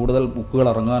പ്രവർത്തനമായി കൂടുതൽ ബുക്കുകൾ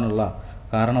ഇറങ്ങാനുള്ള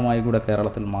കാരണമായി കൂടെ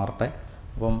കേരളത്തിൽ മാറട്ടെ.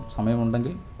 അപ്പം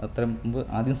സമയമുണ്ടെങ്കിൽ അത്തരം മുമ്പ്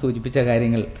ആദ്യം സൂചിപ്പിച്ച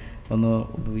കാര്യങ്ങൾ ഒന്ന്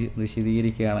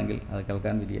വിശദീകരിക്കുകയാണെങ്കിൽ അത്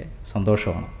കേൾക്കാൻ വലിയ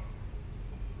സന്തോഷമാണ്.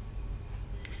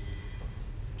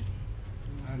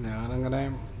 ഞാനങ്ങനെ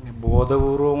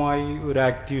ബോധപൂർവമായി ഒരു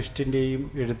ആക്ടിവിസ്റ്റിൻ്റെയും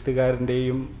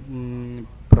എഴുത്തുകാരൻ്റെയും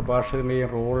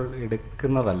പ്രഭാഷകൻ്റെയും റോൾ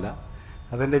എടുക്കുന്നതല്ല.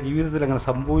 അതെൻ്റെ ജീവിതത്തിൽ അങ്ങനെ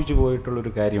സംഭവിച്ചു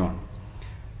പോയിട്ടുള്ളൊരു കാര്യമാണ്.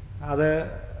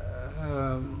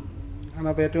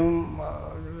 അതിനകത്ത് ഏറ്റവും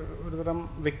ഒരുതരം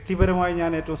വ്യക്തിപരമായി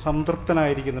ഞാൻ ഏറ്റവും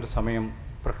സംതൃപ്തനായിരിക്കുന്നൊരു സമയം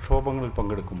പ്രക്ഷോഭങ്ങളിൽ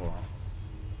പങ്കെടുക്കുമ്പോഴാണ്.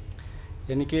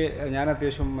 ഞാൻ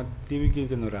അത്യാവശ്യം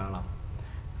മദ്യപിക്കുന്ന ഒരാളാണ്.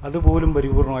 അതുപോലും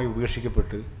പരിപൂർണമായി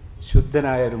ഉപേക്ഷിക്കപ്പെട്ട്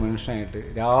ശുദ്ധനായ ഒരു മനുഷ്യനായിട്ട്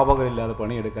രാപകലില്ലാതെ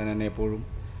പണിയെടുക്കാൻ എന്നെ എപ്പോഴും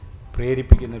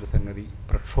പ്രേരിപ്പിക്കുന്നൊരു സംഗതി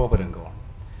പ്രക്ഷോഭരംഗമാണ്.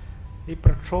 ഈ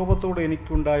പ്രക്ഷോഭത്തോട്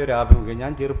എനിക്കുണ്ടായൊരു ആഭിമുഖ്യം,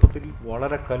 ഞാൻ ചെറുപ്പത്തിൽ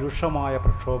വളരെ കലുഷമായ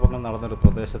പ്രക്ഷോഭങ്ങൾ നടന്നൊരു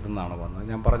പ്രദേശത്തു നിന്നാണ് വന്നത്.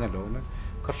 ഞാൻ പറഞ്ഞല്ലോ,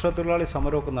 കർഷക തൊഴിലാളി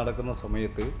സമരമൊക്കെ നടക്കുന്ന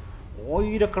സമയത്ത്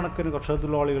ആയിരക്കണക്കിന് കർഷക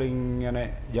തൊഴിലാളികൾ ഇങ്ങനെ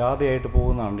ജാഥയായിട്ട്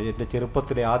പോകുന്നതാണ് എൻ്റെ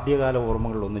ചെറുപ്പത്തിലെ ആദ്യകാല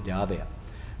ഓർമ്മകളിലൊന്ന് ജാഥയാണ്.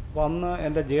 അപ്പോൾ അന്ന്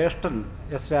എൻ്റെ ജ്യേഷ്ഠൻ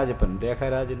എസ് രാജപ്പൻ,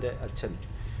 രേഖാരാജിൻ്റെ അച്ഛൻ,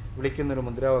 വിളിക്കുന്നൊരു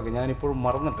മുദ്രാവാക്യം ഞാനിപ്പോഴും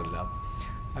മറന്നിട്ടില്ല.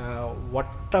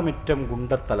 വട്ടമിറ്റം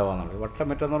ഗുണ്ടത്തലവ എന്നുള്ളത്.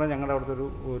 വട്ടമിറ്റം എന്ന് പറഞ്ഞാൽ ഞങ്ങളുടെ അവിടുത്തെ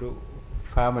ഒരു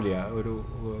ഫാമിലിയാണ്, ഒരു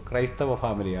ക്രൈസ്തവ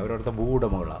ഫാമിലിയാണ്, അവരവിടുത്തെ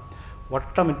ഭൂവുടമകളാണ്.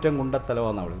 വട്ടമിറ്റം ഗുണ്ടത്തലവ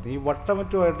എന്നാണ് വിളിക്കുന്നത്. ഈ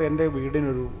വട്ടമിറ്റമായിട്ട് എൻ്റെ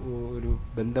വീടിനൊരു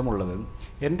ബന്ധമുള്ളത്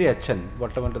എൻ്റെ അച്ഛൻ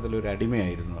വട്ടമിറ്റത്തിലൊരു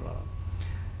അടിമയായിരുന്നു എന്നുള്ളതാണ്.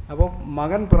 അപ്പോൾ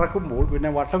മകൻ പിറക്കുമ്പോൾ പിന്നെ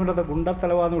വട്ടമിറ്റത്തെ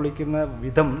ഗുണ്ടത്തലവ എന്ന് വിളിക്കുന്ന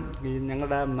വിധം ഈ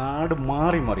ഞങ്ങളുടെ നാട്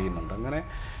മറിയുന്നുണ്ട്. അങ്ങനെ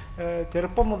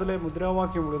ചെറുപ്പം മുതലേ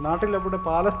മുദ്രാവാക്യം വിളി. നാട്ടിലെവിടെ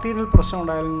പാലസ്തീനിൽ പ്രശ്നം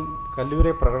ഉണ്ടായാലും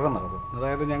കല്ലൂരെ പ്രകടനം നടക്കും.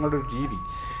 അതായത് ഞങ്ങളുടെ ഒരു രീതി,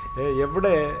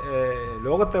 എവിടെ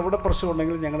ലോകത്തെവിടെ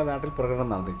പ്രശ്നമുണ്ടെങ്കിലും ഞങ്ങളുടെ നാട്ടിൽ പ്രകടനം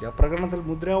നടന്നിരിക്കുക. ആ പ്രകടനത്തിൽ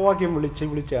മുദ്രാവാക്യം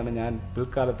വിളിച്ചാണ് ഞാൻ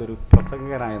പിൽക്കാലത്തൊരു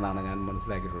പ്രസംഗകനായെന്നാണ് ഞാൻ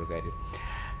മനസ്സിലാക്കിയിട്ടുള്ള കാര്യം.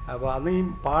 അപ്പോൾ അന്ന് ഈ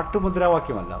പാട്ട്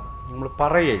മുദ്രാവാക്യമല്ല, നമ്മൾ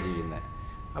പറയുകയാണ് ചെയ്യുന്നത്.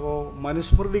 അപ്പോൾ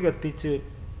മനുസ്മൃതി കത്തിച്ച്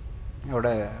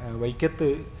അവിടെ വൈക്കത്ത്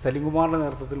സലിംകുമാറിൻ്റെ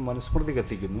നേതൃത്വത്തിൽ മനുസ്മൃതി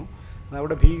കത്തിക്കുന്നു.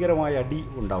 അവിടെ ഭീകരമായ അടി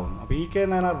ഉണ്ടാകുന്നു. അപ്പോൾ ഇ കെ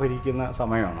നായനാർ ഭരിക്കുന്ന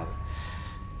സമയമാണത്.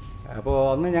 അപ്പോൾ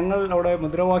അന്ന് ഞങ്ങൾ അവിടെ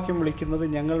മുദ്രാവാക്യം വിളിക്കുന്നത്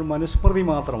ഞങ്ങൾ മനുസ്മൃതി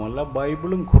മാത്രമല്ല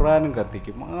ബൈബിളും ഖുറാനും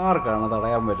കത്തിക്കും. ആർക്കാണ്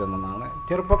തടയാൻ പറ്റുന്നതെന്നാണ്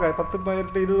ചെറുപ്പക്കാർ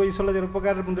 10-20 വയസ്സുള്ള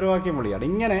ചെറുപ്പക്കാരുടെ മുദ്രാവാക്യം വിളിയാണ്.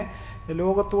 ഇങ്ങനെ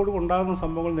ലോകത്തോട് ഉണ്ടാകുന്ന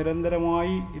സംഭവങ്ങൾ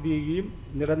നിരന്തരമായി ഇത് ചെയ്യുകയും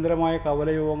നിരന്തരമായ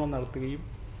കവലയോഗങ്ങൾ നടത്തുകയും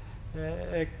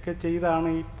ഒക്കെ ചെയ്താണ്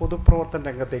ഈ പൊതുപ്രവർത്തന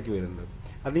രംഗത്തേക്ക് വരുന്നത്.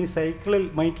 അത് ഈ സൈക്കിളിൽ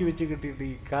മൈക്ക് വെച്ച് കിട്ടിയിട്ട്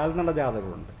ഈ കാൽനട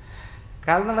ജാഥകളുണ്ട്.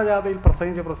 കാൽനട ജാഥയിൽ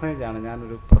പ്രസംഗിച്ചാണ്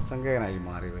ഞാനൊരു പ്രസംഗകനായി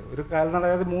മാറിയത്. ഒരു കാൽനട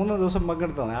ജാഥ 3 ദിവസം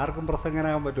പങ്കെടുത്തതാണ്. ആർക്കും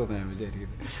പ്രസംഗനാകാൻ പറ്റുമെന്ന് ഞാൻ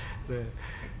വിചാരിക്കുന്നത്.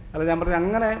 അല്ല, ഞാൻ പറഞ്ഞത്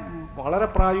അങ്ങനെ വളരെ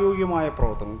പ്രായോഗികമായ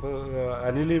പ്രവർത്തനം. ഇപ്പോൾ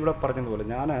അനിൽ ഇവിടെ പറഞ്ഞതുപോലെ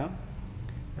ഞാൻ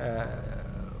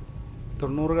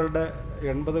 90കളുടെ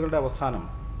 80കളുടെ അവസാനം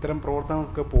ഇത്തരം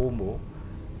പ്രവർത്തനങ്ങൾക്ക് പോകുമ്പോൾ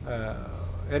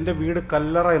എൻ്റെ വീട്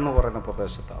കല്ലറ എന്ന് പറയുന്ന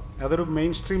പ്രദേശത്താണ്. അതൊരു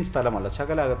മെയിൻ സ്ട്രീം സ്ഥലമല്ല,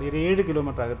 ശകലകത്ത് 7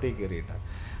 കിലോമീറ്റർ അകത്തേക്ക് കയറിയിട്ടാണ്.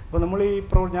 അപ്പോൾ നമ്മൾ ഈ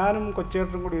ഞാനും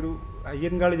കൊച്ചേട്ടനും കൂടി ഒരു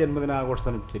അയ്യൻകാളി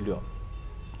ജന്മദിനാഘോഷത്തിന് ചെല്ലുക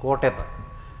കോട്ടയത്ത്.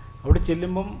 അവിടെ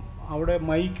ചെല്ലുമ്പം അവിടെ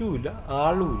മൈക്കുമില്ല,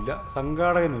 ആളുമില്ല,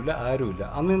 സംഘാടകനുമില്ല, ആരുമില്ല.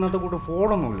 അന്ന് ഇന്നത്തെ കൂട്ട്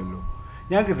ഫോണൊന്നുമില്ലല്ലോ.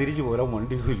 ഞങ്ങൾക്ക് തിരിച്ചു പോരാൻ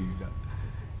വണ്ടി കൂലിയില്ല.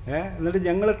 എന്നിട്ട്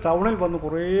ഞങ്ങൾ ടൗണിൽ വന്ന്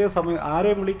കുറേ സമയം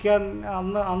ആരെയും വിളിക്കാൻ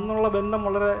അന്നുള്ള ബന്ധം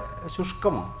വളരെ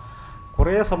ശുഷ്കമാണ്.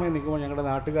 കുറേ സമയം നിൽക്കുമ്പോൾ ഞങ്ങളുടെ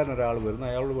നാട്ടുകാരനൊരാൾ വരുന്നു,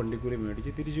 അയാളോട് വണ്ടിക്കൂലി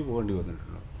മേടിച്ച് തിരിച്ചു പോകേണ്ടി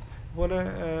വന്നിട്ടുണ്ട്. അതുപോലെ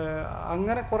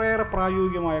അങ്ങനെ കുറേയേറെ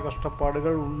പ്രായോഗികമായ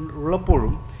കഷ്ടപ്പാടുകൾ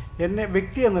ഉള്ളപ്പോഴും എന്നെ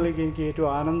വ്യക്തി എന്ന നിലയ്ക്ക് എനിക്ക് ഏറ്റവും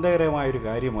ആനന്ദകരമായൊരു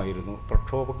കാര്യമായിരുന്നു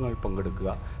പ്രക്ഷോഭങ്ങളിൽ പങ്കെടുക്കുക,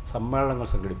 സമ്മേളനങ്ങൾ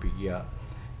സംഘടിപ്പിക്കുക.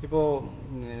 ഇപ്പോൾ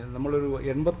നമ്മളൊരു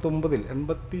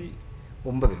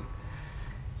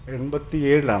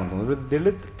 87-ലാണെന്ന് തോന്നുന്നു ഒരു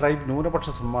ദളിത് ട്രൈബ് ന്യൂനപക്ഷ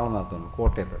സമ്മേളനം നടത്തുന്നു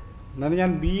കോട്ടയത്ത്. എന്നാൽ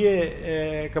ഞാൻ BA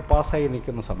ഒക്കെ പാസ്സായി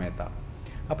നിൽക്കുന്ന സമയത്താണ്.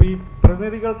 അപ്പോൾ ഈ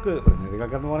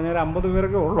പ്രതിനിധികൾക്കെന്ന് പറഞ്ഞാൽ 50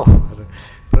 പേരൊക്കെ ഉള്ളൂ.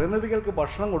 പ്രതിനിധികൾക്ക്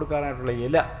ഭക്ഷണം കൊടുക്കാനായിട്ടുള്ള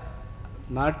ഇല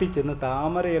നാട്ടിൽ ചെന്ന്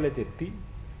താമര ഇല ചെത്തി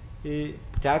ഈ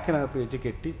ചാക്കിനകത്ത് വെച്ച്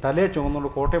കെട്ടി തലയെ ചുമന്നുകൊണ്ട്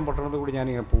കോട്ടയം പട്ടണത്തിൽ കൂടി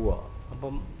ഞാനിങ്ങനെ പോവുക.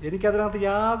 അപ്പം എനിക്കതിനകത്ത്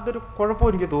യാതൊരു കുഴപ്പവും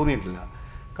എനിക്ക് തോന്നിയിട്ടില്ല.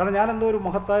 കാരണം ഞാനെന്തോ ഒരു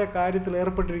മഹത്തായ കാര്യത്തിൽ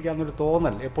ഏർപ്പെട്ടിരിക്കാമെന്നൊരു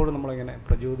തോന്നൽ എപ്പോഴും നമ്മളിങ്ങനെ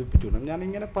പ്രചോദിപ്പിച്ചുകൊണ്ട്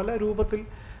ഞാനിങ്ങനെ പല രൂപത്തിൽ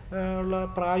ഉള്ള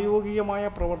പ്രായോഗികമായ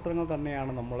പ്രവർത്തനങ്ങൾ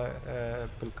തന്നെയാണ് നമ്മളെ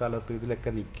പിൽക്കാലത്ത് ഇതിലൊക്കെ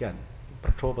നിൽക്കാൻ,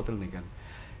 പ്രക്ഷോഭത്തിൽ നിൽക്കാൻ.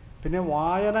 പിന്നെ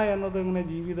വായന എന്നത് ഇങ്ങനെ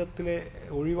ജീവിതത്തിലെ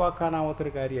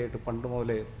ഒഴിവാക്കാനാവാത്തൊരു കാര്യമായിട്ട് പണ്ട്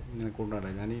മുതലേ ഇങ്ങനെ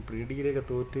കൊണ്ടുവരാം. ഞാൻ ഈ പ്രീ ഡിഗ്രിയൊക്കെ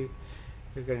തോറ്റ്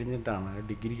കഴിഞ്ഞിട്ടാണ്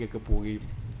ഡിഗ്രിക്കൊക്കെ പോവുകയും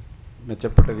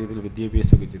മെച്ചപ്പെട്ട രീതിയിൽ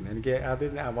വിദ്യാഭ്യാസമൊക്കെ ചെയ്യുന്നത്. എനിക്ക്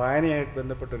അതിന് വായനയായിട്ട്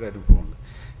ബന്ധപ്പെട്ടൊരു അനുഭവമുണ്ട്.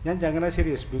 ഞാൻ ചങ്ങനാശ്ശേരി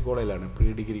SB കോളേജിലാണ് പ്രീ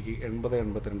ഡിഗ്രിക്ക്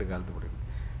 80-82 കാലത്ത് പഠിക്കുന്നത്.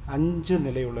 5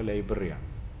 നിലയുള്ള ലൈബ്രറിയാണ്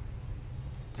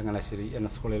ചങ്ങനാശ്ശേരി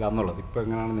NS കോളേജിൽ അന്നുള്ളത്. ഇപ്പോൾ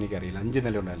എങ്ങനെയാണെന്ന് എനിക്കറിയില്ല. 5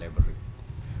 നിലയുണ്ട് ആ ലൈബ്രറി.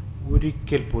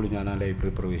 ഒരിക്കൽ പോലും ഞാൻ ആ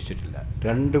ലൈബ്രറി പ്രവേശിച്ചിട്ടില്ല.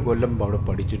 2 കൊല്ലം അവിടെ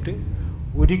പഠിച്ചിട്ട്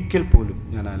ഒരിക്കൽ പോലും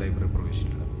ഞാൻ ആ ലൈബ്രറി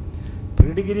പ്രവേശിച്ചിട്ടില്ല. പ്രീ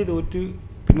ഡിഗ്രി തോറ്റ്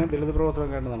പിന്നെ ദളിത്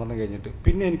പ്രവർത്തനമായിട്ട് നടന്നു കഴിഞ്ഞിട്ട്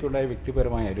പിന്നെ എനിക്കുണ്ടായ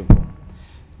വ്യക്തിപരമായ അനുഭവം,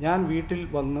 ഞാൻ വീട്ടിൽ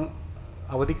വന്ന്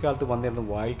അവധിക്കാലത്ത് വന്നിരുന്ന്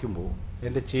വായിക്കുമ്പോൾ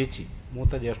എൻ്റെ ചേച്ചി,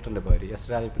 മൂത്ത ജ്യേഷ്ഠൻ്റെ ഭാര്യ, S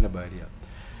രാജപ്പൻ്റെ ഭാര്യ,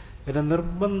 എന്നെ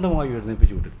നിർബന്ധമായി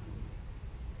എഴുന്നേൽപ്പിച്ച് വിട്ടിരുന്നു.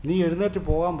 നീ എഴുന്നേറ്റ്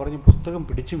പോകാൻ പറഞ്ഞ് പുസ്തകം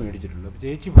പിടിച്ച് മേടിച്ചിട്ടുണ്ട്. അപ്പോൾ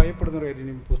ചേച്ചി ഭയപ്പെടുന്ന ഒരു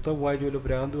കാര്യം, പുസ്തകം വായിച്ചുമല്ലോ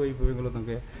ഭ്രാന്തമായി പോയെങ്കിലോ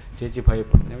എന്നൊക്കെ ചേച്ചി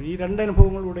ഭയപ്പെടുന്നു. ഈ 2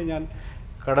 അനുഭവങ്ങളിലൂടെ ഞാൻ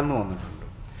കടന്നു വന്നിട്ടുണ്ട്.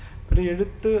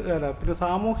 പിന്നെ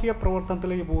സാമൂഹിക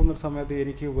പ്രവർത്തനത്തിലേക്ക് പോകുന്നൊരു സമയത്ത്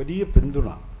എനിക്ക് വലിയ പിന്തുണ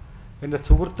എൻ്റെ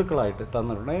സുഹൃത്തുക്കളായിട്ട്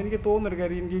തന്നിട്ടുണ്ട്. എനിക്ക് തോന്നുന്നൊരു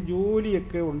കാര്യം, എനിക്ക്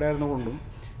ജോലിയൊക്കെ ഉണ്ടായിരുന്നുകൊണ്ടും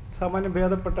സാമാന്യം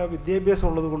ഭേദപ്പെട്ട വിദ്യാഭ്യാസം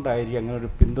ഉള്ളത് കൊണ്ടായിരിക്കും അങ്ങനെ ഒരു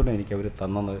പിന്തുണ എനിക്ക് അവർ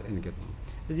തന്നത്. എനിക്ക്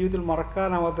എൻ്റെ ജീവിതത്തിൽ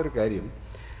മറക്കാനാവാത്തൊരു കാര്യം,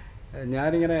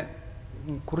 ഞാനിങ്ങനെ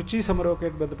കുറിച്ചി സമരമൊക്കെ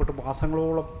ആയിട്ട് ബന്ധപ്പെട്ട്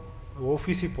മാസങ്ങളോളം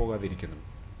ഓഫീസിൽ പോകാതിരിക്കുന്നു.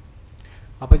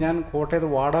 അപ്പോൾ ഞാൻ കോട്ടയത്ത്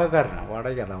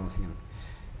വാടകയ്ക്കാണ് താമസിക്കുന്നത്.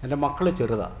 എൻ്റെ മക്കൾ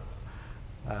ചെറുതാണ്.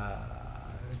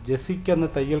 ജെസ്സിക്കന്ന്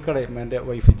തയ്യൽക്കടയും, എൻ്റെ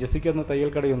വൈഫ് ജെസ്സിക്കന്ന്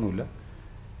തയ്യൽക്കടയൊന്നുമില്ല.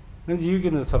 ഞാൻ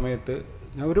ജീവിക്കുന്ന സമയത്ത്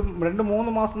ഞാൻ ഒരു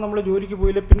 2-3 മാസം നമ്മൾ ജോലിക്ക്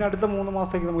പോയില്ല, പിന്നെ അടുത്ത 3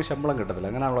 മാസത്തേക്ക് നമുക്ക് ശമ്പളം കിട്ടത്തില്ല.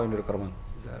 അങ്ങനെയാണല്ലോ അതിൻ്റെ ഒരു ക്രമം.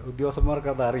 ഉദ്യോഗസ്ഥന്മാർക്ക്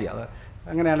അത് അറിയാം.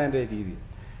 അങ്ങനെയാണ് എൻ്റെ രീതി.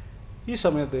 ഈ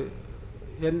സമയത്ത്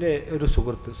എൻ്റെ ഒരു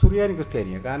സുഹൃത്ത് സുറിയാനി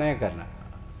ക്രിസ്ത്യാനിയാണ്, കാനായക്കാരനാണ്.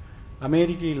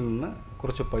 അമേരിക്കയിൽ നിന്ന്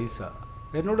കുറച്ച് പൈസ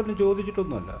എന്നോടൊന്നും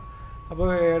ചോദിച്ചിട്ടൊന്നുമല്ല. അപ്പോൾ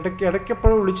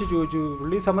ഇടയ്ക്കെപ്പോഴും വിളിച്ച് ചോദിച്ചു,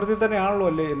 പുള്ളി സമരത്തിൽ തന്നെയാണല്ലോ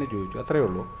അല്ലേ എന്ന് ചോദിച്ചു. അത്രയേ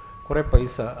ഉള്ളൂ. കുറേ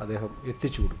പൈസ അദ്ദേഹം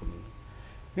എത്തിച്ചു കൊടുക്കുന്നുണ്ട്.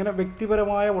 ഇങ്ങനെ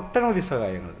വ്യക്തിപരമായ ഒട്ടനവധി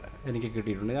സഹായങ്ങൾ എനിക്ക്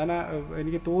കിട്ടിയിട്ടുണ്ട്.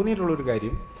 എനിക്ക് തോന്നിയിട്ടുള്ളൊരു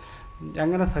കാര്യം,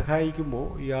 അങ്ങനെ സഹായിക്കുമ്പോൾ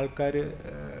ഈ ആൾക്കാർ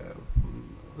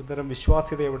ഇത്തരം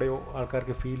വിശ്വാസ്യത എവിടെയോ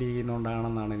ആൾക്കാർക്ക് ഫീൽ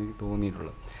ചെയ്യുന്നതുകൊണ്ടാണെന്നാണ് എനിക്ക്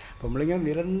തോന്നിയിട്ടുള്ളത്. അപ്പോൾ നമ്മളിങ്ങനെ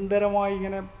നിരന്തരമായി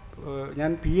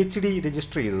ഞാൻ PhD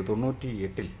രജിസ്റ്റർ ചെയ്തു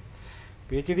 98.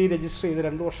 PhD രജിസ്റ്റർ ചെയ്ത്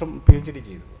 2 വർഷം PhD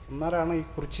ചെയ്തു. അന്നേരമാണ് ഈ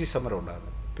കുറിച്ചി സമരം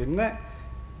ഉണ്ടാകുന്നത്. പിന്നെ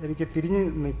എനിക്ക് തിരിഞ്ഞ്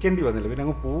നിൽക്കേണ്ടി വന്നില്ല, പിന്നെ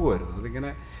അങ്ങ് പോവുമായിരുന്നു.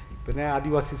 അതിങ്ങനെ പിന്നെ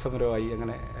ആദിവാസി സമരമായി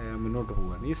അങ്ങനെ മുന്നോട്ട്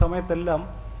പോവുകയാണ്. ഈ സമയത്തെല്ലാം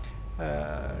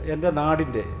എൻ്റെ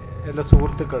നാടിൻ്റെ, എൻ്റെ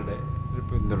സുഹൃത്തുക്കളുടെ ഒരു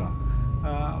പിന്തുണ,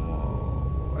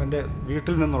 എൻ്റെ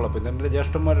വീട്ടിൽ നിന്നുള്ള പിന്തുണ, എൻ്റെ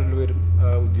ജ്യേഷ്ഠന്മാരെല്ലാവരും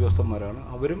ഉദ്യോഗസ്ഥന്മാരാണ്.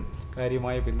 അവരും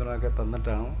കാര്യമായ പിന്തുണയൊക്കെ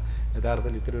തന്നിട്ടാണ്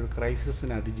യഥാർത്ഥത്തിൽ ഇത്തരം ഒരു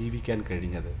ക്രൈസിസിനെ അതിജീവിക്കാൻ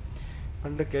കഴിഞ്ഞത്.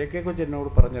 പണ്ട് KK കൊച്ച് എന്നോട്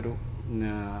പറഞ്ഞൊരു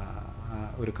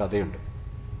ഒരു കഥയുണ്ട്.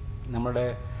 നമ്മുടെ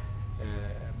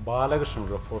ബാലകൃഷ്ണൻ,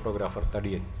 ഒരു ഫോട്ടോഗ്രാഫർ,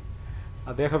 തടിയൻ,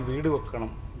 അദ്ദേഹം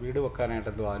വീട് വെക്കാനായിട്ട്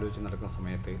എന്തോ ആലോചിച്ച് നടക്കുന്ന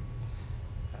സമയത്ത്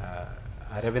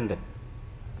അരവിന്ദൻ,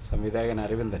 സംവിധായകൻ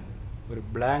അരവിന്ദൻ ഒരു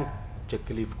ബ്ലാങ്ക്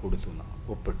ചെക്ക് ലീഫ് കൊടുത്തു,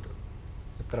 ഒപ്പിട്ട്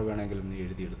എത്ര വേണമെങ്കിലും നീ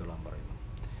എഴുതിയെടുത്തോളാൻ പറയുന്നു.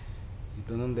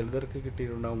 ഇതൊന്നും ദളിതർക്ക്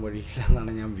കിട്ടിയിട്ടുണ്ടാകും വഴിയില്ല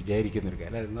എന്നാണ് ഞാൻ വിചാരിക്കുന്നൊരു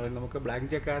കാര്യം. എന്ന് പറയുന്നത് നമുക്ക് ബ്ലാങ്ക്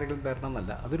ചെക്ക് ആരെങ്കിലും തരണം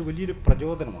എന്നല്ല, അതൊരു വലിയൊരു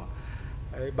പ്രചോദനമാണ്.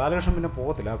 ബാലകൃഷ്ണൻ പിന്നെ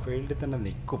പോകത്തില്ല, ആ ഫീൽഡിൽ തന്നെ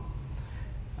നിൽക്കും.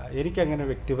 എനിക്കങ്ങനെ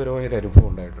വ്യക്തിപരമായൊരു അനുഭവം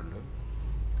ഉണ്ടായിട്ടുണ്ട്.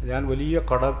 ഞാൻ വലിയ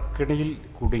കടക്കിണിയിൽ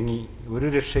കുടുങ്ങി, ഒരു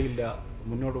രക്ഷയില്ല,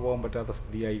 മുന്നോട്ട് പോകാൻ പറ്റാത്ത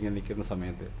സ്ഥിതിയായി ഇങ്ങനെ നിൽക്കുന്ന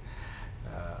സമയത്ത്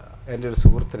എൻ്റെ ഒരു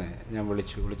സുഹൃത്തിനെ ഞാൻ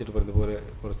വിളിച്ചിട്ട് പറഞ്ഞതുപോലെ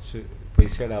കുറച്ച്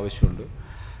പൈസയുടെ ആവശ്യമുണ്ട്,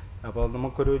 അപ്പോൾ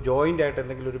നമുക്കൊരു ജോയിൻ്റായിട്ട്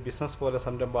എന്തെങ്കിലും ഒരു ബിസിനസ് പോലെ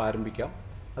സംരംഭം ആരംഭിക്കാം,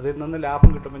 അതിൽ നിന്ന് ലാഭം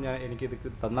കിട്ടുമ്പോൾ എനിക്കിത്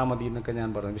തന്നാൽ മതി എന്നൊക്കെ ഞാൻ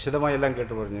പറഞ്ഞു. വിശദമായി എല്ലാം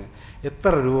കേട്ട് പറഞ്ഞ്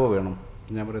എത്ര രൂപ വേണം?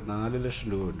 ഞാൻ പറയും 4 ലക്ഷം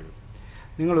രൂപ വേണ്ടി വരും.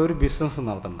 നിങ്ങളൊരു ബിസിനസ്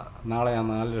നടത്തണ്ട, നാളെ ഞാൻ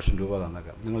 4 ലക്ഷം രൂപ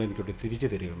തന്നേക്കാം, നിങ്ങൾ എനിക്കൊട്ട് തിരിച്ചു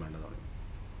തരികയും വേണ്ടത് പറഞ്ഞു.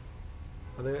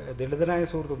 അത് ദളിതനായ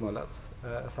സുഹൃത്തൊന്നുമല്ല,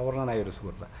 സവർണനായ ഒരു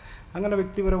സുഹൃത്താണ്. അങ്ങനെ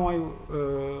വ്യക്തിപരമായി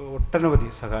ഒട്ടനവധി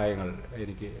സഹായങ്ങൾ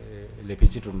എനിക്ക്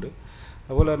ലഭിച്ചിട്ടുണ്ട്.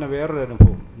 അതുപോലെ തന്നെ വേറൊരു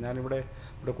അനുഭവം,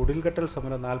 ഇവിടെ കുടിൽകെട്ടൽ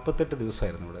സമരം 48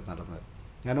 ദിവസമായിരുന്നു ഇവിടെ നടന്നത്.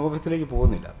 ഞാൻ ഓഫീസിലേക്ക്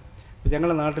പോകുന്നില്ല.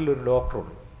 ഞങ്ങളുടെ നാട്ടിലൊരു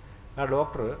ഡോക്ടറുണ്ട്. ആ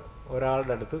ഡോക്ടർ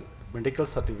ഒരാളുടെ അടുത്ത് മെഡിക്കൽ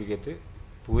സർട്ടിഫിക്കറ്റ്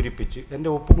പൂരിപ്പിച്ച്, എൻ്റെ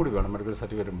ഒപ്പും കൂടി വേണം മെഡിക്കൽ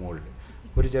സർട്ടിഫിക്കറ്റ് മുകളിൽ,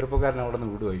 ഒരു ചെറുപ്പക്കാരൻ അവിടെ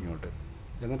നിന്ന് വിടുക ഇങ്ങോട്ട്,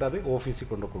 എന്നിട്ട് അത് ഓഫീസിൽ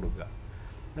കൊണ്ട് കൊടുക്കുക.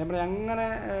 ഞാൻ പറയാം, അങ്ങനെ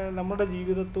നമ്മുടെ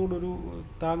ജീവിതത്തോടൊരു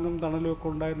താങ്ങും തണലും ഒക്കെ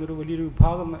ഉണ്ടായിരുന്നൊരു വലിയൊരു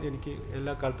വിഭാഗം എനിക്ക്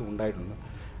എല്ലാ കാലത്തും ഉണ്ടായിട്ടുണ്ട്.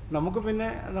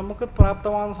 നമുക്ക്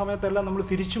പ്രാപ്തമാകുന്ന സമയത്തെല്ലാം നമ്മൾ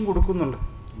തിരിച്ചും കൊടുക്കുന്നുണ്ട്.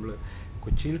 നമ്മൾ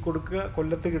കൊച്ചിയിൽ കൊടുക്കുക,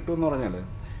 കൊല്ലത്ത് കിട്ടുമെന്ന് പറഞ്ഞാൽ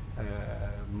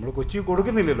നമ്മൾ കൊച്ചിയിൽ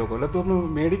കൊടുക്കുന്നില്ലല്ലോ, കൊല്ലത്തൊന്ന്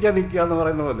മേടിക്കാൻ നിൽക്കുക എന്ന്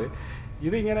പറയുന്ന പോലെ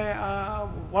ഇതിങ്ങനെ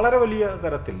വളരെ വലിയ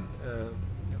തരത്തിൽ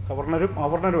സവർണരും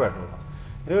അവർണരുമായിട്ടുള്ള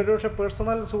ഒരുപക്ഷെ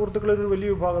പേഴ്സണൽ സുഹൃത്തുക്കളൊരു വലിയ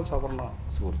വിഭാഗം സവർണ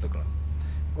സുഹൃത്തുക്കളാണ്.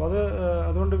 അപ്പോൾ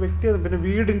അതുകൊണ്ട് പിന്നെ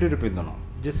വീടിൻ്റെ ഒരു പിന്തുണ.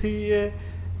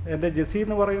 എൻ്റെ ജെസ്സി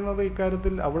എന്ന് പറയുന്നത്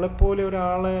ഇക്കാര്യത്തിൽ അവളെപ്പോലെ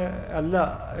ഒരാളെ അല്ല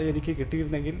എനിക്ക്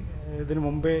കിട്ടിയിരുന്നെങ്കിൽ ഇതിന്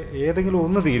മുമ്പേ ഏതെങ്കിലും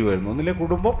ഒന്ന് തീരുമായിരുന്നു, ഒന്നിലെ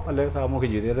കുടുംബം അല്ലെ സാമൂഹ്യ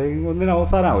ജീവിതം, ഏതെങ്കിലും ഒന്നിന്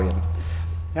അവസാനമാവുകയാണ്.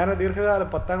 ഞാൻ ദീർഘകാലം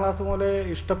 10ാം ക്ലാസ് മുതലേ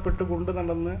ഇഷ്ടപ്പെട്ട് കൊണ്ട്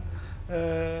നടന്ന്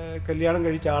കല്യാണം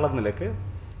കഴിച്ച ആളെന്ന നിലക്ക്,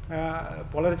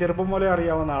 വളരെ ചെറുപ്പം പോലെ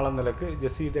അറിയാവുന്ന ആളെന്ന നിലക്ക്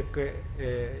ജെസ്സി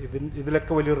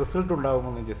ഇതിലൊക്കെ വലിയ റിസൾട്ട്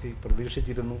ഉണ്ടാകുമെന്ന് ജെസ്സി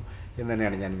പ്രതീക്ഷിച്ചിരുന്നു എന്ന്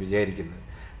തന്നെയാണ് ഞാൻ വിചാരിക്കുന്നത്.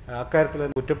 അക്കാര്യത്തിൽ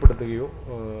കുറ്റപ്പെടുത്തുകയോ,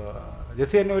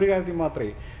 ജെസ്സി എന്നെ ഒരു കാര്യത്തിൽ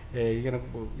മാത്രമേ ഇങ്ങനെ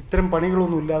ഇത്തരം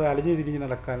പണികളൊന്നും ഇല്ലാതെ അലിഞ്ഞു തിരിഞ്ഞ്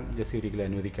നടക്കാൻ ജെസ്സി ഒരിക്കലും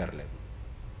അനുവദിക്കാറില്ല.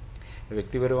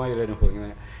 വ്യക്തിപരമായൊരു അനുഭവം,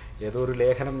 ഇങ്ങനെ ഏതോ ഒരു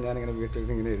ലേഖനം ഞാനിങ്ങനെ വീട്ടിൽ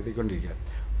ഇങ്ങനെ എഴുതിക്കൊണ്ടിരിക്കുക,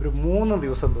 ഒരു 3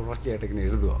 ദിവസം തുടർച്ചയായിട്ട് ഇങ്ങനെ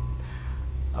എഴുതുക.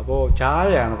 അപ്പോൾ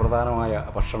ചായയാണ് പ്രധാനമായ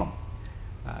ഭക്ഷണം,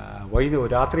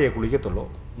 രാത്രിയെ കുളിക്കത്തുള്ളൂ.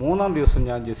 3-ാം ദിവസം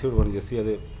ഞാൻ ജെസ്സിയോട് പറഞ്ഞു, ജെസ്സി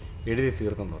അത് എഴുതി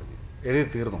തീർന്നെന്ന് പറഞ്ഞു. എഴുതി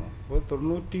തീർന്നു. അപ്പോൾ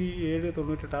 97,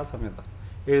 98 ആ സമയത്താണ്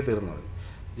എഴുതി തീർന്നു പറഞ്ഞു.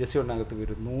 ജെസ്സി ഉണ്ടാകത്ത്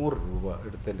ഒരു 100 രൂപ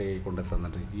എടുത്ത് എൻ്റെ കൈ കൊണ്ട്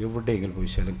തന്നിട്ട് എവിടെയെങ്കിലും പോയി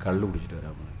ശാലും കള്ളു കുടിച്ചിട്ട്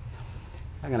വരാൻ പറഞ്ഞു.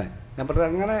 അങ്ങനെ ഞാൻ പറഞ്ഞത്,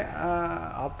 അങ്ങനെ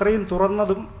അത്രയും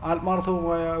തുറന്നതും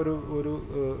ആത്മാർത്ഥവുമായ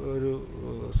ഒരു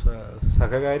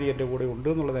സഹകാരി എൻ്റെ കൂടെ ഉണ്ട്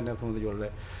എന്നുള്ളത് എന്നെ സംബന്ധിച്ച് വളരെ.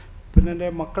 പിന്നെ എൻ്റെ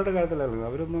മക്കളുടെ കാര്യത്തിലായിരുന്നു,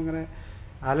 അവരൊന്നും അങ്ങനെ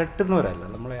അലട്ടുന്നവരല്ല,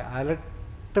 നമ്മളെ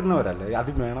അലട്ടുന്നവരല്ല,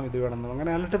 അത് വേണം ഇത് വേണം എന്ന്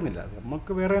അങ്ങനെ അലട്ടുന്നില്ല.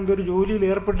 നമുക്ക് വേറെ എന്തോ ഒരു ജോലിയിൽ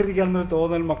ഏർപ്പെട്ടിരിക്കുകയാണെന്നൊരു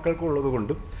തോന്നൽ മക്കൾക്കുള്ളത്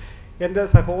കൊണ്ടും എൻ്റെ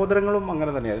സഹോദരങ്ങളും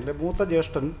അങ്ങനെ തന്നെയാണ്. എൻ്റെ മൂത്ത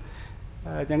ജ്യേഷ്ഠൻ,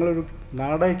 ഞങ്ങളൊരു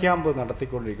നാടക ക്യാമ്പ്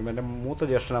നടത്തിക്കൊണ്ടിരിക്കും. എൻ്റെ മൂത്ത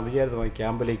ജ്യേഷ്ഠൻ അവിചാരിതമായി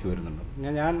ക്യാമ്പിലേക്ക് വരുന്നുണ്ട്.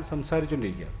 ഞാൻ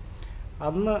സംസാരിച്ചുകൊണ്ടിരിക്കുക.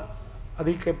 അന്ന് അത്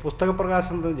ഈ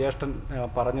പുസ്തകപ്രകാശനത്തിന് ജ്യേഷ്ഠൻ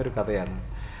പറഞ്ഞൊരു കഥയാണ്.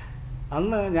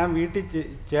 അന്ന് ഞാൻ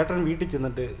ചേട്ടൻ വീട്ടിൽ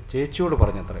ചെന്നിട്ട് ചേച്ചിയോട്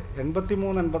പറഞ്ഞത്രേ,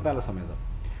 83-84 സമയത്ത്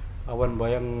അവൻ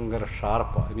ഭയങ്കര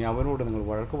ഷാർപ്പാണ്, ഇനി അവനോട് നിങ്ങൾ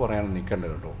വഴക്ക് പറയാനും നിൽക്കേണ്ട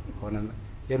കേട്ടോ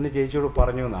എന്ന് ചേച്ചിയോട്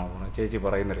പറഞ്ഞു എന്നാണ് ചേച്ചി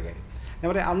പറയുന്നൊരു കാര്യം. ഞാൻ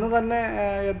പറയാം, അന്ന് തന്നെ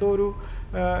എന്തോ ഒരു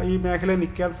ഈ മേഖലയിൽ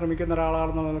നിൽക്കാൻ ശ്രമിക്കുന്ന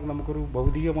ഒരാളാണെന്നുണ്ടെങ്കിൽ നമുക്കൊരു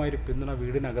ഭൗതികമായൊരു പിന്തുണ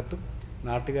വീടിനകത്തും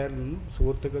നാട്ടുകാരിൽ നിന്നും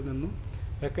സുഹൃത്തുക്കളിൽ നിന്നും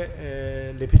ഒക്കെ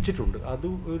ലഭിച്ചിട്ടുണ്ട്. അത്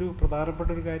ഒരു പ്രധാനപ്പെട്ട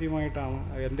ഒരു കാര്യമായിട്ടാണ്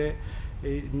എൻ്റെ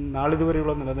ഈ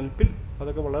നാളിതുവരെയുള്ള നിലനിൽപ്പിൽ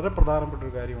അതൊക്കെ വളരെ പ്രധാനപ്പെട്ട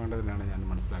ഒരു കാര്യമായിട്ടാണ് ഞാൻ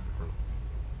മനസ്സിലാക്കിയിട്ടുള്ളത്.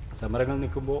 സമരങ്ങൾ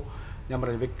നിൽക്കുമ്പോൾ ഞാൻ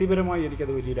പറയും വ്യക്തിപരമായി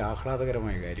എനിക്കത് വലിയൊരു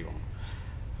ആഹ്ലാദകരമായ കാര്യമാണ്.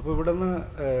 അപ്പോൾ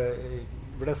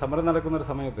ഇവിടെ സമരം നടക്കുന്നൊരു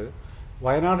സമയത്ത്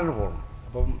വയനാടിന് പോകണം.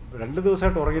 അപ്പം 2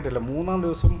 ദിവസമായിട്ട് ഉറങ്ങിയിട്ടില്ല. 3-ാം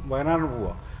ദിവസം വയനാടിന്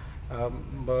പോവുക.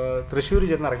 തൃശ്ശൂർ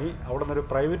ചെന്നിറങ്ങി അവിടെ നിന്നൊരു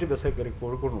പ്രൈവറ്റ് ബസ്സിൽ കയറി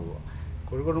കോഴിക്കോട് പോവുക.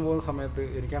 കോഴിക്കോട് പോകുന്ന സമയത്ത്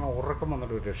എനിക്കാണ് ഉറക്കം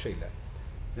വന്നിട്ട് ഒരു രക്ഷയില്ല.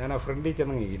 ഞാൻ ആ ഫ്രണ്ടിൽ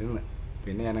ചെന്നങ്ങ് ഇരുന്ന്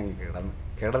പിന്നെ ഞാനങ്ങ്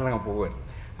കിടന്നങ്ങ് പോകുമായിരുന്നു.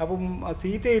 അപ്പം ആ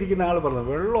സീറ്റേ ഇരിക്കുന്ന ആൾ പറഞ്ഞു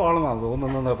വെള്ളമാണെന്നാണ്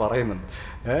തോന്നുന്നതെന്ന് പറയുന്നുണ്ട്.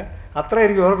 അത്ര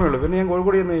എനിക്ക് ഓർമ്മയുള്ളൂ. പിന്നെ ഞാൻ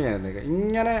കോഴിക്കോട് ചെന്ന് കഴിഞ്ഞാൽ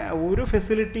ഇങ്ങനെ ഒരു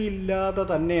ഫെസിലിറ്റി ഇല്ലാതെ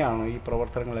തന്നെയാണ് ഈ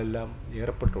പ്രവർത്തനങ്ങളെല്ലാം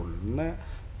ഏർപ്പെട്ടുള്ളത്. ഇന്ന്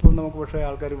ഇപ്പം നമുക്ക് പക്ഷേ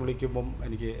ആൾക്കാർ വിളിക്കുമ്പം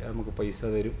നമുക്ക് പൈസ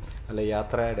തരും, അല്ല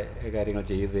യാത്രയുടെ കാര്യങ്ങൾ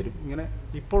ചെയ്തു തരും. ഇങ്ങനെ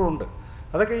ഇപ്പോഴുണ്ട്.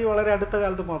 അതൊക്കെ ഈ വളരെ അടുത്ത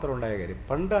കാലത്ത് മാത്രം ഉണ്ടായ കാര്യം.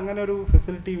 പണ്ട് അങ്ങനെ ഒരു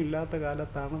ഫെസിലിറ്റിയും ഇല്ലാത്ത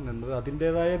കാലത്താണ് നിന്നത്.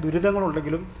 അതിൻ്റേതായ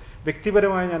ദുരിതങ്ങളുണ്ടെങ്കിലും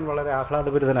വ്യക്തിപരമായി ഞാൻ വളരെ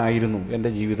ആഹ്ലാദഭരിതനായിരുന്നു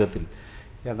എൻ്റെ ജീവിതത്തിൽ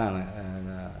എന്നാണ്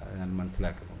ഞാൻ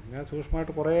മനസ്സിലാക്കുന്നത്. ഞാൻ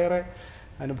സൂക്ഷ്മമായിട്ട് കുറേയേറെ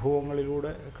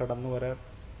അനുഭവങ്ങളിലൂടെ കടന്നു വരാൻ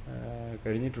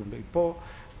കഴിഞ്ഞിട്ടുണ്ട്. ഇപ്പോൾ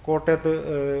കോട്ടയത്ത്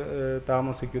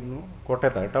താമസിക്കുന്നു.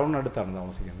 കോട്ടയത്താണ്, ടൗണിനടുത്താണ്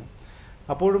താമസിക്കുന്നത്.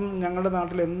 അപ്പോഴും ഞങ്ങളുടെ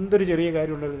നാട്ടിൽ എന്തൊരു ചെറിയ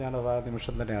കാര്യം ഉണ്ടെങ്കിലും ഞാനത് ആ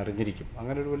നിമിഷം തന്നെ അറിഞ്ഞിരിക്കും.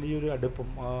 അങ്ങനെ ഒരു വലിയൊരു അടുപ്പം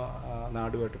ആ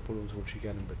നാടുമായിട്ട് ഇപ്പോഴും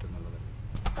സൂക്ഷിക്കാനും പറ്റുന്നുള്ളത്.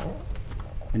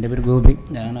 എൻ്റെ പേര് ഗോപി.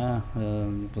 ഞാൻ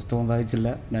പുസ്തകം വായിച്ചില്ല,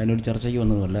 ഞാനൊരു ചർച്ചയ്ക്ക്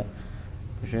വന്നതുമല്ല.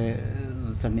 പക്ഷേ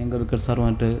സണ്ണിയം കവിക്കർ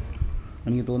സാറുമായിട്ട്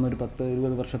എനിക്ക് തോന്നുന്നു ഒരു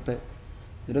 10-20 വർഷത്തെ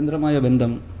നിരന്തരമായ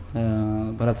ബന്ധം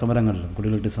പല സമരങ്ങളിലും,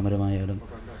 കുടിലുകെട്ടി സമരമായാലും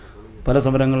പല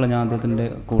സമരങ്ങളിലും ഞാൻ അദ്ദേഹത്തിൻ്റെ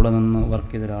കൂടെ നിന്ന്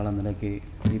വർക്ക് ചെയ്ത ഒരാളെന്ന നിലയ്ക്ക്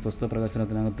ഈ പുസ്തക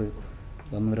പ്രകാശനത്തിനകത്ത്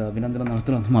വന്നൊരു അഭിനന്ദനം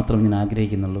നടത്തണമെന്ന് മാത്രമേ ഞാൻ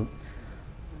ആഗ്രഹിക്കുന്നുള്ളൂ.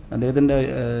 അദ്ദേഹത്തിൻ്റെ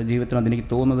ജീവിതത്തിനകത്ത് എനിക്ക്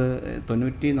തോന്നുന്നത്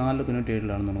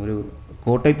 94-97 ഒരു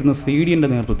കോട്ടയത്ത് നിന്ന് CDൻ്റെ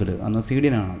നേതൃത്വത്തിൽ, അന്ന്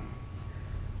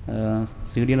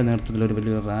CDൻ്റെ നേതൃത്വത്തിൽ ഒരു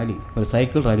വലിയൊരു റാലി, ഒരു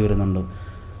സൈക്കിൾ റാലി വരുന്നുണ്ട്.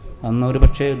 അന്ന് ഒരു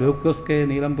പക്ഷേ ലൂക്കോസ് കെ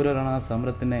നീലംപുരരാണ് ആ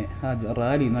സമരത്തിനെ ആ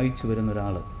റാലി നയിച്ചു വരുന്ന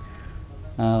ഒരാൾ.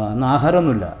 അന്ന്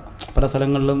ആഹാരമൊന്നുമില്ല. പല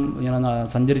സ്ഥലങ്ങളിലും ഞാൻ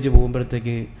സഞ്ചരിച്ച്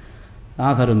പോകുമ്പോഴത്തേക്ക്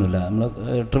ആഹാരമൊന്നുമില്ല. നമ്മൾ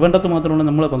ട്രിവൻഡ്രത്ത് മാത്രമാണ്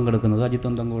നമ്മൾ പങ്കെടുക്കുന്നത്. അജിത്ത്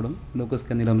തങ്കോടും ലൂക്കോസ്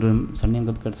കെ നീലംപുരം, സണ്ണിയം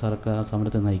കപ്പിക്കഡ് സാറൊക്കെ ആ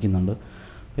സമരത്തെ നയിക്കുന്നുണ്ട്.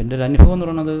 എൻ്റെ ഒരു അനുഭവം എന്ന്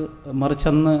പറയുന്നത് മറിച്ച്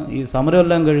അന്ന് ഈ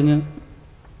സമരമെല്ലാം കഴിഞ്ഞ്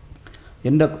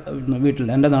എൻ്റെ വീട്ടിൽ,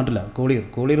 എൻ്റെ നാട്ടിലാണ്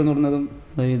കോളിയർ എന്ന് പറയുന്നതും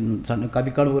ഈ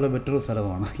കപ്പിക്കാട് പോലെ മറ്റൊരു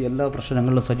സ്ഥലമാണ്. എല്ലാ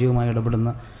പ്രശ്നങ്ങളിലും സജീവമായി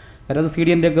ഇടപെടുന്ന, അതായത്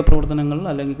CDൻ്റെയൊക്കെ പ്രവർത്തനങ്ങൾ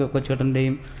അല്ലെങ്കിൽ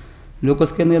കൊച്ചേട്ടൻ്റെയും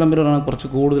ലൂക്കോസ് കെ നീലംപുരമാണ് കുറച്ച്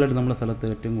കൂടുതലായിട്ട് നമ്മുടെ സ്ഥലത്ത്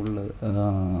ഏറ്റവും കൂടുതൽ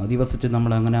അധിവസിച്ച്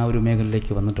നമ്മൾ അങ്ങനെ ആ ഒരു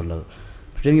മേഖലയിലേക്ക് വന്നിട്ടുള്ളത്.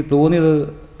 പക്ഷേ എനിക്ക് തോന്നിയത്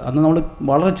അന്ന് നമ്മൾ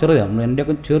വളരെ ചെറുതാണ്,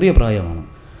 എൻ്റെയൊക്കെ ചെറിയ പ്രായമാണ്.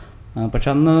 പക്ഷെ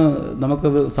അന്ന് നമുക്ക്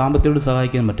സാമ്പത്തികമായിട്ട്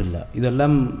സഹായിക്കാൻ പറ്റില്ല.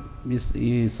 ഇതെല്ലാം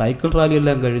ഈ സൈക്കിൾ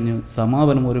റാലിയെല്ലാം കഴിഞ്ഞ്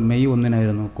സമാപനം ഒരു മെയ്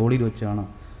 1 കോളിയിൽ വെച്ചാണ്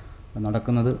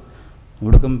നടക്കുന്നത്.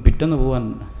 ഇവിടേക്കും പിറ്റേന്ന് പോകാൻ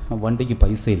വണ്ടിക്ക്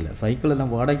പൈസയില്ല, സൈക്കിളെല്ലാം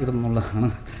വാടകയ്ക്കിടുന്നുള്ളതാണ്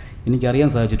എനിക്കറിയാൻ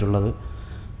സാധിച്ചിട്ടുള്ളത്.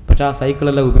 പക്ഷേ ആ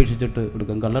സൈക്കിളെല്ലാം ഉപേക്ഷിച്ചിട്ട്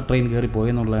ഇവിടേക്കും കള്ള ട്രെയിൻ കയറി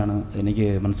പോയെന്നുള്ളതാണ് എനിക്ക്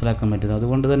മനസ്സിലാക്കാൻ പറ്റിയത്.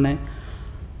 അതുകൊണ്ട് തന്നെ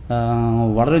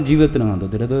വളരെ ജീവിതത്തിനകത്ത്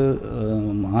ഇതിലത്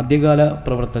ആദ്യകാല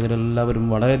പ്രവർത്തകരെല്ലാവരും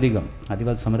വളരെയധികം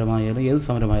ആദിവാസി സമരമായാലും ഏത്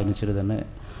സമരമായാലും ശരി തന്നെ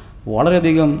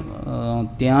വളരെയധികം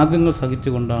ത്യാഗങ്ങൾ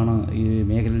സഹിച്ചുകൊണ്ടാണ് ഈ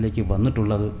മേഖലയിലേക്ക്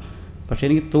വന്നിട്ടുള്ളത്. പക്ഷേ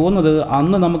എനിക്ക് തോന്നുന്നത്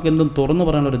അന്ന് നമുക്ക് എന്തും തുറന്നു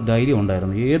പറയാനൊരു ധൈര്യം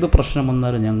ഉണ്ടായിരുന്നു. ഏത് പ്രശ്നം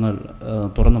വന്നാലും ഞങ്ങൾ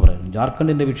തുറന്നു പറയായിരുന്നു.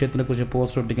 ജാർഖണ്ഡിൻ്റെ വിഷയത്തിനെക്കുറിച്ച്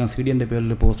പോസ്റ്റർ ഒട്ടിക്കാൻ CDൻ്റെ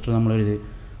പേരിൽ പോസ്റ്റർ നമ്മൾ എഴുതി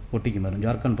ഒട്ടിക്കുമായിരുന്നു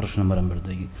ജാർഖണ്ഡ് പ്രശ്നം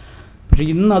വരുമ്പോഴത്തേക്ക്. പക്ഷേ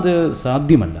ഇന്നത്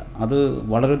സാധ്യമല്ല. അത്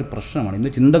വളരെ ഒരു പ്രശ്നമാണ്. ഇന്ന്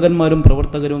ചിന്തകന്മാരും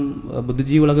പ്രവർത്തകരും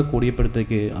ബുദ്ധിജീവികളൊക്കെ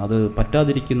കൂടിയപ്പോഴത്തേക്ക് അത്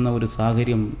പറ്റാതിരിക്കുന്ന ഒരു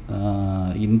സാഹചര്യം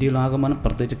ഇന്ത്യയിലാകമാനം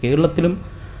പ്രത്യേകിച്ച് കേരളത്തിലും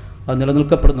അത്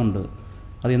നിലനിൽക്കപ്പെടുന്നുണ്ട്.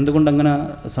 അത് എന്തുകൊണ്ടങ്ങനെ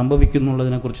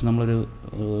സംഭവിക്കുന്നുള്ളതിനെക്കുറിച്ച്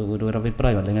ഒരു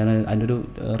അഭിപ്രായം അല്ലെങ്കിൽ അതിൻ്റെ ഒരു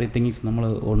റീതിങ്കിങ്സ് നമ്മൾ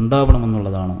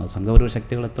ഉണ്ടാവണമെന്നുള്ളതാണ്. സംഘപരിവാര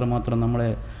ശക്തികൾ എത്രമാത്രം നമ്മളെ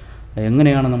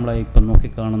എങ്ങനെയാണ് നമ്മളെ ഇപ്പം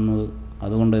നോക്കിക്കാണുന്നത്,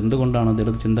 അതുകൊണ്ട് എന്തുകൊണ്ടാണ്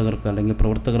ദളിത് ചിന്തകർക്ക് അല്ലെങ്കിൽ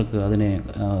പ്രവർത്തകർക്ക് അതിനെ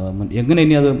എങ്ങനെ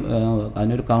ഇനി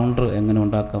അതിനൊരു കൗണ്ടർ എങ്ങനെ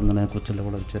ഉണ്ടാക്കാമെന്നതിനെക്കുറിച്ചുള്ള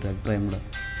കൂടെ ചെറിയ അഭിപ്രായം കൂടെ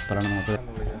പറയണം.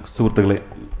 സുഹൃത്തുക്കളെ,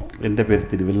 എൻ്റെ പേര്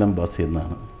തിരുവല്ലം ബാസി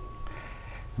എന്നാണ്.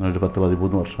 ഞാനൊരു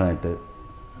 10-13 വർഷമായിട്ട്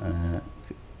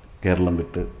കേരളം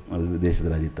വിട്ട് വിദേശ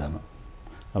രാജ്യത്താണ്.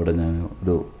 അവിടെ ഞാൻ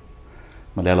ഒരു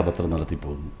മലയാള പത്രം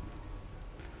നടത്തിപ്പോകുന്നു.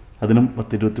 അതിനും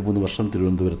 10-23 വർഷം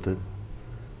തിരുവനന്തപുരത്ത്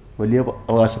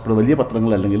വലിയ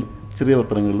പത്രങ്ങളല്ലെങ്കിൽ ചെറിയ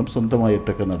പത്രങ്ങളിലും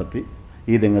സ്വന്തമായിട്ടൊക്കെ നടത്തി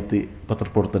ഈ രംഗത്ത്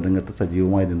പത്രപ്രവർത്തന രംഗത്ത്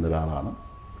സജീവമായി നിന്ന ഒരാളാണ്.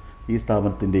 ഈ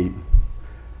സ്ഥാപനത്തിൻ്റെയും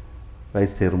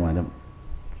വൈസ് ചെയർമാനും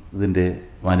ഇതിൻ്റെ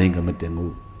മാനേജിംഗ് കമ്മിറ്റി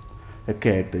അംഗവും ഒക്കെ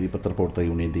ആയിട്ട് ഈ പത്രപ്രവർത്തക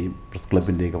യൂണിയൻ്റെയും പ്രസ്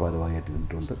ക്ലബിൻ്റെയൊക്കെ ഭാഗമായിട്ട്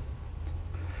നിന്നിട്ടുണ്ട്.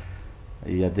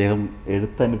 ഈ അദ്ദേഹം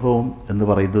എഴുത്തനുഭവം എന്ന്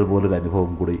പറയുന്നത് പോലൊരു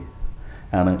അനുഭവം കൂടി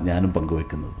ആണ് ഞാനും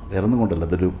പങ്കുവയ്ക്കുന്നത്. വേറൊന്നും കൊണ്ടല്ല,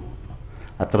 അതൊരു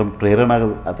അത്തരം പ്രേരണകൾ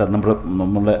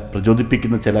നമ്മളെ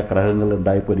പ്രചോദിപ്പിക്കുന്ന ചില ഘടകങ്ങൾ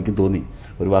ഉണ്ടായപ്പോൾ എനിക്കും തോന്നി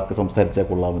ഒരു വാക്ക് സംസാരിച്ചാൽ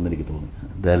കൊള്ളാമെന്ന് എനിക്ക് തോന്നി.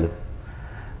 എന്തായാലും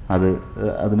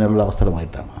അതിനുള്ളൊരു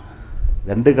അവസരമായിട്ടാണ്.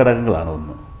 2 ഘടകങ്ങളാണ്.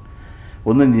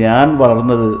 ഒന്ന് ഞാൻ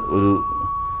വളർന്നത്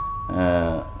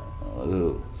ഒരു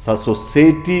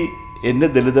സൊസൈറ്റി എന്നെ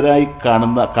ദളിതരായി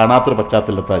കാണാത്തൊരു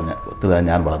പശ്ചാത്തലത്തിലാണ്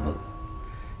ഞാൻ വളർന്നത്.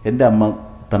 എൻ്റെ അമ്മ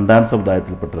തണ്ടാൻ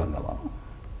സമുദായത്തിൽപ്പെട്ടൊരു അംഗമാണ്.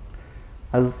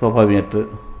 അത് സ്വാഭാവികമായിട്ട്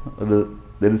ഒരു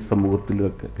ദളിത്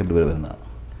സമൂഹത്തിലൊക്കെ കണ്ടുവരുന്നതാണ്.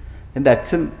 എൻ്റെ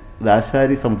അച്ഛൻ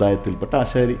ആശാരി സമുദായത്തിൽപ്പെട്ട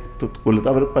ആശാരി കൊല്ലത്ത്,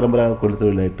 അവർ പരമ്പരാഗത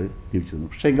കൊല്ലത്തൊഴിലായിട്ട് ജീവിച്ചിരുന്നു.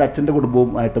 പക്ഷേ എങ്കിൽ അച്ഛൻ്റെ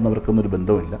കുടുംബവുമായിട്ടൊന്നും അവർക്കൊന്നും ഒരു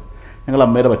ബന്ധമില്ല. ഞങ്ങൾ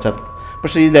അമ്മയുടെ പശ്ചാത്തലം.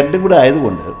 പക്ഷേ ഈ രണ്ടും കൂടെ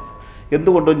ആയതുകൊണ്ട്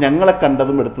എന്തുകൊണ്ടും ഞങ്ങളെ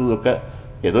കണ്ടതും എടുത്തതുമൊക്കെ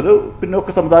ഏതൊരു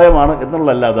പിന്നോക്ക സമുദായമാണ്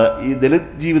എന്നുള്ളതല്ലാതെ ഈ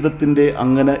ദളിത് ജീവിതത്തിൻ്റെ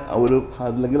അങ്ങനെ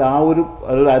അല്ലെങ്കിൽ ആ ഒരു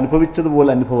അനുഭവിച്ചതുപോലെ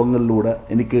അനുഭവങ്ങളിലൂടെ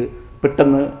എനിക്ക്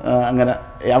പെട്ടെന്ന് അങ്ങനെ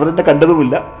അവരെന്നെ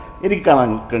കണ്ടതുമില്ല, എനിക്ക്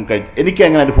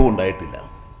അങ്ങനെ അനുഭവം ഉണ്ടായിട്ടില്ല.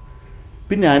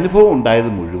 പിന്നെ അനുഭവം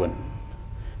ഉണ്ടായത് മുഴുവൻ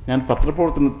ഞാൻ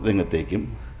പത്രപ്രവർത്തന രംഗത്തേക്കും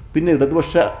പിന്നെ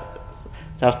ഇടതുപക്ഷ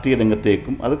രാഷ്ട്രീയ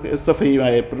രംഗത്തേക്കും, അത് SFI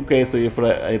ആയപ്പോഴും KSIF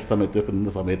ആയ സമയത്തൊക്കെ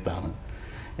നിന്ന സമയത്താണ്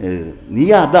നീ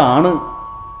അതാണ്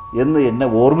എന്ന് എന്നെ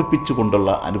ഓർമ്മിപ്പിച്ചു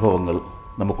കൊണ്ടുള്ള അനുഭവങ്ങൾ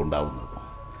നമുക്കുണ്ടാവുന്നത്.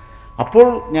 അപ്പോൾ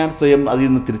ഞാൻ സ്വയം അതിൽ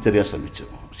നിന്ന് തിരിച്ചറിയാൻ ശ്രമിച്ചു.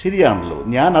 ശരിയാണല്ലോ,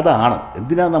 ഞാൻ അതാണ്,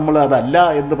 എന്തിനാണ് നമ്മൾ അതല്ല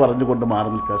എന്ന് പറഞ്ഞുകൊണ്ട് മാറി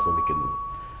നിൽക്കാൻ ശ്രമിക്കുന്നത്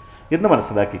എന്ന്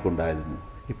മനസ്സിലാക്കിക്കൊണ്ടായിരുന്നു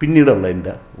പിന്നീടുള്ള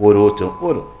എൻ്റെ ഓരോ.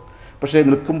 പക്ഷേ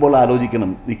നിൽക്കുമ്പോൾ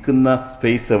ആലോചിക്കണം, നിൽക്കുന്ന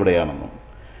സ്പേസ് എവിടെയാണെന്നും.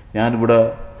 ഞാനിവിടെ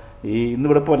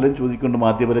ഇന്നിവിടെ പലരും ചോദിക്കൊണ്ട്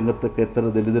മാധ്യമരംഗത്തൊക്കെ എത്ര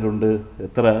ദളിതരുണ്ട്,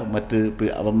 എത്ര മറ്റ്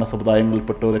അവർണ്ണ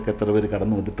സമുദായങ്ങളിൽപ്പെട്ടവരൊക്കെ എത്ര പേര്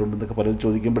കടന്നു വന്നിട്ടുണ്ട് എന്നൊക്കെ പലരും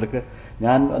ചോദിക്കുമ്പോഴൊക്കെ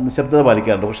ഞാൻ നിശബ്ദത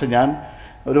പാലിക്കാറുണ്ട്. പക്ഷേ ഞാൻ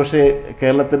ഒരുപക്ഷെ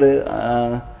കേരളത്തിൽ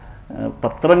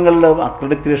പത്രങ്ങളിൽ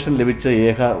അക്രഡിറ്റേഷൻ ലഭിച്ച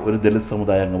ഒരു ദളിത്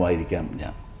സമുദായ അംഗമായിരിക്കാം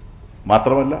ഞാൻ.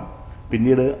 മാത്രമല്ല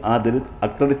പിന്നീട് ആ ദളിത്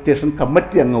അക്രഡിറ്റേഷൻ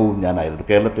കമ്മിറ്റി അംഗവും ഞാനായിരുന്നു.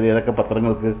 കേരളത്തിലെ ഏതൊക്കെ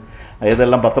പത്രങ്ങൾക്ക്,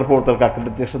 ഏതെല്ലാം പത്രപ്രവർത്തകർക്ക്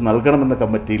അക്രഡിറ്റേഷൻ നൽകണമെന്ന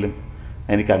കമ്മിറ്റിയിലും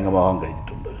എനിക്ക് അംഗമാകാൻ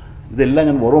കഴിഞ്ഞിട്ടുണ്ട്. ഇതെല്ലാം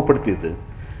ഞാൻ ഓർമ്മപ്പെടുത്തിയത്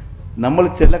നമ്മൾ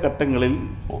ചില ഘട്ടങ്ങളിൽ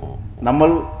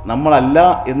നമ്മളല്ല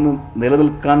എന്ന്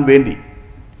നിലനിൽക്കാൻ വേണ്ടി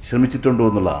ശ്രമിച്ചിട്ടുണ്ടോ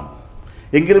എന്നുള്ളതാണ്.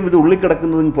 എങ്കിലും ഇത്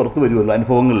ഉള്ളിക്കിടക്കുന്നതും പുറത്തു വരുമല്ലോ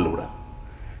അനുഭവങ്ങളിലൂടെ.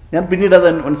 ഞാൻ പിന്നീട് അത്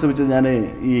അനുസരിച്ച് ഞാൻ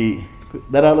ഈ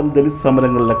ധാരാളം ദളിത്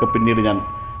സമരങ്ങളിലൊക്കെ പിന്നീട്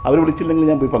അവർ വിളിച്ചില്ലെങ്കിൽ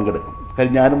ഞാൻ പോയി പങ്കെടുക്കും.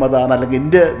 കാര്യം ഞാനും അതാണ്, അല്ലെങ്കിൽ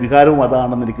എൻ്റെ വികാരവും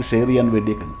അതാണെന്ന് എനിക്ക് ഷെയർ ചെയ്യാൻ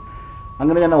വേണ്ടിയൊക്കെ.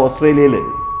 അങ്ങനെ ഞാൻ ഓസ്ട്രേലിയയിൽ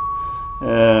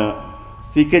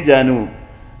CK ജാനു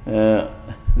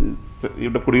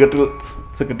ഇവിടെ കുടിയേറ്റൽ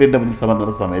സെക്രട്ടറിൻ്റെ മുന്നിൽ സമരം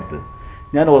നടന്ന സമയത്ത്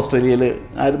ഞാൻ ഓസ്ട്രേലിയയിൽ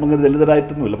ആരും അങ്ങനെ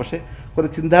ദളിതരായിട്ടൊന്നുമില്ല, പക്ഷേ കുറേ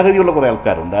ചിന്താഗതിയുള്ള കുറേ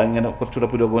ആൾക്കാരുണ്ട്, അങ്ങനെ കുറച്ചുകൂടെ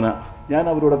പുരോഗമന. ഞാൻ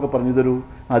അവരോടൊക്കെ പറഞ്ഞതൊരു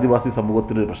ആദിവാസി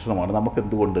സമൂഹത്തിൻ്റെ പ്രശ്നമാണ്,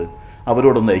 നമുക്കെന്തുകൊണ്ട്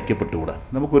അവരോടൊന്ന് ഐക്യപ്പെട്ടുകൂടാ,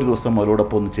 നമുക്കൊരു ദിവസം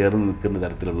അവരോടൊപ്പം ഒന്ന് ചേർന്ന് നിൽക്കുന്ന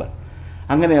തരത്തിലുള്ള.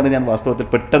 അങ്ങനെയാണ് ഞാൻ വാസ്തവത്തിൽ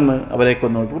പെട്ടെന്ന് അവരെയൊക്കെ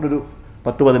ഒരു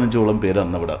 10-15ഓളം പേര്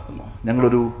അന്ന് ഇവിടെ വന്നു.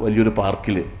 ഞങ്ങളൊരു വലിയൊരു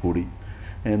പാർക്കിൽ കൂടി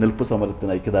നിൽപ്പ്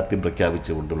സമരത്തിന് ഐക്യദാർഢ്യം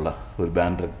പ്രഖ്യാപിച്ചുകൊണ്ടുള്ള ഒരു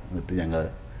ബാനർ എന്നിട്ട് ഞങ്ങൾ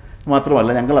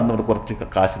മാത്രമല്ല ഞങ്ങൾ അന്നവിടെ കുറച്ച്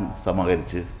കാശും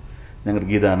സമാഹരിച്ച് ഞങ്ങൾ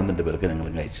ഗീതാനന്ദൻ്റെ പേർക്ക് ഞങ്ങൾ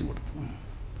അയച്ചു കൊടുത്തു.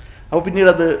 അപ്പോൾ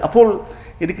പിന്നീട് അപ്പോൾ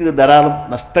എനിക്ക് ധാരാളം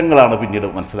നഷ്ടങ്ങളാണ് പിന്നീട്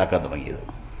മനസ്സിലാക്കാൻ തുടങ്ങിയത്.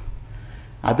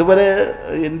 അതുവരെ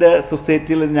എൻ്റെ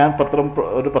സൊസൈറ്റിയിൽ ഞാൻ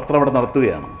ഒരു പത്രം അവിടെ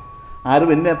നടത്തുകയാണ്, ആരും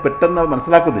എന്നെ പെട്ടെന്ന്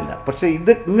മനസ്സിലാക്കുന്നില്ല. പക്ഷേ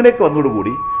ഇത് ഇങ്ങനെയൊക്കെ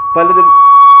വന്നതോടുകൂടി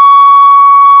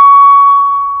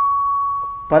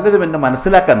പലരും എന്നെ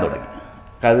മനസ്സിലാക്കാൻ തുടങ്ങി.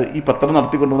 അത് ഈ പത്രം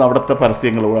നടത്തിക്കൊണ്ടുവന്ന അവിടുത്തെ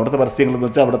പരസ്യങ്ങളെന്ന്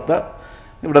വെച്ചാൽ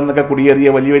ഇവിടെ നിന്നൊക്കെ കുടിയേറിയ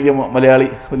വലിയ മലയാളി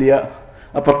വലിയ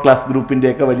അപ്പർ ക്ലാസ്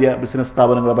ഗ്രൂപ്പിൻ്റെയൊക്കെ വലിയ ബിസിനസ്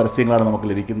സ്ഥാപനങ്ങളുടെ പരസ്യങ്ങളാണ് നമുക്ക്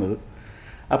ലഭിക്കുന്നത്.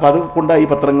 അപ്പോൾ അതുകൊണ്ടാണ് ഈ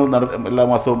പത്രങ്ങൾ എല്ലാ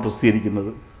മാസവും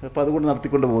പ്രസിദ്ധീകരിക്കുന്നത്. അപ്പോൾ അതുകൊണ്ട്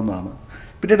നടത്തിക്കൊണ്ട് പോകുന്നതാണ്.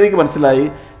 പിന്നീട് എനിക്ക് മനസ്സിലായി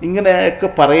ഇങ്ങനെയൊക്കെ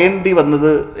പറയേണ്ടി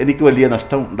വന്നത് എനിക്ക് വലിയ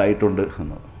നഷ്ടം ഉണ്ടായിട്ടുണ്ട്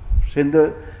എന്ന്. പക്ഷേ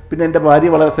പിന്നെ എൻ്റെ ഭാര്യ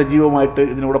വളരെ സജീവമായിട്ട്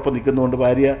ഇതിനോടൊപ്പം നിൽക്കുന്നതുകൊണ്ട്,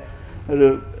 ഭാര്യ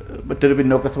മറ്റൊരു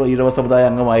പിന്നോക്ക ഈഴവ സമുദായ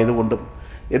അംഗമായതുകൊണ്ടും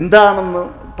എന്താണെന്ന്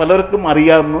പലർക്കും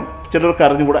അറിയാമെന്നും ചിലർക്ക്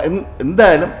അറിഞ്ഞുകൂടാ.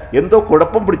 എന്തായാലും എന്തോ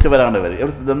കുഴപ്പം പിടിച്ചവരാണ് ഇവർ,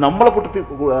 നമ്മളെ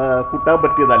കൂട്ടാൻ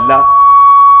പറ്റിയതല്ല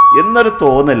എന്നൊരു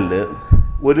തോന്നലിൽ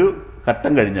ഒരു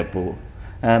ഘട്ടം കഴിഞ്ഞപ്പോൾ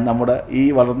നമ്മുടെ ഈ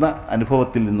വളർന്ന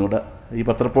അനുഭവത്തിൽ നിന്നൂടെ, ഈ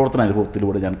പത്രപ്രവർത്തന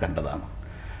അനുഭവത്തിലൂടെ ഞാൻ കണ്ടതാണ്.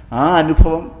 ആ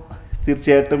അനുഭവം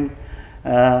തീർച്ചയായിട്ടും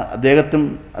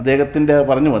അദ്ദേഹത്തിൻ്റെ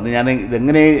പറഞ്ഞു വന്ന് ഞാൻ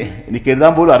ഇതെങ്ങനെ എനിക്ക്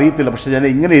എഴുതാൻ പോലും അറിയത്തില്ല, പക്ഷേ ഞാൻ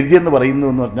ഇങ്ങനെ എഴുതിയെന്ന് പറയുന്നു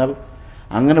എന്ന് പറഞ്ഞാൽ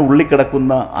അങ്ങനെ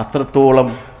ഉള്ളിക്കിടക്കുന്ന അത്രത്തോളം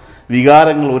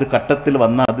വികാരങ്ങൾ ഒരു ഘട്ടത്തിൽ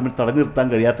വന്നാൽ അതിന് തടഞ്ഞു നിർത്താൻ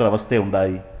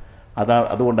കഴിയാത്തൊരവസ്ഥയുണ്ടായി.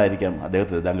 അതുകൊണ്ടായിരിക്കാം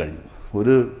അദ്ദേഹത്തിന് എഴുതാൻ കഴിഞ്ഞു.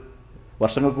 ഒരു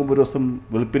വർഷങ്ങൾക്ക് മുമ്പ് ഒരു ദിവസം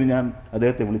വെളുപ്പിന് ഞാൻ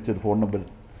അദ്ദേഹത്തെ വിളിച്ചൊരു ഫോൺ നമ്പർ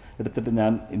എടുത്തിട്ട്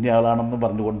ഞാൻ ഇന്നയാളാണെന്നും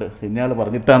പറഞ്ഞുകൊണ്ട്, ഇന്നയാൾ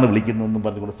പറഞ്ഞിട്ടാണ് വിളിക്കുന്നതെന്നും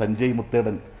പറഞ്ഞുകൊണ്ട്, സഞ്ജയ്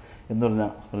മുത്തേടൻ എന്ന്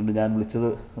പറഞ്ഞാൽ ഞാൻ വിളിച്ചത്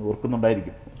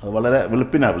ഓർക്കുന്നുണ്ടായിരിക്കും. അത് വളരെ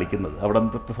വെളുപ്പിനാണ് വിളിക്കുന്നത്.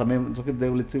 അവിടത്തെ സമയം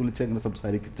വിളിച്ച് അങ്ങനെ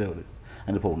സംസാരിച്ച ഒരു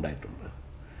അനുഭവം ഉണ്ടായിട്ടുണ്ട്.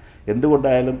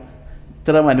 എന്തുകൊണ്ടായാലും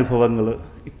ഇത്തരം അനുഭവങ്ങൾ,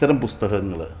 ഇത്തരം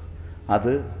പുസ്തകങ്ങൾ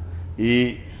അത് ഈ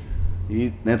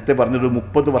നേരത്തെ പറഞ്ഞൊരു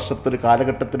 30 വർഷത്തെ ഒരു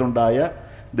കാലഘട്ടത്തിലുണ്ടായ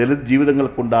ദളിത്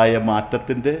ജീവിതങ്ങൾക്കുണ്ടായ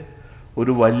മാറ്റത്തിൻ്റെ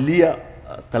ഒരു വലിയ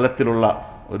തലത്തിലുള്ള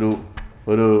ഒരു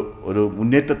ഒരു ഒരു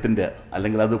മുന്നേറ്റത്തിൻ്റെ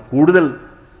അല്ലെങ്കിൽ അത് കൂടുതൽ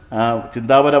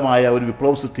ചിന്താപരമായ ഒരു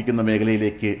വിപ്ലവം സൃഷ്ടിക്കുന്ന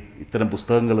മേഖലയിലേക്ക് ഇത്തരം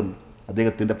പുസ്തകങ്ങളും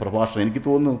അദ്ദേഹത്തിൻ്റെ പ്രഭാഷണം എനിക്ക്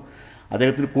തോന്നുന്നു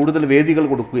അദ്ദേഹത്തിന് കൂടുതൽ വേദികൾ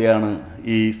കൊടുക്കുകയാണ്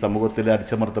ഈ സമൂഹത്തിൽ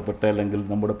അടിച്ചമർത്തപ്പെട്ട അല്ലെങ്കിൽ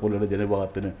നമ്മുടെ പോലെയുള്ള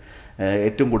ജനവിഭാഗത്തിന്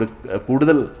ഏറ്റവും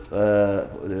കൂടുതൽ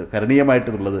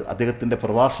കരണീയമായിട്ടുള്ളത് അദ്ദേഹത്തിൻ്റെ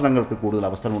പ്രഭാഷണങ്ങൾക്ക് കൂടുതൽ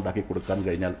അവസരം ഉണ്ടാക്കി കൊടുക്കാൻ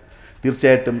കഴിഞ്ഞാൽ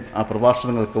തീർച്ചയായിട്ടും ആ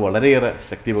പ്രഭാഷണങ്ങൾക്ക് വളരെയേറെ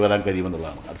ശക്തി പകരാൻ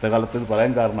കഴിയുമെന്നുള്ളതാണ്. അടുത്ത കാലത്ത്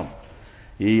പറയാൻ കാരണം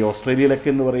ഈ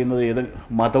ഓസ്ട്രേലിയയിലൊക്കെ എന്ന് പറയുന്നത് ഏത്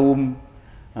മതവും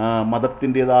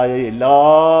മതത്തിൻ്റേതായ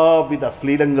എല്ലാവിധ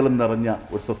അശ്ലീലങ്ങളും നിറഞ്ഞ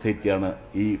ഒരു സൊസൈറ്റിയാണ്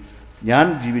ഈ ഞാൻ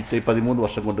ജീവിച്ച ഈ 13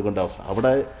 വർഷം കൊണ്ട് കണ്ട അവസ്ഥ.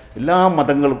 അവിടെ എല്ലാ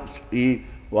മതങ്ങളും ഈ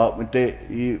മറ്റേ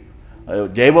ഈ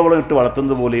ജൈവവളം ഇട്ട്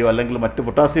വളർത്തുന്നത് പോലെയോ അല്ലെങ്കിൽ മറ്റ്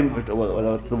പൊട്ടാസ്യം ഇട്ട്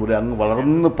വളർത്തുന്നത് പോലെയോ അങ്ങ്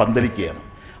വളർന്ന് പന്തലിക്കുകയാണ്.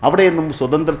 അവിടെയൊന്നും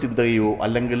സ്വതന്ത്ര ചിന്തയോ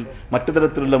അല്ലെങ്കിൽ മറ്റു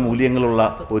തരത്തിലുള്ള മൂല്യങ്ങളുള്ള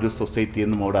ഒരു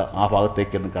സൊസൈറ്റിയൊന്നും അവിടെ ആ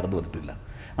ഭാഗത്തേക്കൊന്നും കടന്നു വന്നിട്ടില്ല.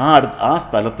 ആ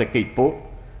സ്ഥലത്തൊക്കെ ഇപ്പോൾ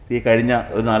ഈ കഴിഞ്ഞ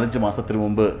ഒരു 4-5 മാസത്തിന്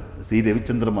മുമ്പ് സി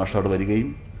രവിചന്ദ്രൻ മാഷ് അവിടെ വരികയും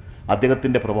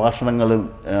അദ്ദേഹത്തിൻ്റെ പ്രഭാഷണങ്ങളും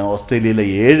ഓസ്ട്രേലിയയിലെ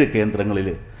 7 കേന്ദ്രങ്ങളിൽ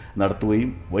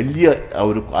നടത്തുകയും വലിയ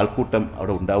ഒരു ആൾക്കൂട്ടം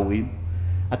അവിടെ ഉണ്ടാവുകയും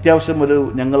അത്യാവശ്യം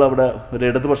ഞങ്ങളവിടെ ഒരു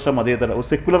ഇടതുപക്ഷ മതേതര ഒരു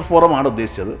സെക്യുലർ ഫോറമാണ്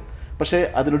ഉദ്ദേശിച്ചത്. പക്ഷേ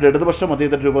അതിനൊരു ഇടതുപക്ഷ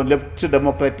മതേതര രൂപം ലെഫ്റ്റ്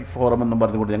ഡെമോക്രാറ്റിക് ഫോറം എന്നും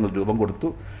പറഞ്ഞുകൊണ്ട് ഞങ്ങൾ രൂപം കൊടുത്തു.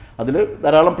 അതിൽ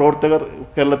ധാരാളം പ്രവർത്തകർ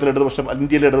കേരളത്തിലെ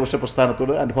ഇന്ത്യയിലെ ഇടതുപക്ഷ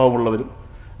പ്രസ്ഥാനത്തോട് അനുഭവമുള്ളവരും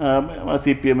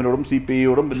CPM-നോടും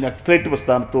CPI-യോടും പിന്നെ നക്സലൈറ്റ്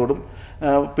പ്രസ്ഥാനത്തോടും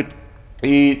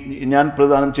ഈ ഞാൻ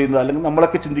പ്രദാനം ചെയ്യുന്നത് അല്ലെങ്കിൽ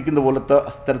നമ്മളൊക്കെ ചിന്തിക്കുന്ന പോലത്തെ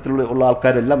തരത്തിലുള്ള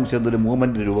ആൾക്കാരെല്ലാം ചേർന്നൊരു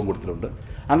മൂവ്മെൻറ്റിന് രൂപം കൊടുത്തിട്ടുണ്ട്.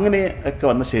 അങ്ങനെയൊക്കെ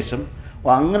വന്ന ശേഷം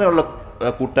അങ്ങനെയുള്ള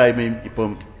കൂട്ടായ്മയും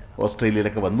ഇപ്പം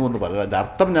ഓസ്ട്രേലിയയിലൊക്കെ വന്നു എന്ന് പറയുന്നത് അതിൻ്റെ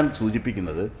അർത്ഥം ഞാൻ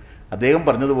സൂചിപ്പിക്കുന്നത് അദ്ദേഹം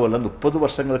പറഞ്ഞതുപോലെ 30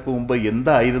 വർഷങ്ങൾക്ക് മുമ്പ്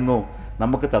എന്തായിരുന്നോ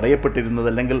നമുക്ക് തടയപ്പെട്ടിരുന്നത്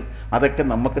അല്ലെങ്കിൽ അതൊക്കെ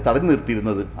നമുക്ക് തടഞ്ഞു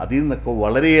നിർത്തിയിരുന്നത് അതിൽ നിന്നൊക്കെ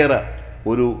വളരെയേറെ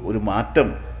ഒരു മാറ്റം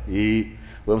ഈ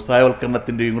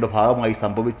വ്യവസായവൽക്കരണത്തിൻ്റെയും കൂടെ ഭാഗമായി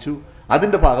സംഭവിച്ചു.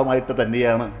 അതിൻ്റെ ഭാഗമായിട്ട്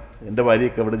തന്നെയാണ് എൻ്റെ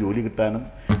ഭാര്യയ്ക്ക് അവിടെ ജോലി കിട്ടാനും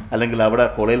അല്ലെങ്കിൽ അവിടെ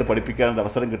കോളേജിൽ പഠിപ്പിക്കാനുള്ള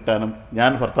അവസരം കിട്ടാനും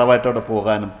ഞാൻ ഭർത്താവായിട്ട് അവിടെ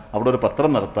പോകാനും അവിടെ ഒരു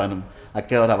പത്രം നടത്താനും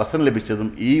ഒക്കെ ഒരു അവസരം ലഭിച്ചതും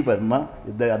ഈ വരുന്ന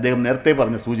അദ്ദേഹം നേരത്തെ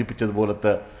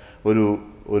സൂചിപ്പിച്ചതുപോലത്തെ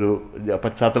ഒരു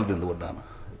പശ്ചാത്തലത്തിൽ നിന്നുകൊണ്ടാണ്.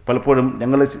 പലപ്പോഴും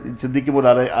ഞങ്ങൾ ചിന്തിക്കുമ്പോൾ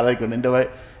ആലോചിക്കുന്നുണ്ട്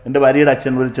എൻ്റെ ഭാര്യയുടെ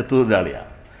അച്ഛൻ ഒരു ചെത്തുതൊഴിലാളിയാണ്.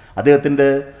 അദ്ദേഹത്തിൻ്റെ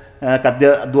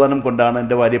അധ്വാനം കൊണ്ടാണ്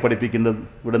എൻ്റെ ഭാര്യയെ പഠിപ്പിക്കുന്നത്,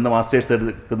 ഇവിടുന്ന് മാസ്റ്റേഴ്സ്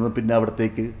എടുക്കുന്നത്, പിന്നെ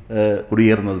അവിടത്തേക്ക്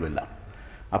കുടിയേറുന്നതുമെല്ലാം.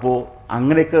 അപ്പോൾ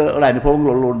അങ്ങനെയൊക്കെ ഉള്ള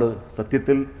അനുഭവങ്ങളുള്ളതുകൊണ്ട്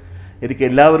സത്യത്തിൽ എനിക്ക്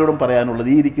എല്ലാവരോടും പറയാനുള്ളത്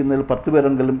ഈ ഇരിക്കുന്നതിൽ 10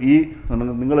 പേരെങ്കിലും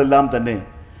നിങ്ങളെല്ലാം തന്നെ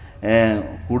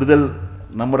കൂടുതൽ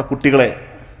നമ്മുടെ കുട്ടികളെ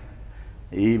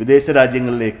ഈ വിദേശ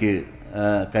രാജ്യങ്ങളിലേക്ക്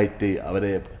കയറ്റി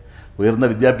അവരെ ഉയർന്ന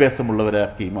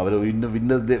വിദ്യാഭ്യാസമുള്ളവരാക്കിയും അവരെ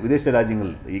വിദേശ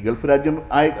രാജ്യങ്ങളിൽ ഈ ഗൾഫ് രാജ്യം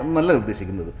എന്നല്ല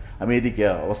നിർദ്ദേശിക്കുന്നത്, അമേരിക്ക,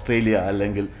 ഓസ്ട്രേലിയ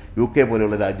അല്ലെങ്കിൽ UK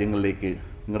പോലെയുള്ള രാജ്യങ്ങളിലേക്ക്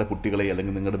നിങ്ങളുടെ കുട്ടികളെ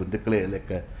അല്ലെങ്കിൽ നിങ്ങളുടെ ബന്ധുക്കളെ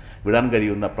ഒക്കെ വിടാൻ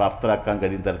കഴിയുന്ന പ്രാപ്തരാക്കാൻ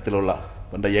കഴിയുന്ന തരത്തിലുള്ള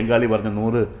പണ്ട് അയ്യങ്കാളി പറഞ്ഞ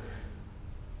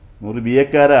 100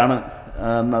 BA-ക്കാരാണ്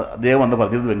അദ്ദേഹം അന്ന്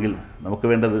പറഞ്ഞിരുന്നുവെങ്കിൽ നമുക്ക്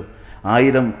വേണ്ടത്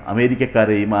 1000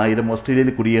 അമേരിക്കക്കാരെയും 1000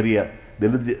 ഓസ്ട്രേലിയയിൽ കുടിയേറിയ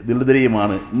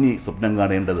ദളിതരെയുമാണ് ഇനി സ്വപ്നം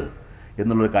കാണേണ്ടത്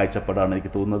എന്നുള്ളൊരു കാഴ്ചപ്പാടാണ്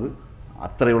എനിക്ക് തോന്നുന്നത്.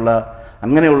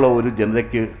 അങ്ങനെയുള്ള ഒരു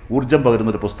ജനതയ്ക്ക് ഊർജം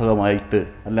പകരുന്നൊരു പുസ്തകമായിട്ട്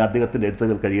അല്ല അദ്ദേഹത്തിൻ്റെ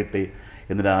എഴുത്തുകൾ കഴിയട്ടെ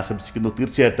എന്ന് ഞാൻ ആശംസിക്കുന്നു.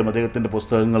 തീർച്ചയായിട്ടും അദ്ദേഹത്തിൻ്റെ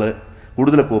പുസ്തകങ്ങൾ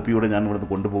കൂടുതൽ കോപ്പിയോടെ ഞാൻ ഇവിടുന്ന്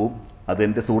കൊണ്ടുപോകും.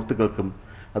 അതെൻ്റെ സുഹൃത്തുക്കൾക്കും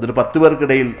അതൊരു 10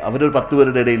 പേർക്കിടയിൽ അവരൊരു 10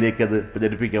 പേരുടെ ഇടയിലേക്ക് അത്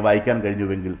പ്രചരിപ്പിക്കാൻ വായിക്കാൻ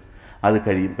കഴിഞ്ഞുവെങ്കിൽ അത്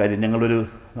കഴിയും. കാര്യം ഞങ്ങളൊരു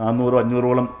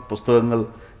 400-500ഓളം പുസ്തകങ്ങൾ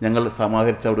ഞങ്ങൾ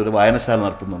സമാഹരിച്ച് അവിടെ ഒരു വായനശാല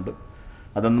നടത്തുന്നുണ്ട്.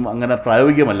 അതൊന്നും അങ്ങനെ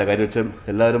പ്രായോഗികമല്ല. കാര്യം വെച്ചാൽ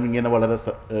എല്ലാവരും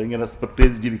ഇങ്ങനെ സ്പ്രെഡ്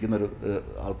ചെയ്ത് ജീവിക്കുന്ന ഒരു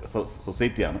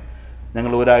സൊസൈറ്റിയാണ്.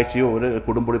 ഞങ്ങൾ ഒരാഴ്ചയോ ഒരു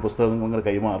കുടുംബടി പുസ്തകങ്ങൾ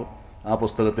കൈമാറും. ആ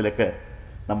പുസ്തകത്തിലൊക്കെ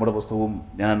നമ്മുടെ പുസ്തകം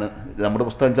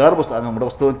 6 പുസ്തകം നമ്മുടെ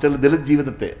പുസ്തകം വെച്ചാൽ ദളിത്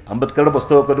ജീവിതത്തെ അംബേദ്കറുടെ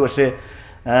പുസ്തകമൊക്കെ ഒരു പക്ഷേ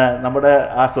നമ്മുടെ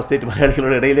ആ സൊസൈറ്റി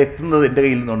മലയാളികളുടെ ഇടയിൽ എത്തുന്നത് എൻ്റെ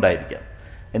കയ്യിൽ നിന്നുണ്ടായിരിക്കാം.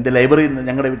 എൻ്റെ ലൈബ്രറിയിൽ നിന്ന്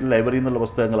ഞങ്ങളുടെ വീട്ടിൽ ലൈബ്രറിയിൽ നിന്നുള്ള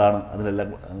പുസ്തകങ്ങളാണ് അതിനെല്ലാം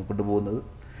കൊണ്ടുപോകുന്നത്.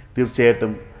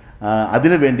 തീർച്ചയായിട്ടും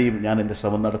അതിനു വേണ്ടിയും ഞാൻ എൻ്റെ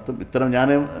ശ്രമം നടത്തും. ഞാൻ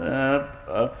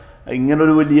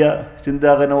ഇങ്ങനൊരു വലിയ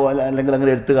ചിന്താകനോ അല്ലെങ്കിൽ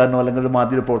അങ്ങനെ എഴുത്തുകാരനോ അല്ലെങ്കിൽ ഒരു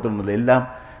മാധ്യമ പ്രവർത്തനമൊന്നുമില്ല. എല്ലാം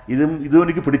ഇതും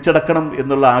എനിക്ക് പിടിച്ചടക്കണം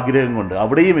എന്നുള്ള ആഗ്രഹം കൊണ്ട്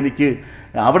അവിടെയും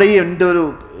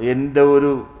എൻ്റെ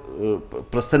ഒരു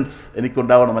പ്രസൻസ്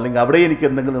എനിക്കുണ്ടാവണം അല്ലെങ്കിൽ അവിടെ എനിക്ക്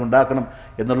എന്തെങ്കിലും ഉണ്ടാക്കണം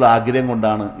എന്നുള്ള ആഗ്രഹം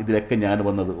കൊണ്ടാണ് ഇതിലൊക്കെ ഞാൻ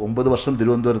വന്നത്. 9 വർഷം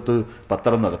തിരുവനന്തപുരത്ത്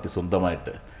പത്രം നടത്തി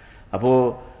സ്വന്തമായിട്ട്. അപ്പോൾ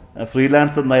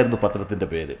ഫ്രീലാൻസ് എന്നായിരുന്നു പത്രത്തിൻ്റെ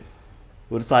പേര്.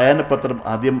 ഒരു സായാഹ്ന പത്രം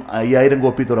ആദ്യം 5000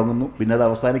 കോപ്പി തുടങ്ങുന്നു, പിന്നെ അത്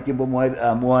അവസാനിക്കുമ്പോൾ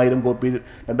 3000 കോപ്പി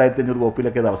 2500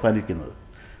 കോപ്പിയിലൊക്കെ അത് അവസാനിക്കുന്നത്.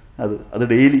 അത്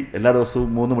ഡെയിലി എല്ലാ ദിവസവും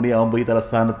 3 മണിയാകുമ്പോൾ ഈ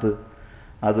തലസ്ഥാനത്ത്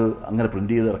അത് അങ്ങനെ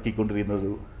പ്രിൻ്റ് ചെയ്ത് ഇറക്കിക്കൊണ്ടിരിക്കുന്നത്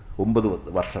 9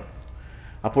 വർഷം.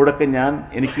 അപ്പോഴൊക്കെ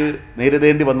എനിക്ക്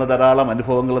നേരിടേണ്ടി വന്ന ധാരാളം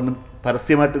അനുഭവങ്ങളൊന്നും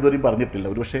പരസ്യമായിട്ട് ഇതുവരെയും പറഞ്ഞിട്ടില്ല.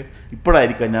 ഒരുപക്ഷെ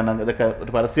ഇപ്പോഴായിരിക്കാം ഞാൻ ഇതൊക്കെ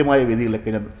ഒരു പരസ്യമായ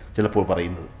വേദികളിലൊക്കെ ഞാൻ ചിലപ്പോൾ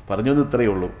പറഞ്ഞത് ഇത്രയേ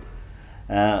ഉള്ളൂ.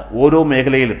 ഓരോ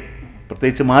മേഖലയിലും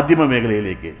പ്രത്യേകിച്ച് മാധ്യമ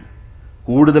മേഖലയിലേക്ക്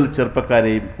കൂടുതൽ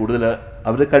ചെറുപ്പക്കാരെയും കൂടുതൽ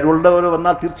അവർ കഴിവുള്ളവർ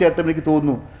വന്നാൽ തീർച്ചയായിട്ടും എനിക്ക്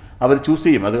തോന്നുന്നു അവർ ചൂസ്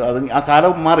ചെയ്യും. അത് ആ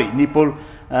കാലം മാറി. ഇനിയിപ്പോൾ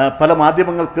പല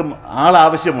മാധ്യമങ്ങൾക്കും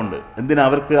ആളാവശ്യമുണ്ട്. എന്തിനാ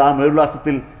അവർക്ക് ആ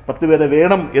മേൽവിലാസത്തിൽ 10 പേരെ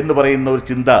വേണം എന്ന് പറയുന്ന ഒരു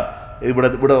ചിന്ത ഇവിടെ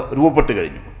രൂപപ്പെട്ട്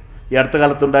കഴിഞ്ഞു. ഈ അടുത്ത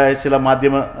കാലത്തുണ്ടായ ചില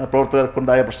മാധ്യമ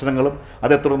പ്രവർത്തകർക്കുണ്ടായ പ്രശ്നങ്ങളും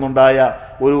അതേ തുടർന്നുണ്ടായ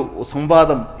ഒരു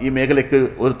സംവാദം ഈ മേഖലയ്ക്ക്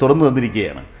ഒരു തുറന്നു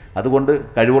തന്നിരിക്കുകയാണ്. അതുകൊണ്ട്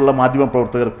കഴിവുള്ള മാധ്യമ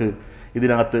പ്രവർത്തകർക്ക്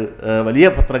ഇതിനകത്ത് വലിയ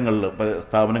പത്രങ്ങളിൽ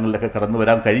സ്ഥാപനങ്ങളിലൊക്കെ കടന്നു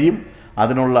വരാൻ കഴിയും.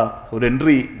 അതിനുള്ള ഒരു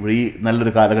എൻട്രി വഴി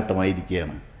നല്ലൊരു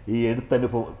കാലഘട്ടമായിരിക്കുകയാണ്. ഈ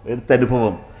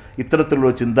എഴുത്തനുഭവം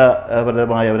ഇത്തരത്തിലുള്ള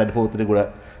ചിന്താപരമായ ഒരു അനുഭവത്തിന് കൂടെ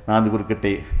നാന്ദി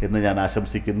കുറിക്കട്ടെ എന്ന് ഞാൻ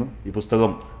ആശംസിക്കുന്നു. ഈ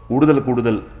പുസ്തകം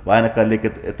കൂടുതൽ വായനക്കാരിലേക്ക്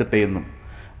എത്തട്ടെ എന്നും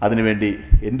അതിനുവേണ്ടി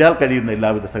എൻ്റെ കഴിയുന്ന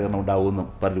എല്ലാവിധ സഹകരണം ഉണ്ടാവുമെന്നും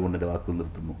പറഞ്ഞുകൊണ്ട് എൻ്റെ വാക്കുകൾ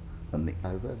നിർത്തുന്നു. നന്ദി.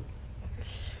 അത് സാർ,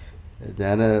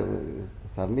 ഞാൻ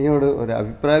സണ്ണിയോട് ഒരു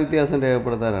അഭിപ്രായ വ്യത്യാസം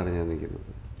രേഖപ്പെടുത്താനാണ് ഞാൻ നിൽക്കുന്നത്.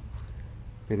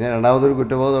 പിന്നെ രണ്ടാമതൊരു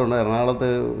കുറ്റബോധമുണ്ട്. എറണാകുളത്ത്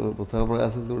പുസ്തക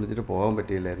പ്രകാശനത്തിൽ വിളിച്ചിട്ട് പോകാൻ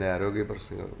പറ്റിയില്ല, എൻ്റെ ആരോഗ്യ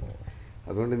പ്രശ്നങ്ങളുണ്ട്.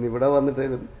 അതുകൊണ്ട് ഇന്ന് ഇവിടെ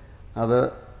വന്നിട്ടേലും അത്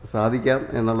സാധിക്കാം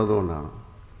എന്നുള്ളതുകൊണ്ടാണ്.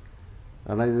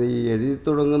 കാരണം ഇത് ഈ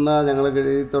ഞങ്ങളൊക്കെ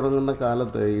എഴുതി തുടങ്ങുന്ന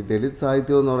കാലത്ത് ഈ ദലിത്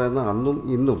സാഹിത്യം എന്ന് പറയുന്ന അന്നും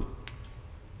ഇന്നും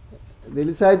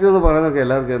ദലിത് സാഹിത്യം എന്ന് പറയുന്നതൊക്കെ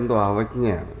എല്ലാവർക്കും എന്തോ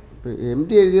അവജ്ഞയാണ്. ഇപ്പോൾ MT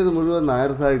എഴുതിയത് മുഴുവൻ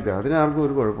നായർ സാഹിത്യം, അതിനാർക്കും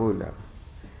ഒരു കുഴപ്പമില്ല.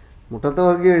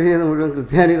 മുട്ടത്തവർക്ക് എഴുതിയത് മുഴുവൻ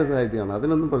ക്രിസ്ത്യാനിയുടെ സാഹിത്യമാണ്,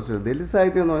 അതിനൊന്നും പ്രശ്നമില്ല. ദലിത്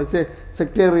സാഹിത്യം എന്ന് വെച്ചാൽ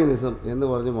സെക്ടേറിയനിസം എന്ന്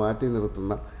പറഞ്ഞ് മാറ്റി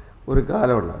നിർത്തുന്ന ഒരു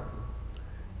കാലമുണ്ടായിരുന്നു.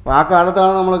 അപ്പോൾ ആ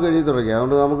കാലത്താണ് നമ്മളൊക്കെ എഴുതി തുടങ്ങിയത്.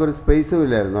 അതുകൊണ്ട് നമുക്കൊരു സ്പേസും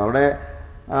ഇല്ലായിരുന്നു.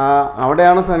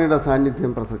 അവിടെയാണ് സണ്ണിയുടെ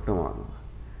സാന്നിധ്യം പ്രസക്തമാകുന്നത്.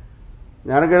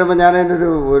 ഞാനൊക്കെ എഴുതുമ്പോൾ ഞാൻ എൻ്റെ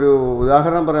ഒരു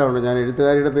ഉദാഹരണം പറയാറുണ്ട്. ഞാൻ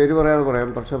എഴുത്തുകാരിയുടെ പേര് പറയാതെ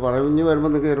പറയാം, പക്ഷേ പറഞ്ഞു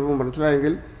വരുമ്പോൾ നിങ്ങൾക്ക് ചിലപ്പോൾ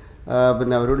മനസ്സിലായെങ്കിൽ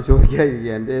പിന്നെ അവരോട്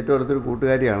ചോദിക്കാതിരിക്കുക. എൻ്റെ ഏറ്റവും അടുത്തൊരു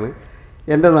കൂട്ടുകാരിയാണ്,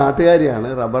 എൻ്റെ നാട്ടുകാരിയാണ്,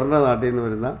 റബ്ബറിൻ്റെ നാട്ടിൽ നിന്ന്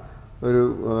വരുന്ന ഒരു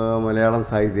മലയാളം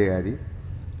സാഹിത്യകാരി.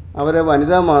 അവരെ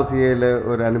വനിതാ മാസികയിൽ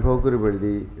ഒരു അനുഭവക്കുറിപ്പ്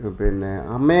എഴുതി. പിന്നെ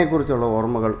അമ്മയെക്കുറിച്ചുള്ള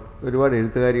ഓർമ്മകൾ ഒരുപാട്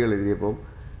എഴുത്തുകാരികൾ എഴുതിയപ്പോൾ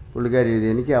പുള്ളിക്കാരി എഴുതി,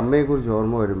 എനിക്ക് അമ്മയെക്കുറിച്ച്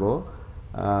ഓർമ്മ വരുമ്പോൾ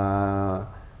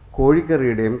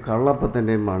കോഴിക്കറിയുടെയും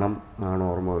കള്ളപ്പത്തിൻ്റെയും മണം ആണ്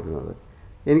ഓർമ്മ വരുന്നത്.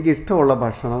 എനിക്കിഷ്ടമുള്ള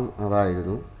ഭക്ഷണം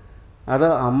അതായിരുന്നു. അത്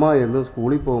അമ്മ എന്നും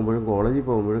സ്കൂളിൽ പോകുമ്പോഴും കോളേജിൽ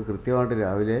പോകുമ്പോഴും കൃത്യമായിട്ട്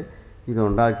രാവിലെ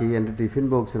ഇതുണ്ടാക്കി എൻ്റെ ടിഫിൻ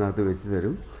ബോക്സിനകത്ത് വെച്ച്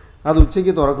തരും. അത്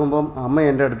ഉച്ചയ്ക്ക് തുറക്കുമ്പം അമ്മ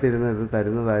എൻ്റെ അടുത്തിരുന്ന് ഇത്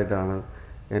തരുന്നതായിട്ടാണ്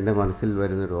എൻ്റെ മനസ്സിൽ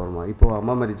വരുന്നൊരു ഓർമ്മ. ഇപ്പോൾ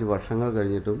അമ്മ മരിച്ച് വർഷങ്ങൾ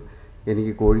കഴിഞ്ഞിട്ടും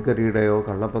എനിക്ക് കോഴിക്കറിയുടെയോ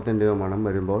കള്ളപ്പത്തിൻ്റെയോ മണം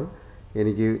വരുമ്പോൾ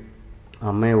എനിക്ക്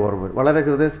അമ്മയെ ഓർമ്മ വരും. വളരെ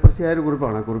ഹൃദയസ്പർശിയായ ഒരു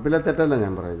കുറിപ്പാണ്. കുറിപ്പിലെ തെറ്റല്ല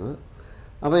ഞാൻ പറയുന്നത്.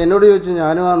 അപ്പോൾ എന്നോട് ചോദിച്ചു,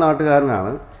 ഞാനും ആ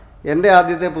നാട്ടുകാരനാണ്. എൻ്റെ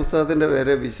ആദ്യത്തെ പുസ്തകത്തിൻ്റെ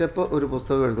പേര് വിശപ്പ് ഒരു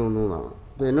പുസ്തകം എഴുതുന്നു എന്നാണ്.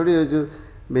 അപ്പോൾ എന്നോട് ചോദിച്ചു,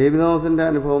 ബേബി തോമസിൻ്റെ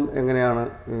അനുഭവം എങ്ങനെയാണ്?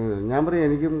 ഞാൻ പറയും,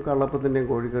 എനിക്കും കള്ളപ്പത്തിൻ്റെയും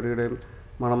കോഴിക്കറിയുടെയും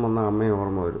മണം വന്ന അമ്മയെ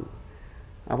ഓർമ്മ വരും.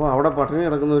 അപ്പോൾ അവിടെ പട്ടിണി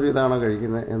കിടക്കുന്ന ഒരു ഇതാണോ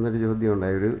കഴിക്കുന്നത് എന്നൊരു ചോദ്യം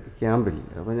ഉണ്ടായി ഒരു ക്യാമ്പിൽ.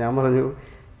 അപ്പോൾ ഞാൻ പറഞ്ഞു,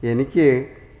 എനിക്ക്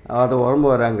അത് ഓർമ്മ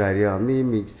വരാൻ കാര്യം അന്ന് ഈ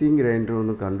മിക്സിങ്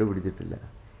ഗ്രൈൻഡറൊന്നും കണ്ടുപിടിച്ചിട്ടില്ല.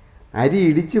 അരി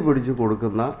ഇടിച്ച് പിടിച്ച്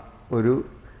കൊടുക്കുന്ന ഒരു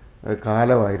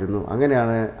കാലമായിരുന്നു.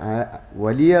 അങ്ങനെയാണ്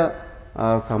വലിയ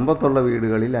സമ്പത്തുള്ള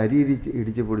വീടുകളിൽ അരി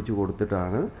ഇടിച്ച് പിടിച്ച്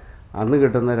കൊടുത്തിട്ടാണ് അന്ന്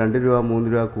കിട്ടുന്ന 2 രൂപ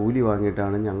 3 രൂപ കൂലി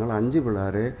വാങ്ങിയിട്ടാണ് ഞങ്ങൾ 5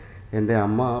 പിള്ളേരെ എൻ്റെ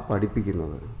അമ്മ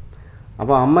പഠിപ്പിക്കുന്നത്.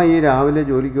 അപ്പോൾ അമ്മ ഈ രാവിലെ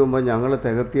ജോലിക്ക് പോകുമ്പോൾ ഞങ്ങൾ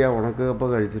തികത്തിയ ഉണക്കക്കപ്പ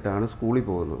കഴിച്ചിട്ടാണ് സ്കൂളിൽ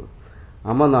പോകുന്നത്.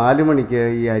 അമ്മ 4 മണിക്ക്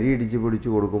ഈ അരി ഇടിച്ച് പിടിച്ച്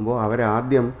കൊടുക്കുമ്പോൾ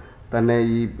അവരാദ്യം തന്നെ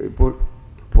ഈ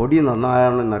പൊടി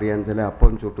നന്നായാണെന്നറിയാൻ ചില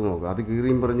അപ്പം ചുട്ടു നോക്കുക. അത്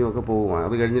കീറിയും പറഞ്ഞും ഒക്കെ പോകുമാണ്.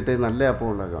 അത് കഴിഞ്ഞിട്ടേ നല്ല അപ്പം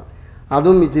ഉണ്ടാക്കാം.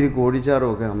 അതും ഇച്ചിരി കോഴിച്ചാറും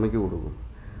ഒക്കെ അമ്മയ്ക്ക് കൊടുക്കും.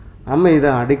 അമ്മ ഇത്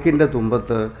അടുക്കിൻ്റെ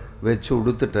തുമ്പത്ത് വെച്ച്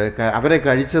ഉടുത്തിട്ട് അവരെ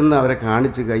കഴിച്ചെന്ന് അവരെ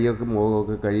കാണിച്ച് കൈയൊക്കെ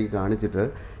മുഖമൊക്കെ കഴുകി കാണിച്ചിട്ട്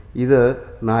ഇത്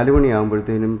 4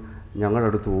 മണിയാകുമ്പോഴത്തേനും ഞങ്ങളുടെ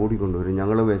അടുത്ത് ഓടിക്കൊണ്ടുവരും.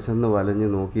 ഞങ്ങൾ വിശന്ന് വലഞ്ഞ്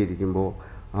നോക്കിയിരിക്കുമ്പോൾ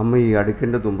അമ്മ ഈ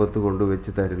അടുക്കിൻ്റെ തുമ്പത്ത്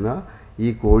കൊണ്ടുവച്ച് തരുന്ന ഈ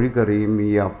കോഴിക്കറിയും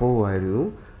ഈ അപ്പവുമായിരുന്നു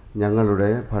ഞങ്ങളുടെ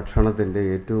ഭക്ഷണത്തിൻ്റെ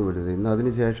ഏറ്റവും വലുത്. ഇന്ന്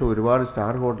അതിന് ശേഷം ഒരുപാട്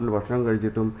സ്റ്റാർ ഹോട്ടലിൽ ഭക്ഷണം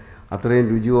കഴിച്ചിട്ടും അത്രയും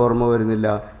രുചി ഓർമ്മ വരുന്നില്ല.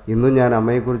 ഇന്നും ഞാൻ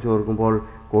അമ്മയെക്കുറിച്ച് ഓർക്കുമ്പോൾ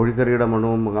കോഴിക്കറിയുടെ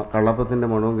മണവും കള്ളപ്പത്തിൻ്റെ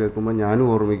മണവും കേൾക്കുമ്പോൾ ഞാനും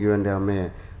ഓർമ്മിക്കും എൻ്റെ അമ്മയെ.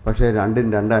 പക്ഷേ രണ്ടും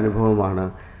 2 അനുഭവമാണ്.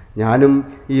 ഞാനും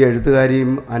ഈ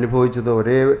എഴുത്തുകാരിയും അനുഭവിച്ചത്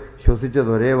ശ്വസിച്ചത്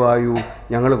ഒരേ വായു,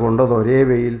 ഞങ്ങൾ കൊണ്ടത് ഒരേ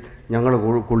വെയിൽ, ഞങ്ങൾ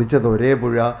കുളിച്ചത് ഒരേ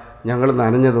പുഴ, ഞങ്ങൾ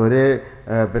നനഞ്ഞത് ഒരേ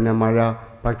മഴ.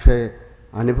 പക്ഷേ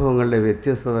അനുഭവങ്ങളുടെ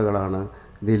വ്യത്യസ്തതകളാണ്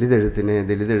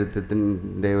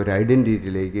ദലിതെഴുത്തിൻ്റെ ഒരു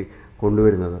ഐഡൻറ്റിറ്റിയിലേക്ക്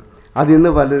കൊണ്ടുവരുന്നത്. അതിന്ന്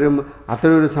പലരും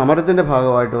അത്തരമൊരു സമരത്തിൻ്റെ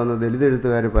ഭാഗമായിട്ട് വന്ന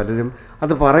ദലിതെഴുത്തുകാർ പലരും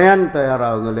അത് പറയാൻ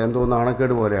തയ്യാറാകുന്നില്ല. എന്തോ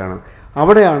നാണക്കേട് പോലെയാണ്.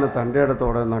 അവിടെയാണ് തൻ്റെ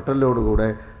ഇടത്തോടെ നട്ടലോടുകൂടെ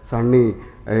സണ്ണി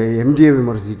MTയെ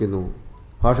വിമർശിക്കുന്നു.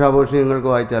 ഭാഷാഭൂഷണി നിങ്ങൾക്ക്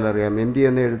വായിച്ചാൽ അറിയാം. MT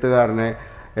എന്ന എഴുത്തുകാരനെ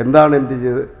എന്താണ് MT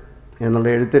ചെയ്ത് എന്നുള്ള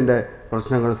എഴുത്തിൻ്റെ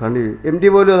പ്രശ്നങ്ങൾ സണ്ണി MT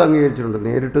പോലും അത് അംഗീകരിച്ചിട്ടുണ്ട്,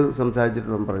 നേരിട്ട്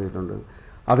സംസാരിച്ചിട്ടും പറഞ്ഞിട്ടുണ്ട്.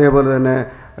 അതേപോലെ തന്നെ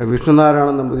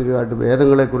വിഷ്ണുനാരായണൻ നമ്പൂതിരിയുമായിട്ട്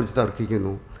വേദങ്ങളെക്കുറിച്ച്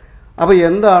തർക്കിക്കുന്നു. അപ്പോൾ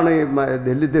എന്താണ്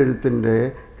ദലിത് എഴുത്തിൻ്റെ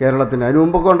കേരളത്തിന് അതിന്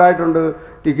മുമ്പൊക്കെ ഉണ്ടായിട്ടുണ്ട്.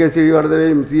 TK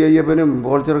ശ്രീവർദ്ധനയും C അയ്യപ്പനും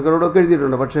പോൾ ചെറുക്കരോടൊക്കെ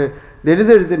എഴുതിയിട്ടുണ്ട്. പക്ഷേ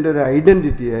ദലിത് എഴുത്തിൻ്റെ ഒരു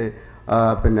ഐഡൻറ്റിറ്റിയെ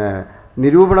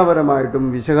നിരൂപണപരമായിട്ടും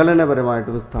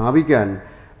വിശകലനപരമായിട്ടും സ്ഥാപിക്കാൻ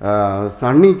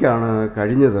സണ്ണിക്കാണ്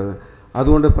കഴിഞ്ഞത്.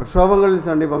 അതുകൊണ്ട് പ്രക്ഷോഭങ്ങളിൽ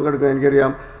സണ്ണി പങ്കെടുക്കുക.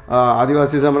 എനിക്കറിയാം,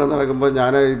 ആദിവാസി സമരം നടക്കുമ്പോൾ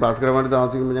ഞാൻ ഈ ഭാസ്കരമായിട്ട്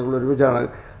താമസിക്കുമ്പോൾ ഞങ്ങൾ ഒരുമിച്ചാണ്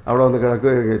അവിടെ വന്ന്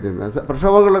കിടക്കുകയൊക്കെ ചെയ്യുന്നത്.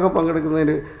 പ്രക്ഷോഭങ്ങളിലൊക്കെ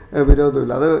പങ്കെടുക്കുന്നതിന്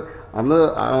വിരോധമില്ല. അത് അന്ന്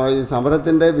ഈ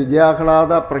സമരത്തിൻ്റെ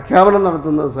വിജയാഹ്ലാദ പ്രഖ്യാപനം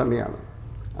നടത്തുന്നത് സണ്ണിയാണ്.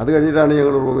 അത് കഴിഞ്ഞിട്ടാണ്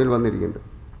ഞങ്ങൾ റൂമിൽ വന്നിരിക്കുന്നത്.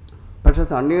 പക്ഷേ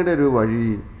സണ്ണിയുടെ ഒരു വഴി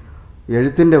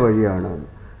എഴുത്തിൻ്റെ വഴിയാണ്.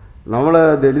 നമ്മൾ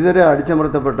ദളിതരെ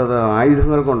അടിച്ചമർത്തപ്പെട്ടത്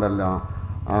ആയുധങ്ങൾ കൊണ്ടല്ല,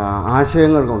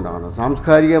 ആശയങ്ങൾ കൊണ്ടാണ്,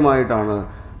 സാംസ്കാരികമായിട്ടാണ്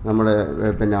നമ്മുടെ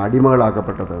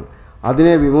അടിമകളാക്കപ്പെട്ടത്.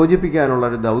 അതിനെ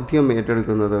വിമോചിപ്പിക്കാനുള്ളൊരു ദൗത്യം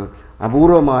ഏറ്റെടുക്കുന്നത്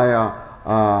അപൂർവമായ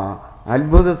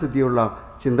അത്ഭുതസിദ്ധിയുള്ള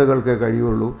ചിന്തകൾക്ക്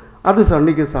കഴിയുള്ളൂ. അത്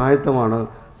സണ്ണിക്ക് സാഹിത്യമാണ്.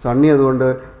 സണ്ണി അതുകൊണ്ട്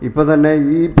ഇപ്പം തന്നെ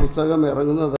ഈ പുസ്തകം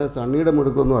ഇറങ്ങുന്നത് സണ്ണിയുടെ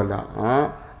മിടുക്കൊന്നുമല്ല, ആ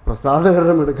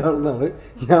പ്രസാധകരുടെ മിടുക്കാണെന്നാണ്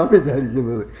ഞാൻ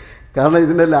വിചാരിക്കുന്നത്. കാരണം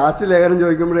ഇതിൻ്റെ ലാസ്റ്റ് ലേഖനം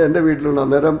ചോദിക്കുമ്പോഴേ എൻ്റെ വീട്ടിലുണ്ട്.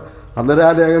 അന്നേരം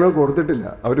ആ ലേഖനം കൊടുത്തിട്ടില്ല.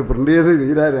 അവർ പ്രിൻ്റ് ചെയ്ത്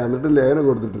തീരാതെ എന്നിട്ടും ലേഖനം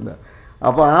കൊടുത്തിട്ടില്ല.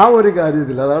 അപ്പോൾ ആ ഒരു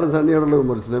കാര്യത്തിൽ അതാണ് സണ്ണിയോടുള്ള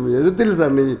വിമർശനം. എഴുത്തിൽ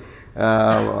സണ്ണി,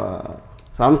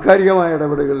 സാംസ്കാരികമായ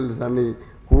ഇടപെടലുകളിൽ സണ്ണി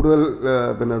കൂടുതൽ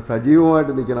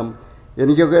സജീവമായിട്ട് നിൽക്കണം.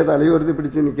 എനിക്കൊക്കെ തലയുയർത്തി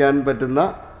പിടിച്ച് നിൽക്കാൻ പറ്റുന്ന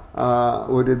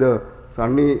ഒരിത്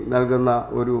സണ്ണി നൽകുന്ന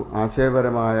ഒരു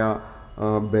ആശയപരമായ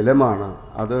ബലമാണ്.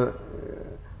 അത്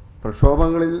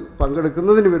പ്രക്ഷോഭങ്ങളിൽ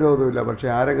പങ്കെടുക്കുന്നതിന് വിരോധമില്ല, പക്ഷേ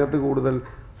ആ രംഗത്ത് കൂടുതൽ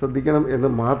ശ്രദ്ധിക്കണം എന്ന്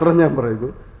മാത്രം ഞാൻ പറയുന്നു.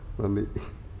 നന്ദി.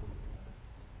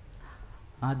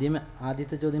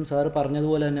 ആദ്യത്തെ ചോദ്യം സാറ്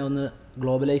പറഞ്ഞതുപോലെ തന്നെ ഒന്ന്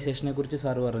ഗ്ലോബലൈസേഷനെ കുറിച്ച്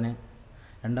സാറ് പറഞ്ഞ്,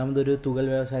 രണ്ടാമതൊരു തുകൽ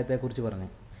വ്യവസായത്തെക്കുറിച്ച് പറഞ്ഞ്.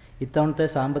 ഇത്തവണത്തെ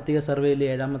സാമ്പത്തിക സർവേയിൽ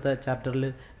 7ാമത്തെ ചാപ്റ്ററിൽ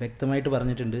വ്യക്തമായിട്ട്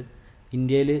പറഞ്ഞിട്ടുണ്ട്,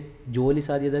 ഇന്ത്യയിൽ ജോലി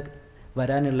സാധ്യത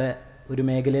വരാനുള്ള ഒരു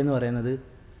മേഖലയെന്ന് പറയുന്നത്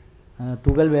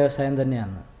തുകൽ വ്യവസായം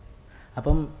തന്നെയാണ്.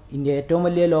 അപ്പം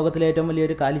ഇന്ത്യ ലോകത്തിലെ ഏറ്റവും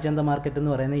വലിയൊരു കാലിച്ചന്ത മാർക്കറ്റ്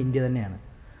എന്ന് പറയുന്നത് ഇന്ത്യ തന്നെയാണ്.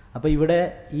 അപ്പോൾ ഇവിടെ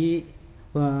ഈ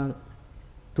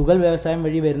തുകൽ വ്യവസായം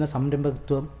വഴി വരുന്ന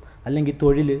സംരംഭത്വം അല്ലെങ്കിൽ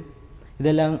തൊഴിൽ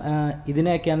ഇതെല്ലാം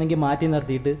ഇതിനെയൊക്കെ ആണെങ്കിൽ മാറ്റി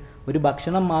നിർത്തിയിട്ട് ഒരു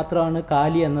ഭക്ഷണം മാത്രമാണ്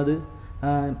കാലി എന്നത്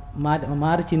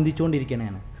മാറി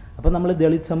ചിന്തിച്ചുകൊണ്ടിരിക്കണതാണ്. അപ്പോൾ നമ്മൾ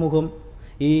ദളിത് സമൂഹം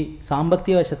ഈ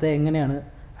സാമ്പത്തിക വശത്തെ എങ്ങനെയാണ്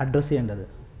അഡ്രസ്സ് ചെയ്യേണ്ടത്?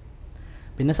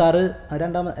 പിന്നെ സാറ്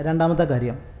രണ്ടാമത്തെ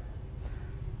കാര്യം,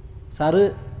 സാറ്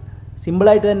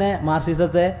സിമ്പിളായിട്ട് തന്നെ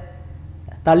മാർക്സിസത്തെ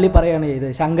തള്ളി പറയുകയാണ്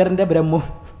ചെയ്തത്. ശങ്കരൻ്റെ ബ്രഹ്മവും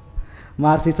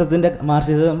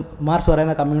മാർക്സ്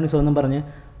പറയുന്ന കമ്മ്യൂണിസം എന്നും പറഞ്ഞ്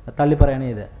തള്ളി പറയുകയാണ്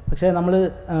ചെയ്തത്. പക്ഷേ നമ്മൾ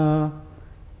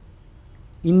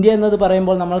ഇന്ത്യ എന്നത്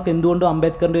പറയുമ്പോൾ നമ്മൾക്ക് എന്തുകൊണ്ടും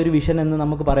അംബേദ്കറിൻ്റെ ഒരു വിഷൻ എന്ന്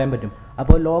നമുക്ക് പറയാൻ പറ്റും.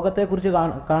 അപ്പോൾ ലോകത്തെക്കുറിച്ച്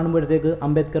കാണുമ്പോഴത്തേക്ക്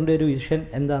അംബേദ്കറിൻ്റെ ഒരു വിഷൻ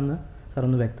എന്താണെന്ന് സാർ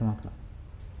ഒന്ന് വ്യക്തമാക്കണം.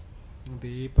 അത്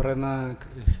ഈ പറയുന്ന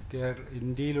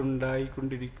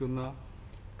ഇന്ത്യയിലുണ്ടായിക്കൊണ്ടിരിക്കുന്ന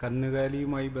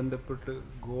കന്നുകാലിയുമായി ബന്ധപ്പെട്ട്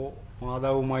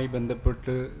മാതാവുമായി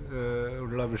ബന്ധപ്പെട്ട്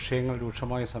ഉള്ള വിഷയങ്ങൾ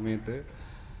രൂക്ഷമായ സമയത്ത്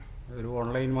ഒരു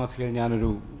ഓൺലൈൻ മാസികയിൽ ഞാനൊരു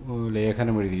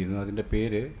ലേഖനം എഴുതിയിരുന്നു. അതിൻ്റെ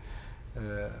പേര്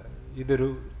ഇതൊരു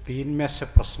തീന്മേശ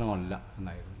പ്രശ്നമല്ല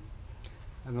എന്നായിരുന്നു.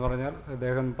 എന്ന് പറഞ്ഞാൽ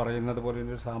അദ്ദേഹം പറയുന്നത് പോലെ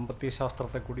ഒരു സാമ്പത്തിക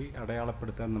ശാസ്ത്രത്തെ കൂടി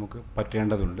അടയാളപ്പെടുത്താൻ നമുക്ക്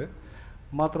പറ്റേണ്ടതുണ്ട്.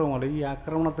 മാത്രവുമല്ല, ഈ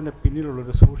ആക്രമണത്തിൻ്റെ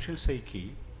പിന്നിലുള്ളൊരു സോഷ്യൽ സൈക്കി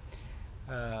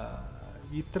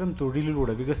ഇത്തരം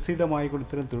തൊഴിലിലൂടെ വികസിതമായിക്കൊണ്ട്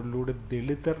ഇത്തരം തൊഴിലിലൂടെ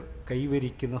ദളിതർ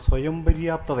കൈവരിക്കുന്ന സ്വയം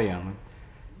പര്യാപ്തതയാണ്.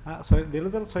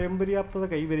 ദളിതർ സ്വയം പര്യാപ്തത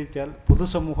കൈവരിച്ചാൽ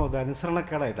പൊതുസമൂഹം അത്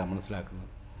അനുസരണക്കേടായിട്ടാണ് മനസ്സിലാക്കുന്നത്.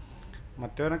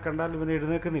 മറ്റവനെ കണ്ടാൽ ഇവനെ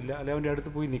എഴുന്നേൽക്കുന്നില്ല, അല്ലെങ്കിൽ അവൻ്റെ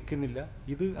അടുത്ത് പോയി നിൽക്കുന്നില്ല.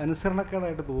 ഇത്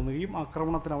അനുസരണക്കേടായിട്ട് തോന്നുകയും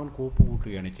ആക്രമണത്തിന് അവൻ കോപ്പ്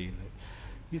കൂട്ടുകയാണ് ചെയ്യുന്നത്.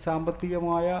 ഈ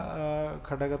സാമ്പത്തികമായ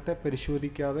ഘടകത്തെ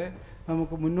പരിശോധിക്കാതെ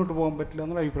നമുക്ക് മുന്നോട്ട് പോകാൻ പറ്റില്ല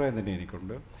എന്നുള്ള അഭിപ്രായം തന്നെ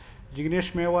എനിക്കുണ്ട്.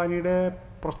 ജിഗ്നേഷ് മേവാനിയുടെ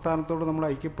പ്രസ്ഥാനത്തോട് നമ്മൾ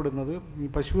ഐക്യപ്പെടുന്നത്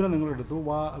പശുവിനെ നിങ്ങളെടുത്തു,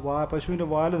 പശുവിൻ്റെ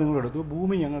വാല് നിങ്ങളെടുത്തു,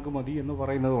 ഭൂമി ഞങ്ങൾക്ക് മതി എന്ന്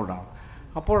പറയുന്നത് കൊണ്ടാണ്.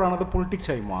 അപ്പോഴാണത്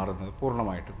പൊളിറ്റിക്സായി മാറുന്നത്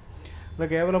പൂർണ്ണമായിട്ടും. അത്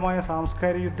കേവലമായ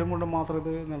സാംസ്കാരിക യുദ്ധം കൊണ്ട് മാത്രം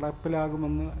ഇത്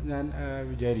നടപ്പിലാകുമെന്ന് ഞാൻ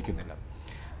വിചാരിക്കുന്നില്ല.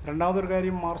 രണ്ടാമതൊരു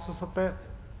കാര്യം, മാർക്സിസത്തെ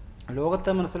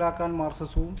ലോകത്തെ മനസ്സിലാക്കാൻ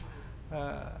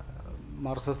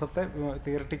മാർക്സിസത്തെ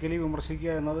തിയററ്റിക്കലി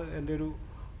വിമർശിക്കുക എന്നത് എൻ്റെ ഒരു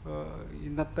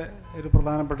ഇന്നത്തെ ഒരു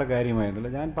പ്രധാനപ്പെട്ട കാര്യമായിരുന്നില്ല.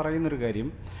 ഞാൻ പറയുന്നൊരു കാര്യം,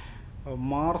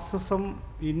 മാർക്സിസം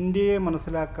ഇന്ത്യയെ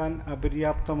മനസ്സിലാക്കാൻ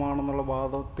അപര്യാപ്തമാണെന്നുള്ള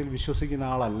വാദത്തിൽ വിശ്വസിക്കുന്ന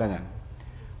ആളല്ല ഞാൻ.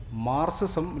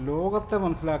 മാർക്സിസം ലോകത്തെ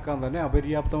മനസ്സിലാക്കാൻ തന്നെ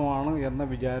അപര്യാപ്തമാണ് എന്ന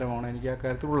വിചാരമാണ് എനിക്ക് ആ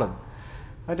കാര്യത്തിലുള്ളത്.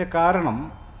 അതിൻ്റെ കാരണം,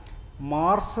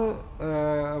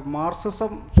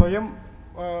 മാർക്സിസം സ്വയം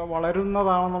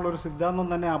വളരുന്നതാണെന്നുള്ളൊരു സിദ്ധാന്തം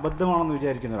തന്നെ അബദ്ധമാണെന്ന്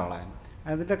വിചാരിക്കുന്ന ഒരാളാണ്.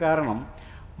 അതിൻ്റെ കാരണം,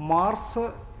 മാർക്സ്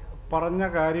പറഞ്ഞ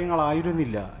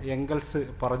കാര്യങ്ങളായിരുന്നില്ല എംഗൽസ്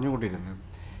പറഞ്ഞുകൊണ്ടിരുന്നത്.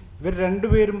 ഇവർ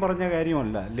രണ്ടുപേരും പറഞ്ഞ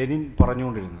കാര്യമല്ല ലെനിൻ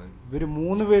പറഞ്ഞുകൊണ്ടിരുന്നത്. ഇവർ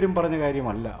 3 പേരും പറഞ്ഞ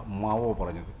കാര്യമല്ല മാവോ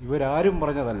പറഞ്ഞത്. ഇവരാരും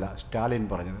പറഞ്ഞതല്ല സ്റ്റാലിൻ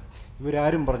പറഞ്ഞത്.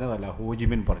 ഇവരാരും പറഞ്ഞതല്ല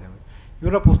ഹോജിമിൻ പറഞ്ഞത്.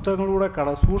 ഇവരുടെ പുസ്തകങ്ങളിലൂടെ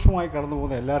സൂക്ഷ്മമായി കടന്നു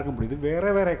പോകുന്ന എല്ലാവർക്കും പിടി ഇത്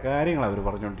വേറെ വേറെ കാര്യങ്ങളാണ് അവർ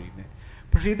പറഞ്ഞുകൊണ്ടിരിക്കുന്നത്.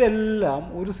 പക്ഷേ ഇതെല്ലാം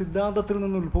ഒരു സിദ്ധാന്തത്തിൽ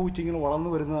നിന്ന് ഉത്ഭവിച്ചിങ്ങനെ വളർന്നു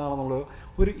വരുന്നതാണെന്നുള്ള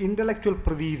ഒരു ഇൻ്റലക്ച്വൽ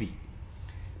പ്രതീതി.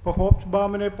 ഇപ്പോൾ ഹോബ്സ്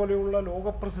ബാമിനെ പോലെയുള്ള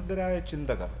ലോകപ്രസിദ്ധരായ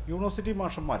ചിന്തകർ യൂണിവേഴ്സിറ്റി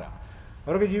മാഷന്മാരാണ്.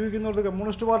 അവരൊക്കെ ജീവിക്കുന്നത്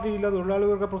കമ്മ്യൂണിസ്റ്റ് പാർട്ടിയില്ല, തൊഴിലാളി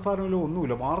വർഗ പ്രസ്ഥാനമില്ല,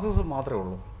 ഒന്നുമില്ല, മാർക്സിസം മാത്രമേ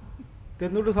ഉള്ളൂ.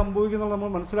 ഇതെന്തുകൊണ്ട് സംഭവിക്കുന്നത് നമ്മൾ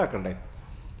മനസ്സിലാക്കണ്ടേ?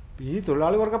 ഈ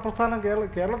തൊഴിലാളി വർഗ പ്രസ്ഥാനം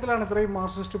കേരളത്തിലാണ് ഇത്രയും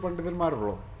മാർക്സിസ്റ്റ്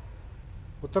പണ്ഡിതന്മാരുള്ളൂ.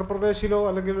 ഉത്തർപ്രദേശിലോ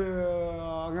അല്ലെങ്കിൽ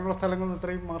അങ്ങനെയുള്ള സ്ഥലങ്ങളിൽ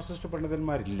ഇത്രയും മാർക്സിസ്റ്റ്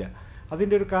പണ്ഡിതന്മാരില്ല.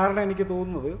 അതിൻ്റെ ഒരു കാരണം എനിക്ക്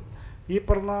തോന്നുന്നത് ഈ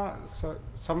പറഞ്ഞ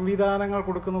സംവിധാനങ്ങൾ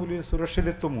കൊടുക്കുന്ന വലിയൊരു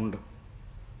സുരക്ഷിതത്വമുണ്ട്.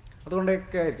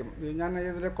 അതുകൊണ്ടൊക്കെ ആയിരിക്കും. ഞാൻ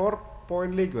ഇതിൻ്റെ കോർ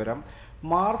പോയിന്റിലേക്ക് വരാം.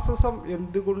 മാർക്സിസം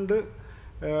എന്തുകൊണ്ട്,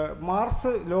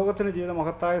 മാർക്സ് ലോകത്തിന് ചെയ്ത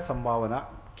മഹത്തായ സംഭാവന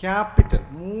ക്യാപിറ്റൽ,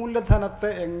 മൂലധനത്തെ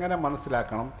എങ്ങനെ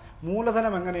മനസ്സിലാക്കണം,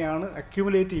 മൂലധനം എങ്ങനെയാണ്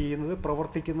അക്യുമുലേറ്റ് ചെയ്യുന്നത്,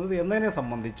 പ്രവർത്തിക്കുന്നത് എന്നതിനെ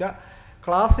സംബന്ധിച്ച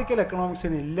ക്ലാസിക്കൽ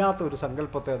എക്കണോമിക്സിന് ഇല്ലാത്ത ഒരു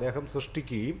സങ്കല്പത്തെ അദ്ദേഹം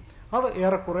സൃഷ്ടിക്കുകയും അത്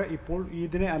ഏറെക്കുറെ ഇപ്പോൾ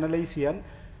ഇതിനെ അനലൈസ് ചെയ്യാൻ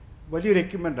വലിയൊരു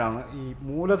എക്യുപ്മെൻ്റാണ് ഈ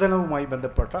മൂലധനവുമായി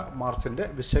ബന്ധപ്പെട്ട മാർക്സിൻ്റെ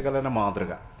വിശകലന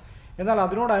മാതൃക. എന്നാൽ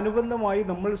അതിനോടനുബന്ധമായി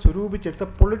നമ്മൾ സ്വരൂപിച്ചെടുത്ത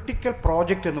പൊളിറ്റിക്കൽ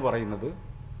പ്രോജക്റ്റ് എന്ന് പറയുന്നത്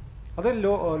അത്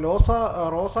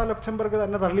റോസ ലക്സംബർഗ്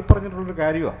തന്നെ തള്ളിപ്പറഞ്ഞിട്ടുള്ളൊരു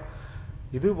കാര്യമാണ്.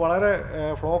 ഇത് വളരെ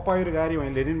ഫ്ലോപ്പായൊരു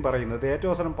കാര്യമാണ് ലെനിൻ പറയുന്നത്.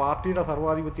 ഏറ്റവും അവസാനം പാർട്ടിയുടെ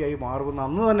സർവാധിപത്യമായി മാറുമെന്ന്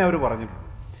അന്ന് തന്നെ അവർ പറഞ്ഞിട്ടുണ്ട്.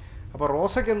 അപ്പോൾ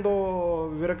റോസയ്ക്ക് എന്തോ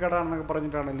വിവരക്കേടാണെന്നൊക്കെ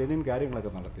പറഞ്ഞിട്ടാണ് ലെനിൻ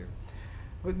കാര്യങ്ങളൊക്കെ നടത്തിയത്.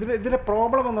 അപ്പോൾ ഇതിൻ്റെ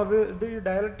പ്രോബ്ലം എന്നത് ഇത് ഈ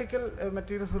ഡയലക്റ്റിക്കൽ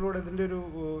മെറ്റീരിയൽസിലൂടെ ഇതിൻ്റെ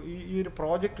ഈ ഒരു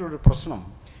പ്രോജക്റ്റിലൊരു പ്രശ്നം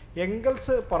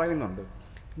എംഗൽസ് പറയുന്നുണ്ട്.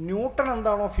 ന്യൂട്ടൺ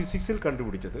എന്താണോ ഫിസിക്സിൽ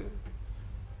കണ്ടുപിടിച്ചത്,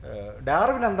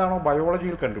 ഡാർവിൻ എന്താണോ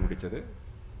ബയോളജിയിൽ കണ്ടുപിടിച്ചത്,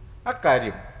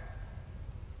 അക്കാര്യം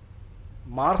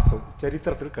മാർക്സ്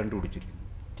ചരിത്രത്തിൽ കണ്ടുപിടിച്ചിരിക്കുന്നു.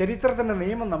 ചരിത്രത്തിൻ്റെ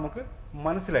നിയമം നമുക്ക്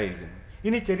മനസ്സിലായിരിക്കുന്നു.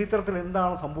 ഇനി ചരിത്രത്തിൽ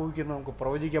എന്താണ് സംഭവിക്കുന്നത് നമുക്ക്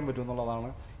പ്രവചിക്കാൻ പറ്റുമെന്നുള്ളതാണ്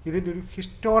ഇതിൻ്റെ ഒരു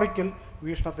ഹിസ്റ്റോറിക്കൽ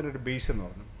വീക്ഷണത്തിൻ്റെ ഒരു ബേസ് എന്ന്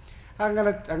പറഞ്ഞു.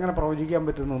 അങ്ങനെ പ്രവചിക്കാൻ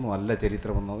പറ്റുന്നൊന്നുമല്ല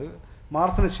ചരിത്രം എന്നത്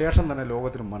മാർക്സിന് ശേഷം തന്നെ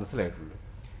ലോകത്തിന് മനസ്സിലായിട്ടുണ്ട്.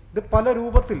 ഇത് പല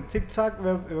രൂപത്തിൽ സിക്സാക്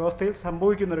വ്യവസ്ഥയിൽ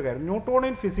സംഭവിക്കുന്നൊരു കാര്യം.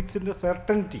 ന്യൂട്ടോണിയൻ ഫിസിക്സിൻ്റെ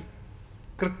സെർട്ടനിറ്റി,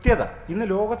 കൃത്യത ഇന്ന്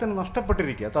ലോകത്തിന്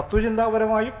നഷ്ടപ്പെട്ടിരിക്കുക.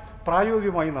 തത്വചിന്താപരമായും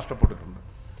പ്രായോഗികമായും നഷ്ടപ്പെട്ടിട്ടുണ്ട്.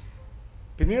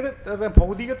 പിന്നീട്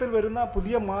ഭൗതികത്തിൽ വരുന്ന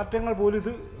പുതിയ മാറ്റങ്ങൾ പോലും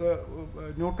ഇത്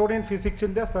ന്യൂട്ടോണിയൻ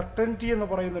ഫിസിക്സിൻ്റെ സെർട്ടനിറ്റി എന്ന്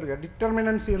പറയുന്നൊരു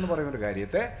ഡിറ്റർമിനൻസി എന്ന് പറയുന്നൊരു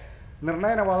കാര്യത്തെ,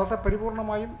 നിർണയനവാദത്തെ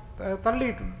പരിപൂർണമായും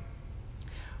തള്ളിയിട്ടുണ്ട്.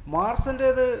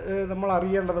 മാർക്സിൻ്റേത് നമ്മൾ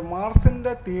അറിയേണ്ടത്,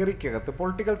 മാർക്സിൻ്റെ തിയറിക്കകത്ത്,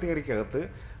 പൊളിറ്റിക്കൽ തിയറിക്കകത്ത്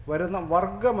വരുന്ന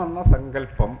വർഗമെന്ന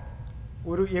സങ്കല്പം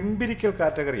ഒരു എംപിരിക്കൽ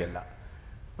കാറ്റഗറി അല്ല.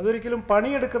 അതൊരിക്കലും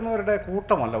പണിയെടുക്കുന്നവരുടെ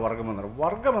കൂട്ടമല്ല വർഗമെന്നത്.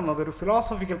 വർഗമെന്നത് ഒരു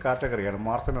ഫിലോസഫിക്കൽ കാറ്റഗറിയാണ്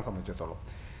മാർക്സിനെ സംബന്ധിച്ചിടത്തോളം.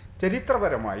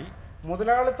 ചരിത്രപരമായി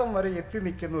മുതലാളിത്തം വരെ എത്തി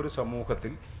നിൽക്കുന്ന ഒരു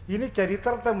സമൂഹത്തിൽ ഇനി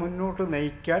ചരിത്രത്തെ മുന്നോട്ട്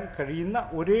നയിക്കാൻ കഴിയുന്ന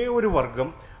ഒരേ ഒരു വർഗം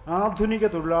ആധുനിക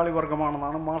തൊഴിലാളി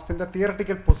വർഗമാണെന്നാണ് മാർക്സിൻ്റെ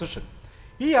തിയററ്റിക്കൽ പൊസിഷൻ.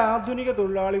 ഈ ആധുനിക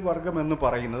തൊഴിലാളി വർഗം എന്ന്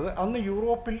പറയുന്നത് അന്ന്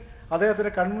യൂറോപ്പിൽ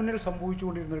അദ്ദേഹത്തിൻ്റെ കൺമുന്നിൽ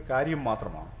സംഭവിച്ചുകൊണ്ടിരുന്നൊരു കാര്യം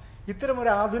മാത്രമാണ്.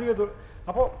 ഇത്തരമൊരു ആധുനിക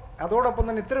അപ്പോൾ അതോടൊപ്പം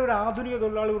തന്നെ ഇത്തരം ഒരു ആധുനിക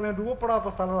തൊഴിലാളി വർഗം രൂപപ്പെടാത്ത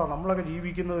സ്ഥലത്താണ് നമ്മളൊക്കെ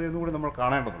ജീവിക്കുന്നത് എന്നുകൂടി നമ്മൾ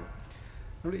കാണേണ്ടതുണ്ട്.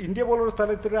 ഇന്ത്യ പോലൊരു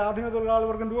സ്ഥലം ഇത്തരം ആധുനിക തൊഴിലാളി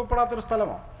വർഗം രൂപപ്പെടാത്തൊരു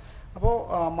സ്ഥലമാണ്. അപ്പോൾ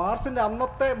മാർക്സിൻ്റെ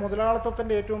അന്നത്തെ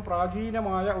മുതലാളിത്തത്തിൻ്റെ ഏറ്റവും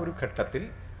പ്രാചീനമായ ഒരു ഘട്ടത്തിൽ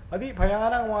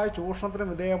അതിഭയാനകമായ ചൂഷണത്തിന്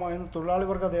വിധേയമായ തൊഴിലാളി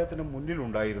വർഗ്ഗം അദ്ദേഹത്തിൻ്റെ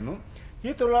മുന്നിലുണ്ടായിരുന്നു.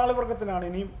 ഈ തൊഴിലാളി വർഗത്തിനാണ്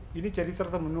ഇനി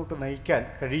ചരിത്രത്തെ മുന്നോട്ട് നയിക്കാൻ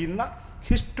കഴിയുന്ന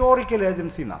ഹിസ്റ്റോറിക്കൽ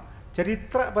ഏജൻസി എന്നാണ്.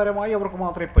 ചരിത്രപരമായി അവർക്ക്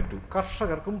മാത്രമേ പറ്റൂ,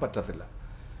 കർഷകർക്കും പറ്റത്തില്ല.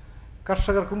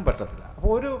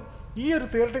 അപ്പോൾ ഈ ഒരു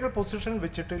തിയററ്റിക്കൽ പൊസിഷൻ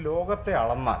വെച്ചിട്ട് ലോകത്തെ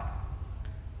അളന്നാൽ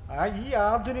ഈ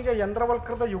ആധുനിക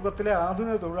യന്ത്രവൽകൃത യുഗത്തിലെ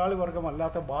ആധുനിക തൊഴിലാളി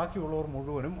വർഗമല്ലാത്ത ബാക്കിയുള്ളവർ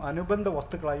മുഴുവനും അനുബന്ധ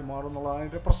വസ്തുക്കളായി മാറുന്നുള്ളതാണ്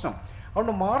ഇതിൻ്റെ പ്രശ്നം.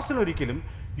 അതുകൊണ്ട് മാർക്സിനൊരിക്കലും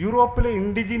യൂറോപ്പിലെ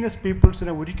ഇൻഡിജീനിയസ്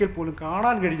പീപ്പിൾസിനെ ഒരിക്കൽ പോലും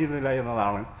കാണാൻ കഴിഞ്ഞിരുന്നില്ല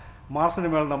എന്നതാണ്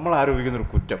മാർക്സിന് മേൽ നമ്മൾ ആരോപിക്കുന്നൊരു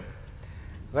കുറ്റം.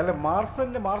 അതല്ല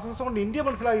മാർക്സിസം കൊണ്ട് ഇന്ത്യ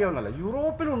മനസ്സിലാക്കിയെന്നല്ല,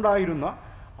 യൂറോപ്പിലുണ്ടായിരുന്ന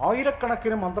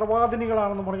ആയിരക്കണക്കിന്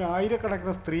മന്ത്രവാദിനികളാണെന്ന് പറഞ്ഞ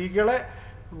ആയിരക്കണക്കിന് സ്ത്രീകളെ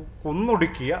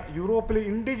കൊന്നൊടുക്കിയ യൂറോപ്പിലെ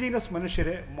ഇൻഡിജീനിയസ്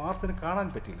മനുഷ്യരെ മാർക്സിന് കാണാൻ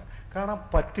പറ്റില്ല.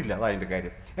 അതതിൻ്റെ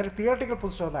കാര്യം. അതിൻ്റെ തിയററ്റിക്കൽ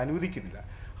പൊസിഷൻ അത് അനുവദിക്കുന്നില്ല.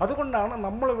 അതുകൊണ്ടാണ്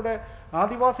നമ്മളിവിടെ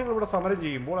ആദിവാസികളിവിടെ സമരം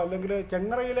ചെയ്യുമ്പോൾ, അല്ലെങ്കിൽ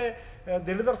ചെങ്ങറയിലെ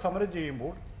ദളിതർ സമരം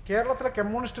ചെയ്യുമ്പോൾ കേരളത്തിലെ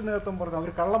കമ്മ്യൂണിസ്റ്റ് നേതൃത്വം പറഞ്ഞത്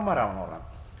അവർ കള്ളന്മാരാണെന്ന് പറഞ്ഞാൽ,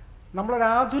 നമ്മളൊരു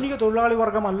ആധുനിക തൊഴിലാളി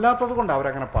വർഗം അല്ലാത്തത് കൊണ്ടാണ്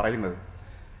അവരങ്ങനെ പറയുന്നത്.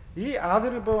 ഈ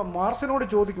ഇപ്പോൾ മാർക്സിനോട്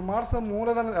ചോദിക്കും, മാർക്സ്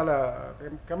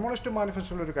കമ്മ്യൂണിസ്റ്റ്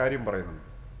മാനിഫെസ്റ്റോയിലൊരു കാര്യം പറയുന്നുണ്ട്,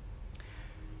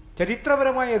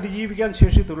 ചരിത്രപരമായി അതിജീവിക്കാൻ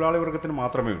ശേഷി തൊഴിലാളി വർഗത്തിന്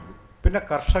മാത്രമേ ഉള്ളൂ. പിന്നെ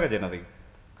കർഷക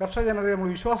ജനതയെ നമ്മൾ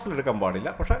വിശ്വാസത്തിലെടുക്കാൻ പാടില്ല,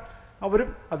 പക്ഷേ അവരും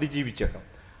അതിജീവിച്ചേക്കാം.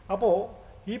 അപ്പോൾ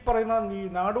ഈ പറയുന്ന ഈ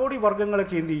നാടോടി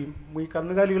വർഗ്ഗങ്ങളൊക്കെ എന്ത് ചെയ്യും? ഈ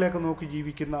കന്നുകാലികളെയൊക്കെ നോക്കി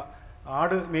ജീവിക്കുന്ന,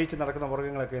 ആട് മേയിച്ച് നടക്കുന്ന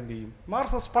വർഗ്ഗങ്ങളൊക്കെ എന്ത് ചെയ്യും?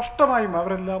 മാർക്സ് സ്പഷ്ടമായും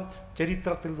അവരെല്ലാം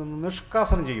ചരിത്രത്തിൽ നിന്ന്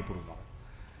നിഷ്കാസനം ചെയ്യപ്പെടുന്നതാണ്.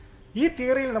 ഈ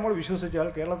തിയറിയിൽ നമ്മൾ വിശ്വസിച്ചാൽ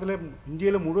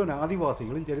ഇന്ത്യയിലെ മുഴുവൻ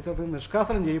ആദിവാസികളും ചരിത്രത്തിൽ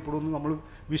നിഷ്കാസനം ചെയ്യപ്പെടുമെന്ന് നമ്മൾ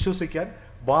വിശ്വസിക്കാൻ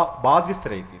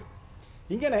ബാധ്യസ്ഥരായിത്തീരും.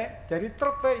 ഇങ്ങനെ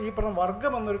ചരിത്രത്തെ ഈ പറഞ്ഞ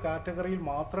വർഗം എന്നൊരു കാറ്റഗറിയിൽ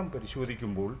മാത്രം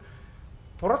പരിശോധിക്കുമ്പോൾ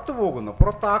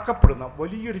പുറത്താക്കപ്പെടുന്ന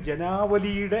വലിയൊരു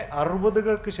ജനാവലിയുടെ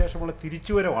 60കൾക്ക് ശേഷമുള്ള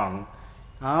തിരിച്ചുവരവാണ്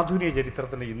ആധുനിക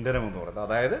ചരിത്രത്തിൻ്റെ ഇന്ധനം എന്ന് പറയുന്നത്.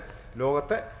 അതായത്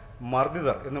ലോകത്തെ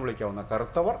മർദ്ദിതർ എന്ന് വിളിക്കാവുന്ന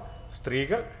കറുത്തവർ,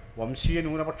 സ്ത്രീകൾ, വംശീയ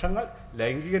ന്യൂനപക്ഷങ്ങൾ,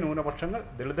 ലൈംഗിക ന്യൂനപക്ഷങ്ങൾ,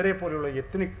 ദളിതരെ പോലെയുള്ള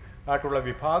എത്നിക് ആയിട്ടുള്ള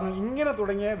വിഭാഗങ്ങൾ, ഇങ്ങനെ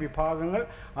തുടങ്ങിയ വിഭാഗങ്ങൾ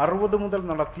 60 മുതൽ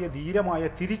നടത്തിയ ധീരമായ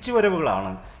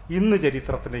തിരിച്ചുവരവുകളാണ് ഇന്ന്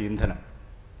ചരിത്രത്തിൻ്റെ ഇന്ധനം.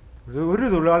 ഒരു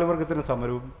തൊഴിലാളി വർഗത്തിൻ്റെ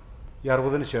സമരവും ഈ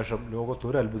 60-ന് ശേഷം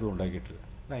ലോകത്തൊരു അത്ഭുതം ഉണ്ടാക്കിയിട്ടില്ല.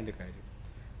 അതതിൻ്റെ കാര്യം.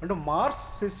 അതുകൊണ്ട്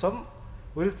മാർക്സിസം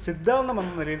ഒരു സിദ്ധാന്തം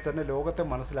എന്ന നിലയിൽ തന്നെ ലോകത്തെ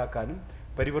മനസ്സിലാക്കാനും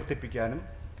പരിവർത്തിപ്പിക്കാനും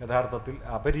യഥാർത്ഥത്തിൽ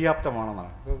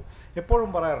അപര്യാപ്തമാണെന്നാണ് എപ്പോഴും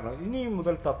പറയാറുണ്ട്. ഇനി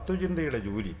മുതൽ തത്വചിന്തയുടെ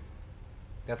ജോലി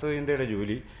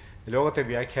ലോകത്തെ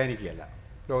വ്യാഖ്യാനിക്കുകയല്ല,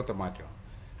 ലോകത്തെ മാറ്റുകയാണ്.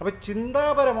 അപ്പോൾ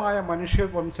ചിന്താപരമായ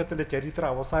മനുഷ്യവംശത്തിൻ്റെ ചരിത്രം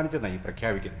അവസാനിച്ചെന്നായി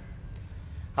പ്രഖ്യാപിക്കുന്നത്.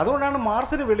 അതുകൊണ്ടാണ്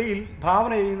മാർക്സിന് വെളിയിൽ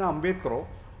ഭാവന ചെയ്യുന്ന അംബേദ്കറോ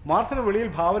മാർക്സിന് വെളിയിൽ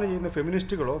ഭാവന ചെയ്യുന്ന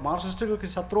ഫെമിനിസ്റ്റുകളോ മാർക്സിസ്റ്റുകൾക്ക്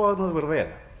ശത്രുവാകുന്നത്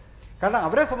വെറുതെയല്ല. കാരണം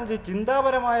അവരെ സംബന്ധിച്ച്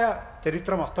ചിന്താപരമായ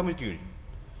ചരിത്രം അസ്തമിച്ചു കഴിഞ്ഞു.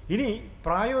 ഇനി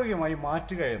പ്രായോഗികമായി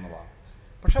മാറ്റുക എന്നതാണ്.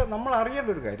 പക്ഷേ നമ്മൾ അറിയേണ്ട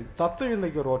ഒരു കാര്യം,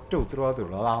 തത്വചിന്തയ്ക്ക് ഒരു ഒറ്റ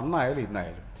ഉത്തരവാദിത്തമുള്ളൂ. അത് അന്നായാലും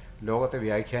ഇന്നായാലും ലോകത്തെ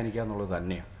വ്യാഖ്യാനിക്കുക എന്നുള്ളത്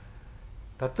തന്നെയാണ്.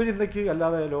 തത്വചിന്തയ്ക്ക്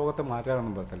അല്ലാതെ ലോകത്തെ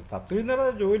മാറ്റാനൊന്നും പറ്റില്ല. തത്വചിന്തയുടെ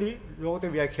ജോലി ലോകത്തെ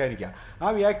വ്യാഖ്യാനിക്കുക. ആ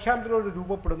വ്യാഖ്യാനത്തിലൂടെ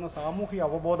രൂപപ്പെടുന്ന സാമൂഹിക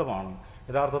അവബോധമാണ്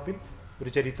യഥാർത്ഥത്തിൽ ഒരു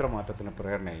ചരിത്ര മാറ്റത്തിന്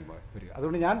പ്രേരണയായി വരിക.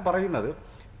 അതുകൊണ്ട് ഞാൻ പറയുന്നത്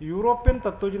യൂറോപ്യൻ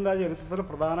തത്വചിന്താ ചരിത്രത്തിൽ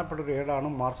പ്രധാനപ്പെട്ട ഒരു ഏടാണ്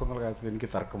മാർക്സ് എന്നുള്ള കാര്യത്തിൽ എനിക്ക്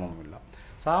തർക്കമൊന്നുമില്ല.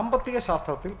 സാമ്പത്തിക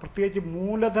ശാസ്ത്രത്തിൽ പ്രത്യേകിച്ച്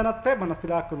മൂലധനത്തെ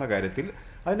മനസ്സിലാക്കുന്ന കാര്യത്തിൽ,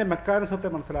 അതിൻ്റെ മെക്കാനിസത്തെ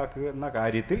മനസ്സിലാക്കുന്ന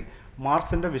കാര്യത്തിൽ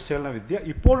മാർക്സിൻ്റെ വിശകലന വിദ്യ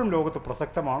ഇപ്പോഴും ലോകത്ത്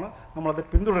പ്രസക്തമാണ്. നമ്മളത്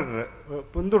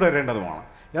പിന്തുടരേണ്ടതുമാണ്.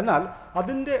 എന്നാൽ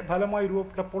അതിൻ്റെ ഫലമായി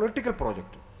രൂപപ്പെട്ട പൊളിറ്റിക്കൽ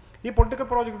പ്രോജക്റ്റ്, ഈ പൊളിറ്റിക്കൽ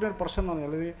പ്രോജക്റ്റിൻ്റെ ഒരു പ്രശ്നം എന്ന്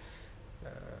പറഞ്ഞാൽ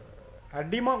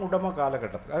അടിമ ഉടമ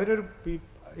കാലഘട്ടത്തിൽ അതിനൊരു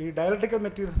ഈ ഡയലക്റ്റിക്കൽ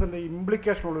മെറ്റീരിയൽസിൻ്റെ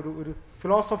ഇംപ്ലിക്കേഷനുള്ളൊരു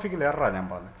ഫിലോസഫിക്കൽ എററാണ് ഞാൻ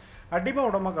പറഞ്ഞത്. അടിമ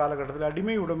ഉടമ കാലഘട്ടത്തിൽ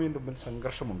അടിമയും ഉടമയും തമ്മിൽ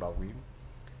സംഘർഷമുണ്ടാവുകയും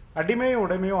അടിമയോ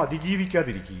ഉടമയോ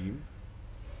അതിജീവിക്കാതിരിക്കുകയും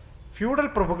ഫ്യൂഡൽ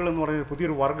പ്രഭുക്കൾ എന്ന് പറയുന്ന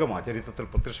പുതിയൊരു വർഗ്ഗമാണ് ചരിത്രത്തിൽ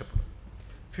പ്രത്യക്ഷപ്പെടുന്നത്.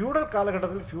 ഫ്യൂഡൽ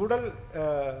കാലഘട്ടത്തിൽ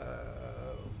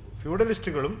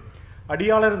ഫ്യൂഡലിസ്റ്റുകളും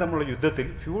അടിയാളരും തമ്മിലുള്ള യുദ്ധത്തിൽ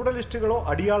ഫ്യൂഡലിസ്റ്റുകളോ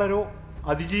അടിയാളരോ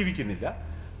അതിജീവിക്കുന്നില്ല,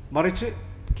 മറിച്ച്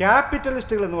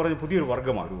ക്യാപിറ്റലിസ്റ്റുകൾ എന്ന് പറഞ്ഞ പുതിയൊരു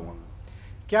വർഗ്ഗമാണ് രൂപമാണ്.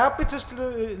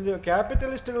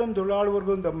 ക്യാപിറ്റലിസ്റ്റുകളും തൊഴിലാളി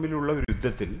വർഗവും തമ്മിലുള്ള ഒരു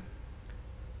യുദ്ധത്തിൽ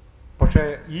പക്ഷേ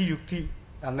ഈ യുക്തി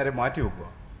അന്നേരം മാറ്റിവെക്കുക.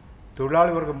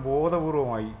 തൊഴിലാളി വർഗം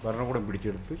ബോധപൂർവമായി ഭരണകൂടം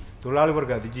പിടിച്ചെടുത്ത് തൊഴിലാളി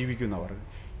വർഗം അതിജീവിക്കുന്ന പറഞ്ഞു.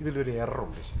 ഇതിലൊരു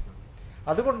എററുണ്ട് ശരിക്കും.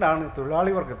 അതുകൊണ്ടാണ്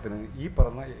തൊഴിലാളി വർഗത്തിന് ഈ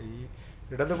പറഞ്ഞ ഈ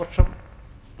ഇടതുപക്ഷം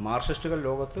മാർക്സിസ്റ്റുകൾ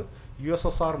ലോകത്ത്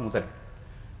USSR മുതൽ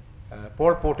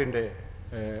പോൾ പോട്ടിൻ്റെ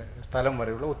സ്ഥലം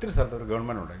വരെയുള്ള ഒത്തിരി സ്ഥലത്ത് ഒരു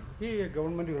ഗവൺമെൻറ് ഉണ്ടായി. ഈ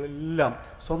ഗവൺമെൻറ്റുകളെല്ലാം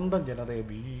സ്വന്തം ജനതയെ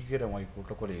ഭീകരമായി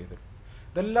കൂട്ടക്കൊല ചെയ്തിട്ടുണ്ട്.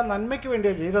 ഇതെല്ലാം നന്മയ്ക്ക്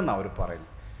വേണ്ടിയാണ് ചെയ്തെന്നാണ് അവർ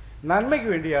പറയുന്നത്. നന്മയ്ക്ക്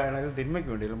വേണ്ടിയാണെങ്കിലും തിന്മയ്ക്ക്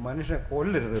വേണ്ടിയാലും മനുഷ്യനെ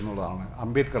കൊല്ലരുത് എന്നുള്ളതാണ്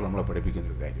അംബേദ്കർ നമ്മളെ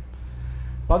പഠിപ്പിക്കുന്നൊരു കാര്യം.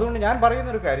 അപ്പോൾ അതുകൊണ്ട് ഞാൻ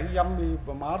പറയുന്നൊരു കാര്യം, ഈ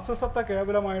മാർക്സിസത്തെ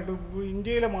കേവലമായിട്ട്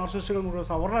ഇന്ത്യയിലെ മാർക്സിസ്റ്റുകൾ മുഴുവൻ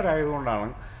സവർണരായതുകൊണ്ടാണ്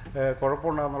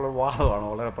കുഴപ്പമുണ്ടാകുന്നുള്ള വാദമാണ്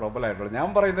വളരെ പ്രബലമായിട്ടുള്ളത്. ഞാൻ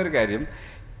പറയുന്നൊരു കാര്യം,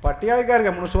 പട്ടികജാതിക്കാർ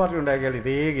കമ്മ്യൂണിസ്റ്റ് പാർട്ടി ഉണ്ടാക്കിയാൽ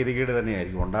ഇതേ ഗതികേട്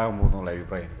തന്നെയായിരിക്കും ഉണ്ടാകാൻ പോകുന്നുള്ള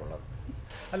അഭിപ്രായം എനിക്കുള്ളത്.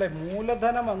 അല്ലെ,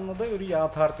 മൂലധനം എന്നത് ഒരു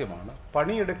യാഥാർത്ഥ്യമാണ്,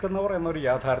 പണിയെടുക്കുന്നവർ എന്നൊരു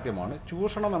യാഥാർത്ഥ്യമാണ്,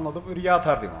 ചൂഷണം എന്നതും ഒരു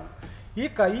യാഥാർത്ഥ്യമാണ്.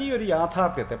 ഈ ഒരു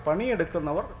യാഥാർത്ഥ്യത്തെ,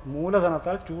 പണിയെടുക്കുന്നവർ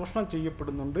മൂലധനത്താൽ ചൂഷണം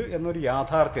ചെയ്യപ്പെടുന്നുണ്ട് എന്നൊരു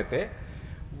യാഥാർത്ഥ്യത്തെ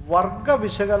വർഗ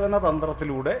വിശകലന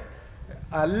തന്ത്രത്തിലൂടെ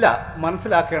അല്ല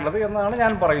മനസ്സിലാക്കേണ്ടത് എന്നാണ്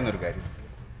ഞാൻ പറയുന്നൊരു കാര്യം.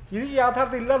 ഇത്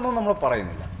യാഥാർത്ഥ്യം ഇല്ലെന്നും നമ്മൾ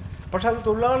പറയുന്നില്ല. പക്ഷെ അത്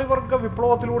തൊഴിലാളി വർഗ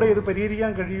വിപ്ലവത്തിലൂടെ ഇത്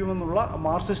പരിഹരിക്കാൻ കഴിയുമെന്നുള്ള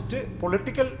മാർക്സിസ്റ്റ്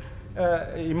പൊളിറ്റിക്കൽ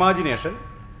ഇമാജിനേഷൻ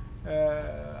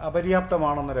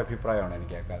അപര്യാപ്തമാണെന്നൊരു അഭിപ്രായമാണ്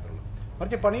എനിക്ക് അക്കാര്യത്തിലുള്ളത്.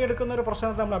 മറിച്ച് പണിയെടുക്കുന്ന ഒരു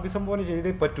പ്രശ്നത്തെ നമ്മൾ അഭിസംബോധന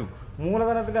ചെയ്തേ പറ്റൂ.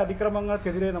 മൂലധനത്തിൻ്റെ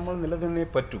അതിക്രമങ്ങൾക്കെതിരെ നമ്മൾ നിലനിന്നേ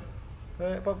പറ്റൂ.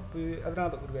 ഇപ്പം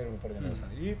അതിനകത്ത് ഒരു കാര്യം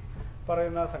പറഞ്ഞ ഈ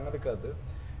പറയുന്ന സംഗതിക്കകത്ത്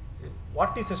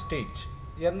വാട്ട് ഈസ് എ സ്റ്റേറ്റ്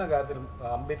എന്ന കാര്യത്തിൽ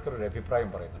അംബേദ്കർ ഒരു അഭിപ്രായം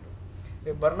പറയുന്നുണ്ട്.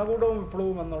 ഭരണകൂടവും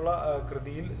വിപ്ലവവും എന്നുള്ള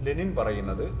കൃതിയിൽ ലെനിൻ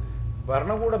പറയുന്നത്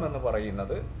ഭരണകൂടം എന്ന്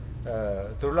പറയുന്നത്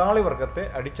തൊഴിലാളി വർഗത്തെ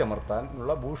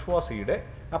അടിച്ചമർത്താനുള്ള ബൂർഷ്വാസിയുടെ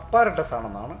അപ്പാരറ്റസ്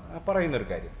ആണെന്നാണ് പറയുന്നൊരു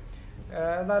കാര്യം.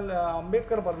 എന്നാൽ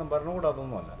അംബേദ്കർ പറഞ്ഞ ഭരണകൂടം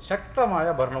അതൊന്നുമല്ല, ശക്തമായ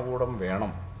ഭരണകൂടം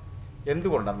വേണം.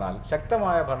 എന്തുകൊണ്ടെന്നാൽ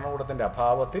ശക്തമായ ഭരണകൂടത്തിൻ്റെ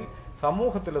അഭാവത്തിൽ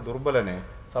സമൂഹത്തിലെ ദുർബലനെ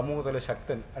സമൂഹത്തിലെ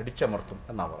ശക്തൻ അടിച്ചമർത്തും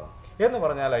എന്നാണ് പറയുന്നത്. എന്ന്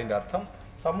പറഞ്ഞാൽ അതിൻ്റെ അർത്ഥം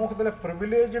സമൂഹത്തിലെ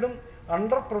പ്രിവിലേജ്ഡും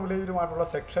അണ്ടർ പ്രിവിലേജ്ഡുമായിട്ടുള്ള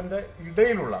സെക്ഷൻ്റെ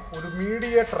ഇടയിലുള്ള ഒരു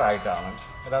മീഡിയേറ്ററായിട്ടാണ്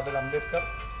യഥാർത്ഥത്തിൽ അംബേദ്കർ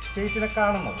സ്റ്റേറ്റിനെ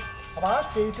കാണുന്നത്. അപ്പോൾ ആ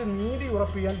സ്റ്റേറ്റ് നീതി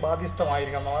ഉറപ്പിക്കാൻ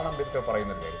ബാധ്യസ്ഥമായിരിക്കണം എന്നാണ് അംബേദ്കർ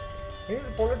പറയുന്നൊരു കാര്യം. ഈ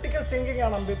പൊളിറ്റിക്കൽ തിങ്കിങ്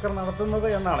ആണ് അംബേദ്കർ നടത്തുന്നത്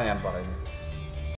എന്നാണ് ഞാൻ പറയുന്നത്.